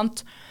 ikke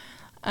sant?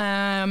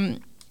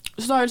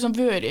 Så det har liksom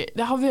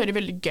det har vært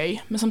veldig gøy,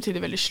 men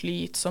samtidig veldig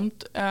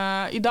slitsomt.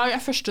 I dag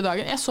første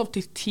dagen, jeg sov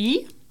til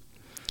 10.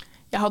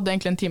 Jeg hadde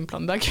egentlig en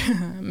timeplan i dag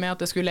med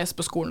at jeg skulle lese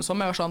på skolen, så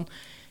jeg var sånn,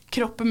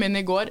 kroppen min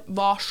i går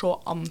var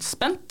så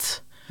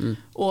anspent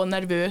og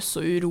nervøs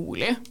og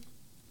urolig.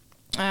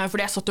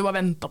 Fordi jeg satt jo bare og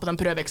ventet på den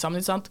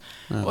prøveeksamen, ikke sant?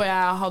 Ja. Og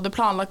jeg hadde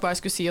planlagt hva jeg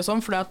skulle si og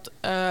sånn, fordi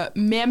at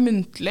med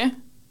muntlig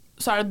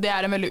så det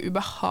en veldig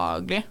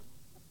ubehagelig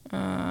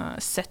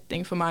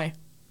setting for meg.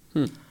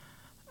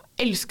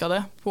 Elsket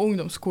det på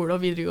ungdomsskole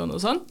og videregående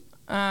og sånn.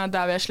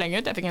 Der vil jeg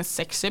slenge ut. Jeg fikk en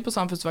 6 på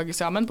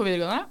samfunnsfageksamen på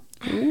videregående.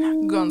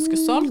 Ganske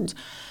stolt.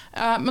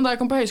 Men da jeg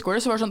kom på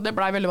høyskole så var det sånn, det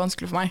ble veldig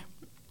vanskelig for meg.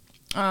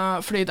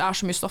 Fordi det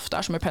så mye stoff,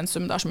 det så mye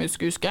pensum, det så mye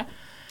skueske.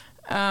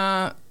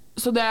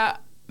 Så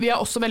vi har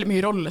også veldig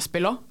mye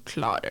rollespill også,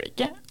 klarer det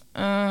ikke.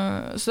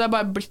 Så det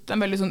bare blitt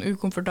en veldig sånn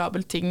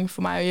ukomfortabel ting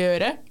for meg å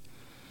gjøre.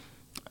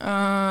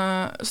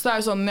 Så det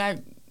jo sånn,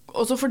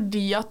 også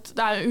fordi at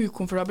det en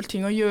ukomfortabel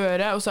ting å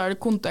gjøre, og så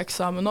det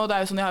konteeksamen nå, det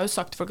jo sånn, jeg har jo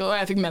sagt til folk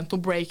at jeg fikk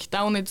mental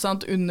breakdown, ikke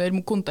sant, under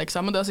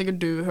konteeksamen, det har sikkert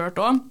du hørt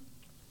også.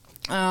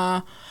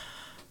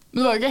 Men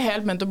det var jo ikke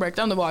helt mental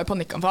breakdown, det var jo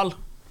panikkanfall.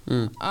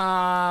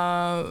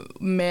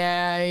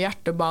 Med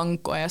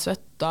hjertebank, og jeg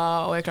svetta,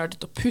 og jeg klarte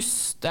ikke å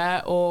puste,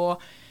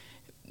 og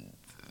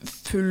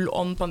full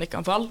on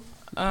panikkanfall.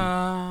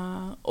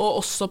 Og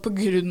også på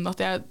grunn av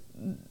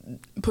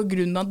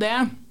det,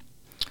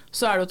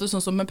 så det jo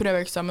sånn som med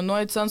prøveeksamen nå,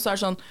 ikke sant? Så det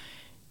sånn,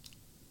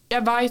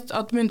 jeg vet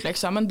at muntlig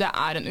eksamen, det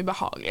en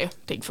ubehagelig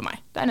ting for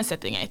meg. Det en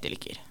setting jeg ikke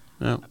liker.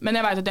 Ja. Men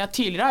jeg vet at jeg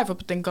tidligere har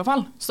fått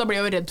panikkanfall, så da blir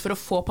jeg jo redd for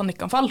å få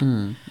panikkanfall.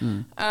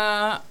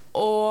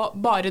 Og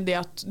bare det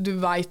at du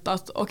vet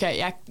at ok,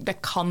 det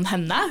kan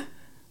hende,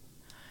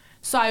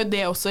 så jo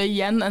det også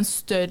igjen en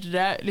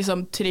større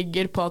liksom,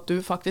 trigger på at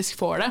du faktisk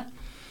får det.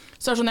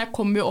 Så det sånn, jeg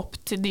kommer jo opp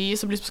til de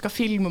som liksom skal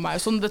filme meg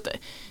og sånn,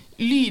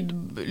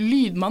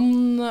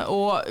 lydmann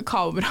og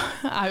kamera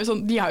jo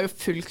sånn, de har jo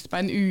fulgt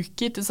meg en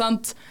uke, ikke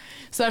sant?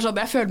 Så det sånn,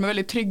 jeg føler meg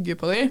veldig trygge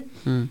på de.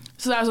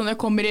 Så det sånn, jeg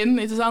kommer inn,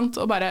 ikke sant?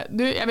 Og bare,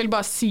 jeg vil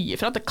bare si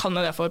ifra at det kan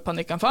det for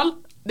panikkanfall.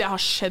 Det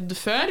har skjedd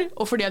før,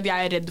 og fordi at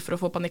jeg redd for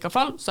å få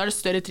panikkanfall, så det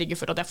større trigger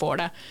for at jeg får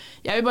det.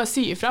 Jeg vil bare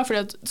si ifra,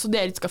 så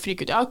dere ikke skal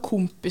frike ut. Jeg har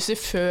kompiser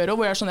før,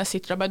 hvor sånn, jeg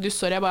sitter og bare, du,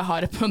 sorry, jeg bare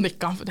har et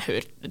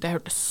panikkanfall. Det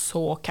hørtes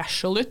så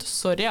casual ut.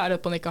 Sorry, jeg har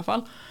et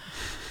panikkanfall.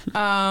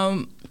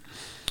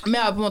 Men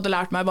jeg har på en måte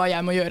lært meg hva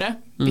jeg må gjøre,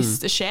 hvis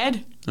det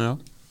skjer. Ja.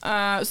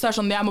 Så det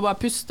sånn, jeg må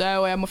bare puste,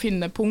 og jeg må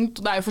finne punkt,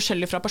 og det jo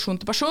forskjellig fra person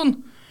til person,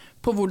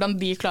 på hvordan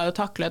de klarer å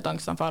takle et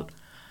angstanfall.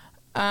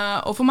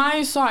 Og for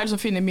meg så har jeg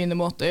liksom funnet mine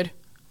måter.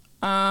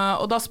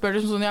 Og da spør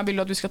de sånn, jeg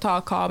vil at vi skal ta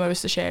kamera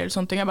hvis det skjer eller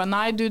sånne ting. Jeg bare,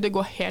 nei du, det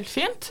går helt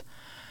fint,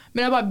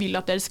 men jeg bare vil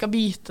at dere skal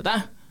vite det.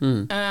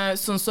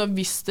 Sånn så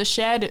hvis det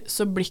skjer,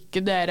 så blir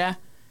ikke dere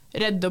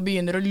redde og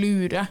begynner å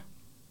lure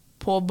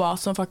på hva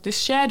som faktisk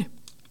skjer.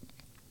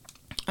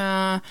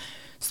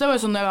 Så det var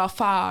jo sånn, når jeg var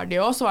ferdig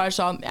også, så var det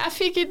sånn, jeg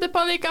fikk ikke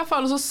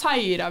panikkanfall, og så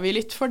seiret vi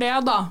litt for det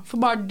da.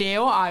 For bare det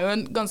også jo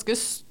en ganske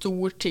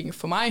stor ting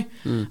for meg.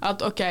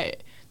 At ok,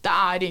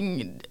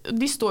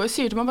 de står og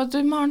sier til meg,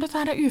 Maren, dette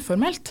her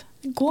uformelt.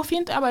 Det går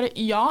fint. Jeg bare,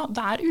 ja,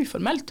 det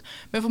uformelt.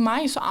 Men for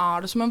meg så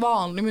det som en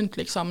vanlig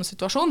muntlig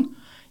eksamenssituasjon.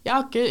 Jeg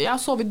har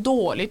sovet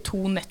dårlig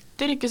 2 netter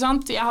sitter, ikke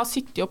sant? Jeg har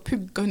sittet og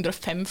pugget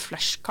 105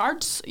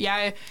 flashcards.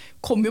 Jeg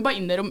kom jo bare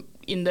inn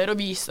der og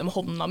viste dem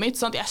hånda mitt,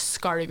 sant? Jeg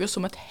skalv jo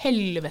som et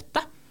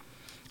helvete.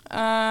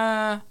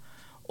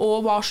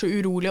 Og var så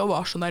urolig og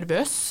var så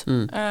nervøs.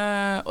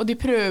 Og de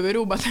prøver å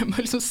rope til meg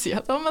og liksom si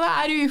at men det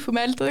er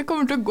uformelt, og det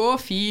kommer til å gå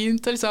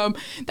fint. Og liksom.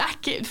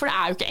 For det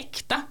er jo ikke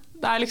ekte.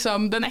 Det er liksom,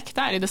 den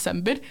ekte er i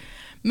desember.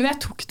 Men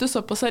jeg tok det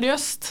såpass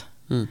seriøst.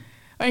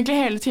 Og egentlig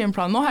hele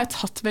timeplanen nå har jeg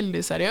tatt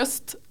veldig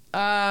seriøst.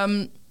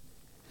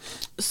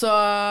 Så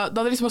da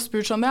hadde jeg liksom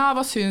spurt sånn, ja,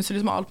 hva synes du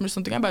liksom av alt mulig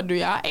sånt? Jeg bare,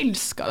 jeg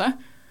elsket det.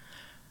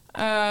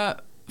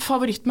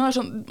 Favoritten er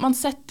sånn,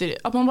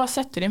 at man bare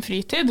setter inn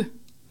fritid.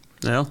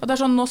 Ja. At det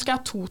er sånn, nå skal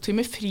jeg ha 2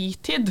 timer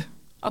fritid.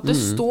 At det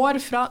står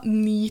fra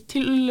 9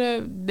 til,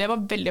 det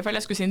var veldig feil,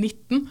 jeg skulle si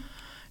 19.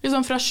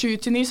 Liksom fra 7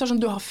 til 9, så er det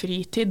sånn, du har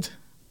fritid.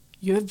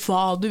 Gjør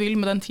hva du vil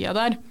med den tiden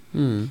der.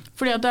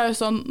 Fordi at det er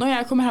jo sånn, når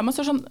jeg kommer hjemme,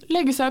 så er det sånn,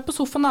 legge seg på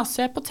sofaen,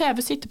 se på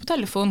TV, sitte på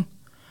telefon.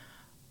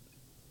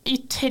 I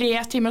 3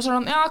 timer, så er det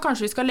sånn, ja,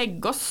 kanskje vi skal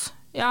legge oss.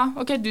 Ja,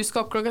 ok, du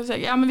skal opp klokka 6.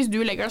 Ja, men hvis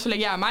du legger deg, så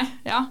legger jeg meg.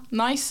 Ja,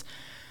 nice.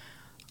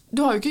 Du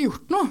har jo ikke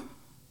gjort noe.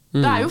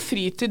 Det er jo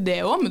fritid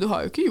det også, men du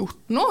har jo ikke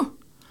gjort noe.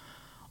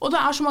 Og det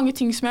er så mange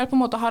ting som jeg på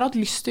en måte har hatt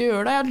lyst til å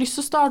gjøre det. Jeg har hatt lyst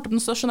til å starte opp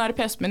den stasjonære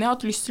PC-en min. Jeg har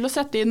hatt lyst til å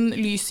sette inn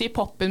lyset i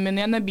poppen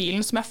min igjen i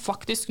bilen, som jeg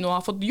faktisk nå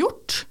har fått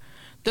gjort.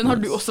 Den har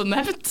du også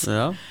nevnt.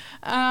 Ja.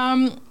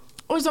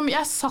 Og liksom,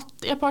 jeg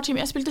satt i et par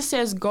timer, jeg spilte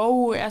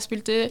CSGO, jeg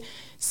spilte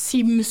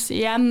Sims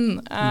igjen,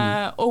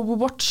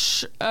 Overwatch.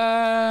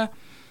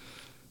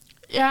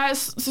 Jeg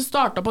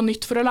startet på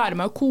nytt for å lære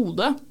meg å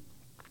kode.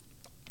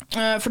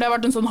 For det har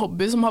vært en sånn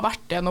hobby som har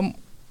vært gjennom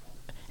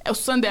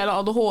også en del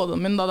av ADHD-en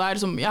min. Da der,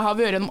 som, jeg har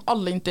vært gjennom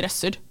alle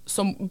interesser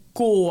som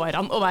går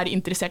an å være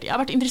interessert i. Jeg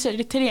har vært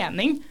interessert i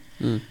trening.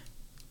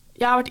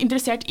 Jeg har vært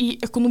interessert i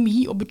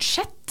økonomi og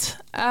budsjett.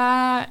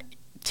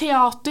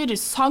 Teater,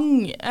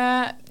 sang,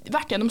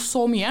 vært gjennom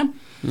så mye.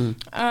 Så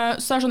det er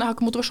sånn, jeg har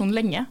ikke motivasjon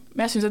lenge,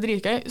 men jeg synes det er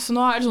dritgøy. Så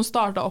nå har jeg liksom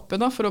startet opp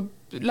igjen da, for å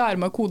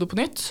lære meg å kode på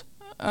nytt.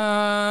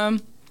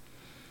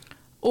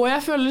 Og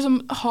jeg føler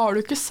liksom, har du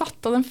ikke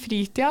satt av den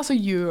fritida, så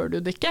gjør du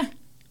det ikke.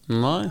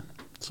 Nei,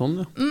 sånn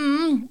ja.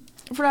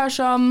 For det er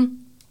sånn,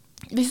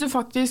 hvis du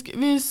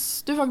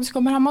faktisk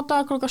kommer hjem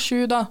da, klokka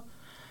 7 da,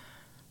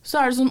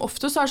 så er det som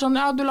ofte, så er det sånn,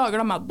 ja, du lager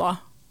deg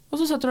middag,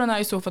 og så setter du deg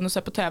ned i sofaen og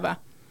ser på TV.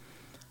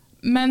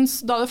 Mens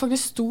da det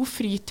faktisk sto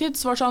fritid,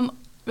 så var det sånn,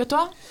 vet du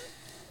hva?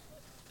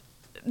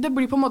 Det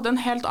blir på en måte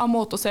en helt annen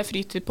måte å se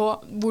fritid på,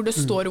 hvor det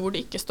står og hvor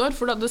det ikke står.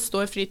 For da det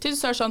står fritid,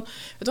 så er det sånn,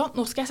 vet du hva,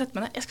 nå skal jeg sette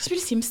meg ned. Jeg skal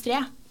spille Sims 3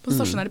 på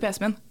stasjonære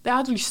PC-en min. Det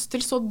har jeg hatt lyst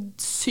til så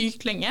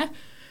sykt lenge,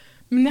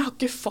 men jeg har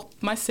ikke fått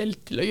meg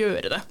selv til å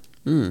gjøre det.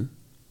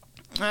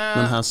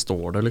 Men her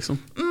står det liksom,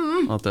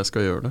 at jeg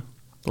skal gjøre det,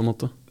 på en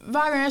måte.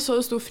 Hver gang jeg så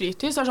det sto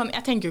fritid, så er det sånn,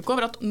 jeg tenker jo ikke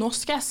over at nå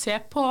skal jeg se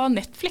på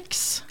Netflix.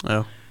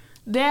 Ja.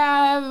 Det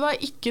var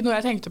ikke noe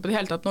jeg tenkte på det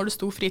hele tatt når det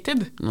sto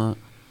fritid. Nei.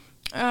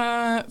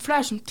 For det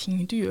er sånn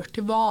ting du gjør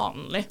til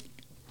vanlig.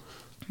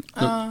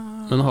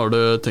 Men har du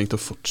tenkt å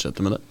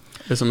fortsette med det?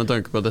 Liksom, jeg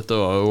tenker på at dette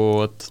var jo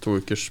et 2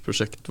 ukers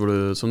prosjekt hvor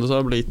du, som du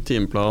sa, ble gitt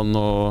timeplan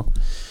og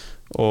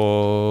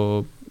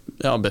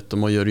ja, bedt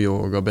om å gjøre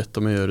yoga, bedt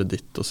om å gjøre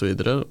ditt og så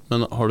videre.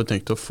 Men har du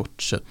tenkt å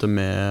fortsette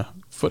med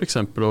for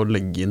eksempel å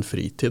legge inn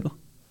fritid da?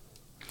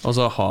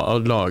 Altså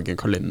lage en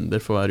kalender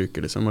for hver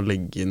uke liksom, og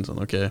legge inn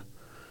sånn, ok,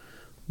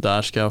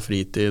 der skal jeg ha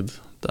fritid,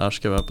 der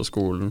skal jeg være på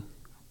skolen.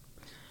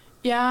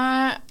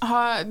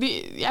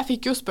 Jeg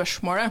fikk jo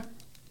spørsmålet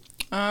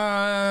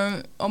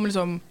om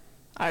liksom,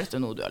 er dette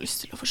noe du har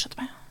lyst til å fortsette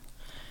med?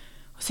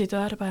 Og sitte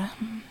der og bare,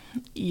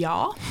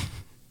 ja.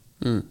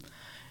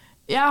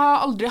 Jeg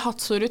har aldri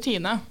hatt så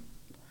rutine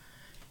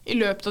i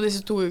løpet av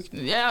disse 2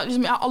 ukene.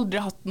 Jeg har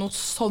aldri hatt noe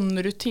sånn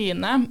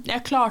rutine.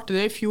 Jeg klarte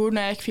det i fjor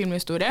når jeg gikk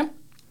filmhistorie.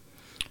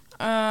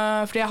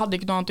 Fordi jeg hadde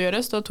ikke noe annet å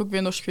gjøre, så da tok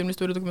vi norsk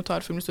filmhistorie og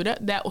dokumentarfilmhistorie.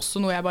 Det er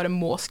også noe jeg bare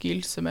må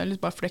skillse med,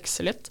 bare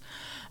flekse litt.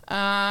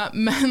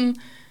 Men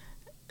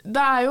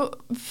det er jo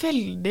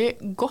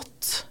veldig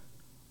godt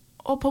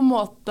å på en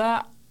måte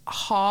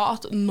ha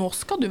at nå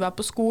skal du være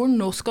på skolen,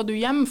 nå skal du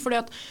hjem. Fordi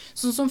at,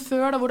 sånn som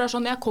før, da, hvor det er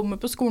sånn, jeg kommer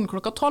på skolen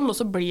klokka 12, og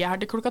så blir jeg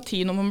her til klokka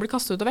 10 når man blir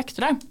kastet ut av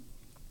vektere.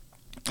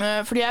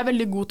 Fordi jeg er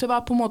veldig god til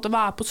å på en måte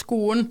være på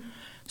skolen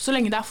så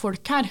lenge det er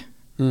folk her.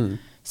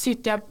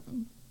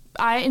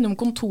 Er jeg innom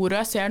kontoret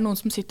og jeg ser noen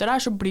som sitter der,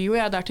 så blir jo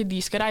jeg der til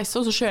de skal reise,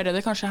 og så kjører jeg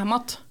det kanskje hjem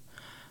igjen.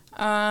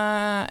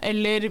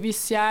 Eller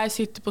hvis jeg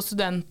sitter på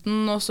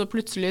studenten, og så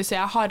plutselig ser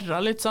jeg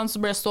Harald litt sånn,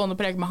 så blir jeg stående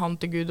og prege med han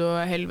til Gud og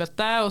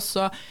helvete, og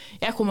så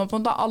jeg kommer på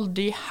en måte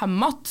aldri hjem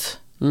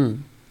igjen.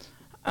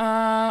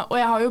 Og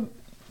jeg har jo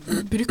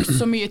brukt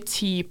så mye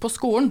tid på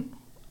skolen,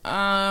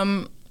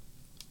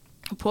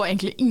 på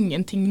egentlig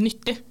ingenting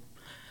nyttig.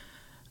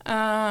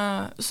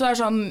 Så det er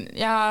sånn,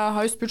 jeg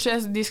har jo spurt, så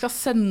de skal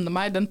sende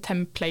meg den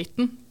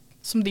templaten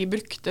som de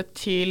brukte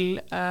til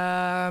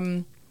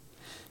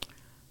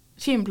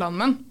timeplanen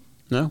min.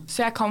 Ja.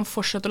 Så jeg kan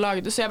fortsette å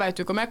lage det, så jeg vet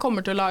jo ikke om jeg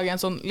kommer til å lage en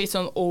sånn, litt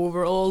sånn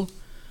overall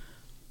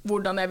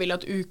hvordan jeg vil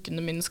at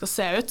ukene mine skal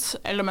se ut,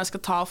 eller om jeg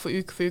skal ta for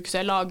uke, så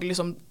jeg lager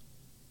liksom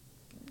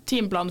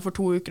timeplaner for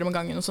 2 uker om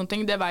gangen og sånne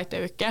ting, det vet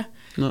jeg jo ikke.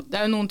 Nei. Det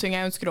er jo noen ting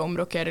jeg ønsker å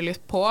omrokere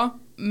litt på,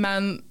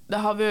 men det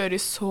har vært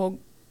så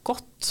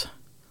godt.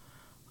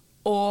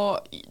 Og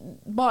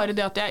bare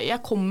det at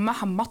jeg kommer med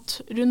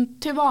hemmet rundt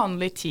til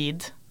vanlig tid.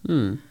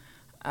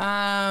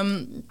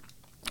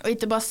 Og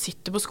ikke bare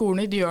sitter på skolen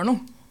og ikke gjør noe.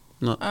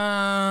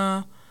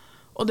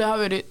 Og det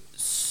har vært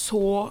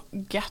så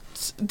gøtt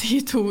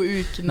de 2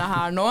 ukene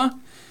her nå.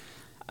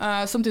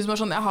 Samtidig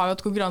som jeg har jo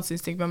et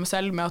konkurranseinstinkt med meg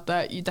selv med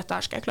at dette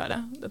her skal jeg klare,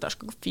 dette her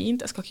skal gå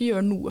fint, jeg skal ikke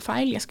gjøre noe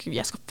feil, jeg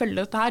skal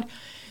følge dette her.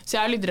 Så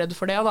jeg er litt redd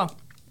for det da,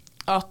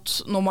 at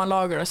når man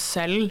lager det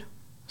selv,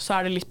 så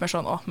er det litt mer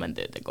sånn, men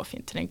det går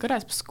fint, trenger ikke å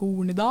reise på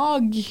skolen i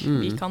dag,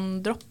 vi kan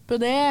droppe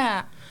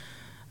det.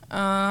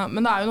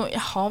 Men det er jo noe,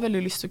 jeg har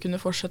veldig lyst til å kunne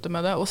fortsette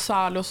med det, og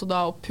særlig også da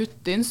å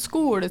putte inn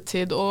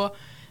skoletid, og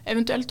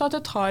eventuelt at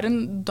jeg tar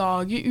en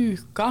dag i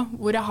uka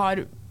hvor jeg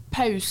har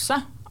pause,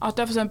 at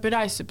jeg for eksempel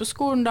reiser på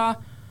skolen da,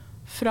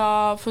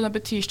 fra for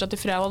eksempel tirsdag til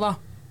fredag da.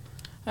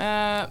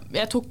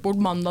 Jeg tok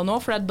bort mandag nå,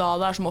 for det er da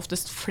det er som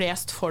oftest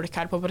flest folk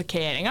her på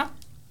parkeringen.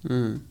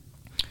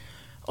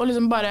 Og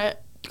liksom bare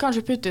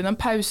kanskje putte inn en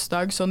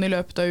pausedag sånn i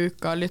løpet av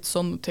uka, litt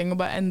sånne ting, og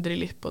bare endre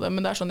litt på det.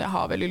 Men det er sånn jeg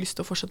har veldig lyst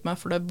til å fortsette med,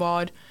 for det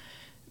var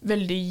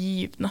veldig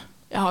givende.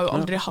 Jeg har jo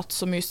aldri hatt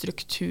så mye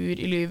struktur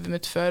i livet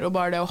mitt før, og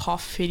bare det å ha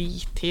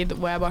fritid,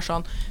 hvor jeg bare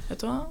sånn,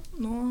 vet du hva,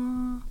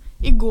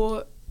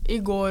 i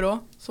går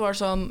også, så var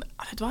det sånn,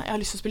 vet du hva, jeg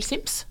har lyst til å spille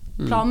Sims.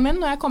 Planen min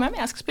når jeg kommer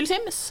hjem, jeg skal spille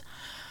Sims.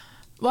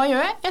 Hva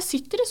gjør jeg? Jeg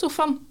sitter i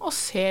sofaen og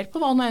ser på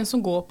hva noe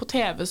som går på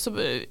TV. Så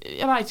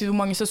jeg vet ikke hvor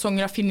mange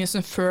sesonger av Phineas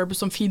and Ferb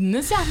som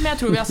finnes, men jeg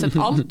tror vi har sett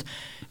alt.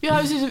 Vi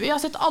har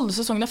sett alle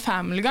sesongene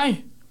Family Guy.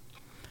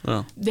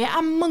 Ja. Det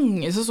er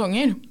mange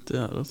sesonger. Det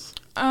er det.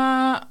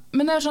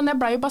 Men det er sånn, jeg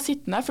ble jo bare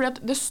sittende her,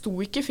 fordi det sto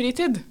ikke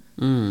fritid.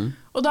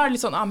 Og da er det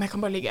litt sånn, men jeg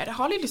kan bare ligge her.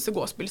 Jeg har litt lyst til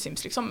å gå og spille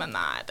Sims, liksom, men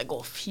nei, det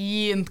går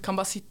fint. Kan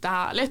bare sitte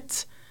her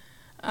litt.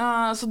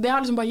 Så det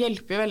har liksom bare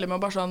hjulpet veldig med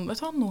bare sånn, vet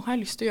du hva, nå har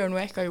jeg lyst til å gjøre noe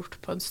jeg ikke har gjort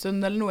på en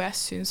stund, eller noe jeg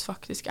synes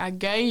faktisk er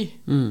gøy.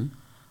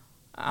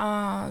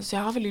 Så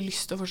jeg har veldig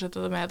lyst til å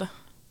fortsette det med det.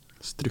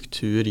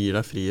 Struktur gir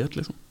deg frihet,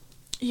 liksom.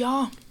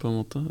 Ja. På en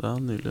måte, det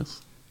er nydelig.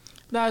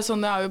 Det er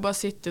sånn, jeg har jo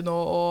bare sittet nå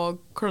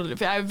og klodret,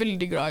 for jeg er jo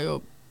veldig glad i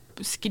å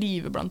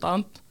skrive blant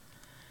annet.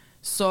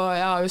 Så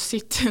jeg har jo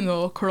sittet nå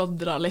og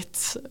klodret litt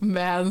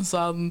med en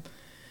sånn,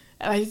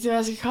 jeg vet ikke hva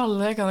jeg skal kalle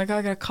det, jeg kan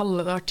ikke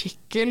kalle det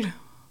artikkel,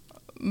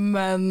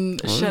 men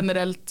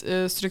generelt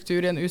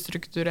struktur i en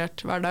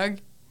ustrukturert hverdag.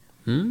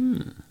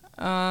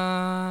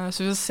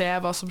 Så vi får se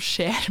hva som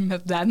skjer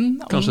med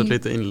den. Kanskje et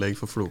lite innlegg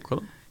for Floka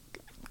da?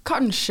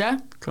 Kanskje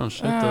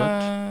etter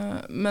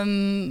hvert. Men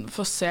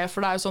få se,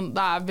 for det er jo sånn,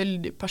 det er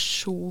veldig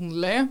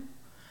personlig,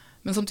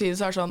 men samtidig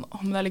så er det sånn,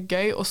 men det er litt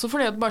gøy, også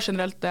fordi at bare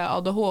generelt det er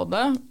ADHD.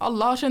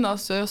 Alle har sine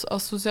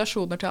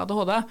assosiasjoner til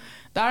ADHD.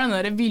 Det er den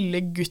der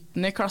ville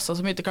gutten i klassen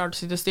som ikke klarte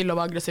å sitte stille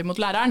og være aggressiv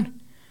mot læreren.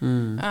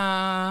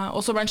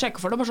 Og så ble han sjekket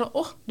for det, bare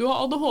sånn, du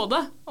har ADHD.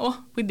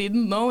 We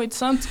didn't know,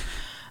 ikke sant?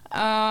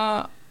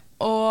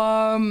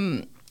 Og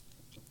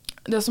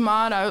det som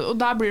er jo, og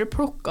der blir det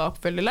plukket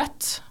opp veldig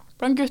lett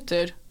blant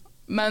gutter,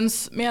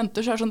 mens med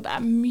jenter så er det sånn, det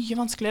er mye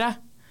vanskeligere.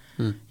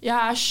 Jeg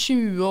er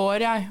 20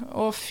 år,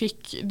 og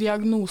fikk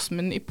diagnosen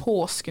min i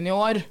påsken i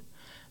år,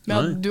 med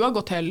at du har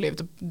gått hele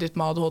livet ditt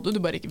med ADHD,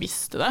 du bare ikke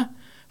visste det.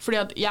 Fordi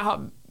at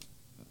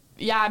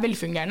jeg er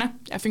velfungerende.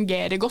 Jeg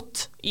fungerer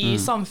godt i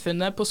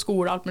samfunnet, på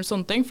skole og alt med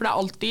sånne ting, for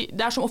det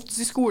er som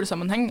oftest i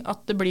skolesammenheng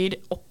at det blir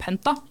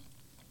opphentet.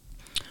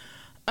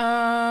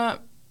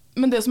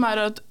 Men det som er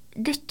at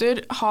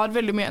gutter har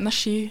veldig mye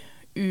energi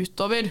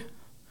utover,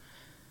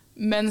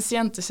 mens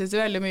jenter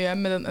sitter veldig mye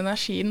med den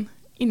energien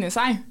inni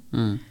seg.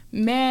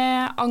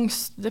 Med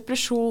angst,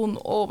 depresjon,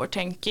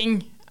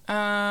 overtenking.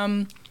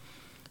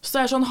 Så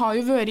det er sånn, har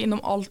jo vært innom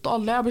alt og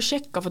alle. Jeg har blitt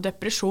sjekket for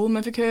depresjon,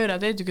 men fikk høre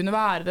at jeg ikke kunne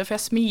være det, for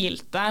jeg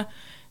smilte.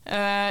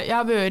 Jeg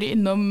har vært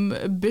innom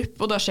BUP,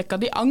 og da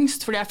sjekket de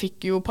angst, fordi jeg fikk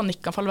jo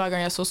panikkanfall hver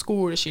gang jeg så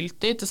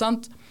skoleskiltet, ikke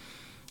sant?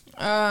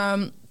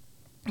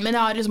 Men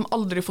jeg har liksom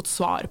aldri fått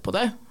svar på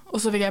det.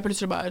 Og så fikk jeg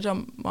plutselig bare,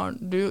 Maren,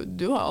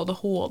 du har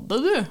ADHD,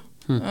 du.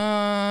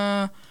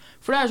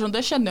 For det er sånn,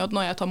 det kjenner jeg at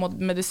når jeg tar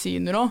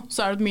medisiner også, så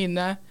er det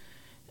mine...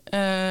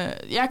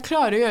 jeg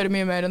klarer å gjøre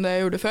mye mer enn det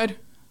jeg gjorde før.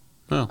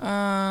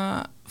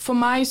 For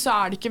meg så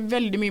er det ikke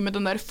veldig mye med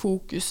den der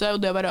fokuset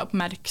og det å være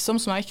oppmerksom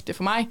som er viktig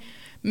for meg,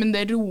 men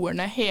det roer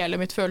ned hele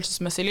mitt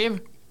følelsesmessige liv.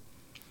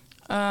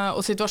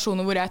 Og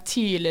situasjoner hvor jeg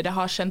tidligere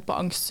har kjent på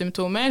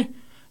angstsymptomer,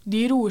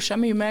 de roer seg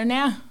mye mer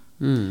ned.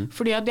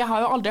 Fordi at jeg har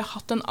jo aldri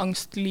hatt en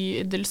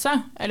angstlidelse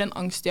eller en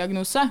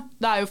angstdiagnose.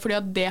 Det er jo fordi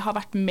at det har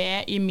vært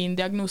med i min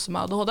diagnose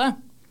med ADHD.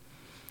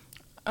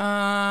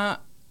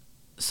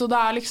 Så det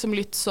er liksom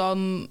litt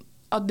sånn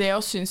at det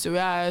også synes jo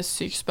jeg er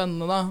sykt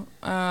spennende da.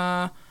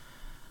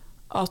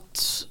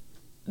 At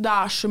det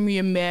er så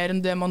mye mer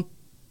enn det man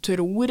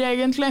tror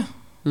egentlig.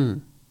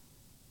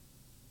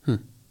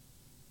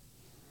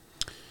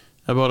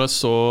 Jeg bare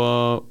så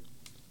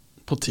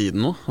på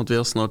tiden nå, at vi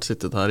har snart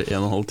sittet her i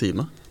 1,5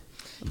 time.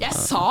 Jeg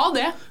sa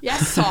det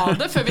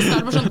før vi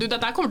startet, sånn,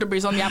 dette kommer til å bli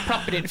sånn, jeg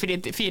plapper i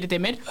 4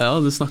 timer. Ja,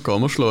 du snakket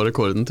om å slå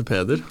rekorden til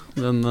Peder.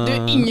 Men,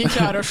 ingen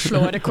klarer å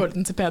slå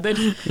rekorden til Peder.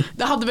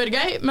 Det hadde vært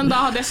gøy, men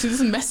da hadde jeg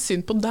syntes mest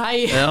synd på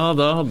deg. Ja,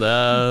 da hadde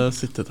jeg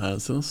sittet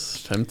her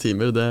 5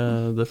 timer,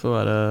 det får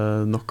være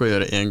nok å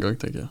gjøre en gang,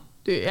 tenker jeg.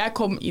 Jeg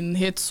kom inn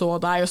hit, så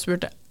deg og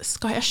spurte,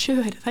 skal jeg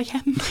kjøre deg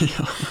hjem?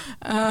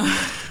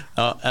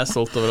 Ja, jeg er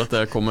stolt over at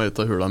jeg kom meg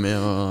ut av hula mi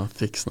og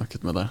fikk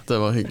snakket med deg. Det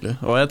var hyggelig.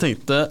 Og jeg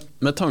tenkte,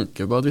 med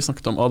tanke på at vi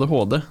snakket om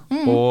ADHD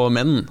og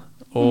menn,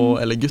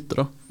 eller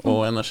gutter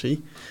og energi,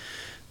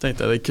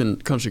 tenkte jeg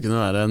det kanskje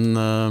kunne være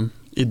en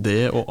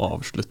idé å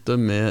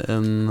avslutte med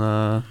en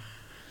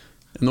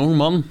ung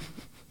mann.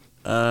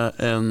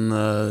 En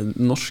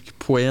norsk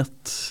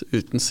poet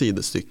uten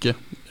sidestykke,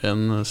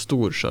 en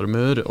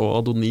storsjarmør og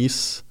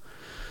adonis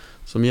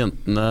som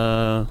jentene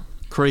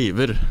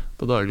craver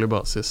på daglig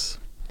basis.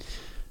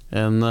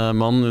 En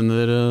mann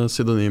under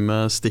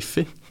pseudonymet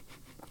Stiffy,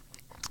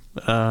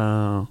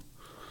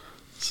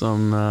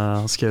 som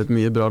har skrevet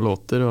mye bra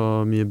låter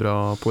og mye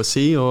bra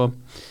poesi, og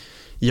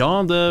ja,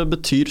 det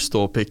betyr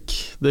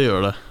ståpikk, det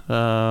gjør det,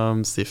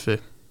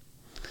 Stiffy.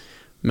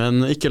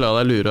 Men ikke la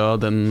deg lure av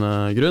den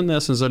grunn.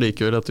 Jeg synes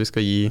allikevel at vi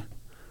skal gi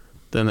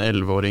denne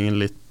 11-åringen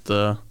litt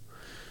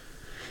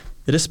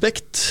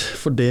respekt,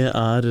 for det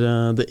er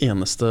det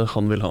eneste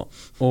han vil ha.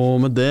 Og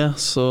med det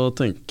så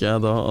tenker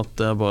jeg da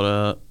at jeg bare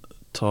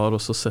tar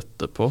og så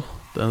setter på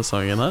den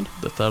sangen her.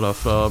 Dette er da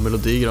fra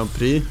Melodi Grand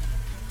Prix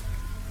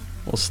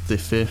og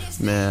Stiffy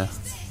med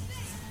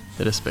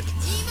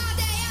respekt.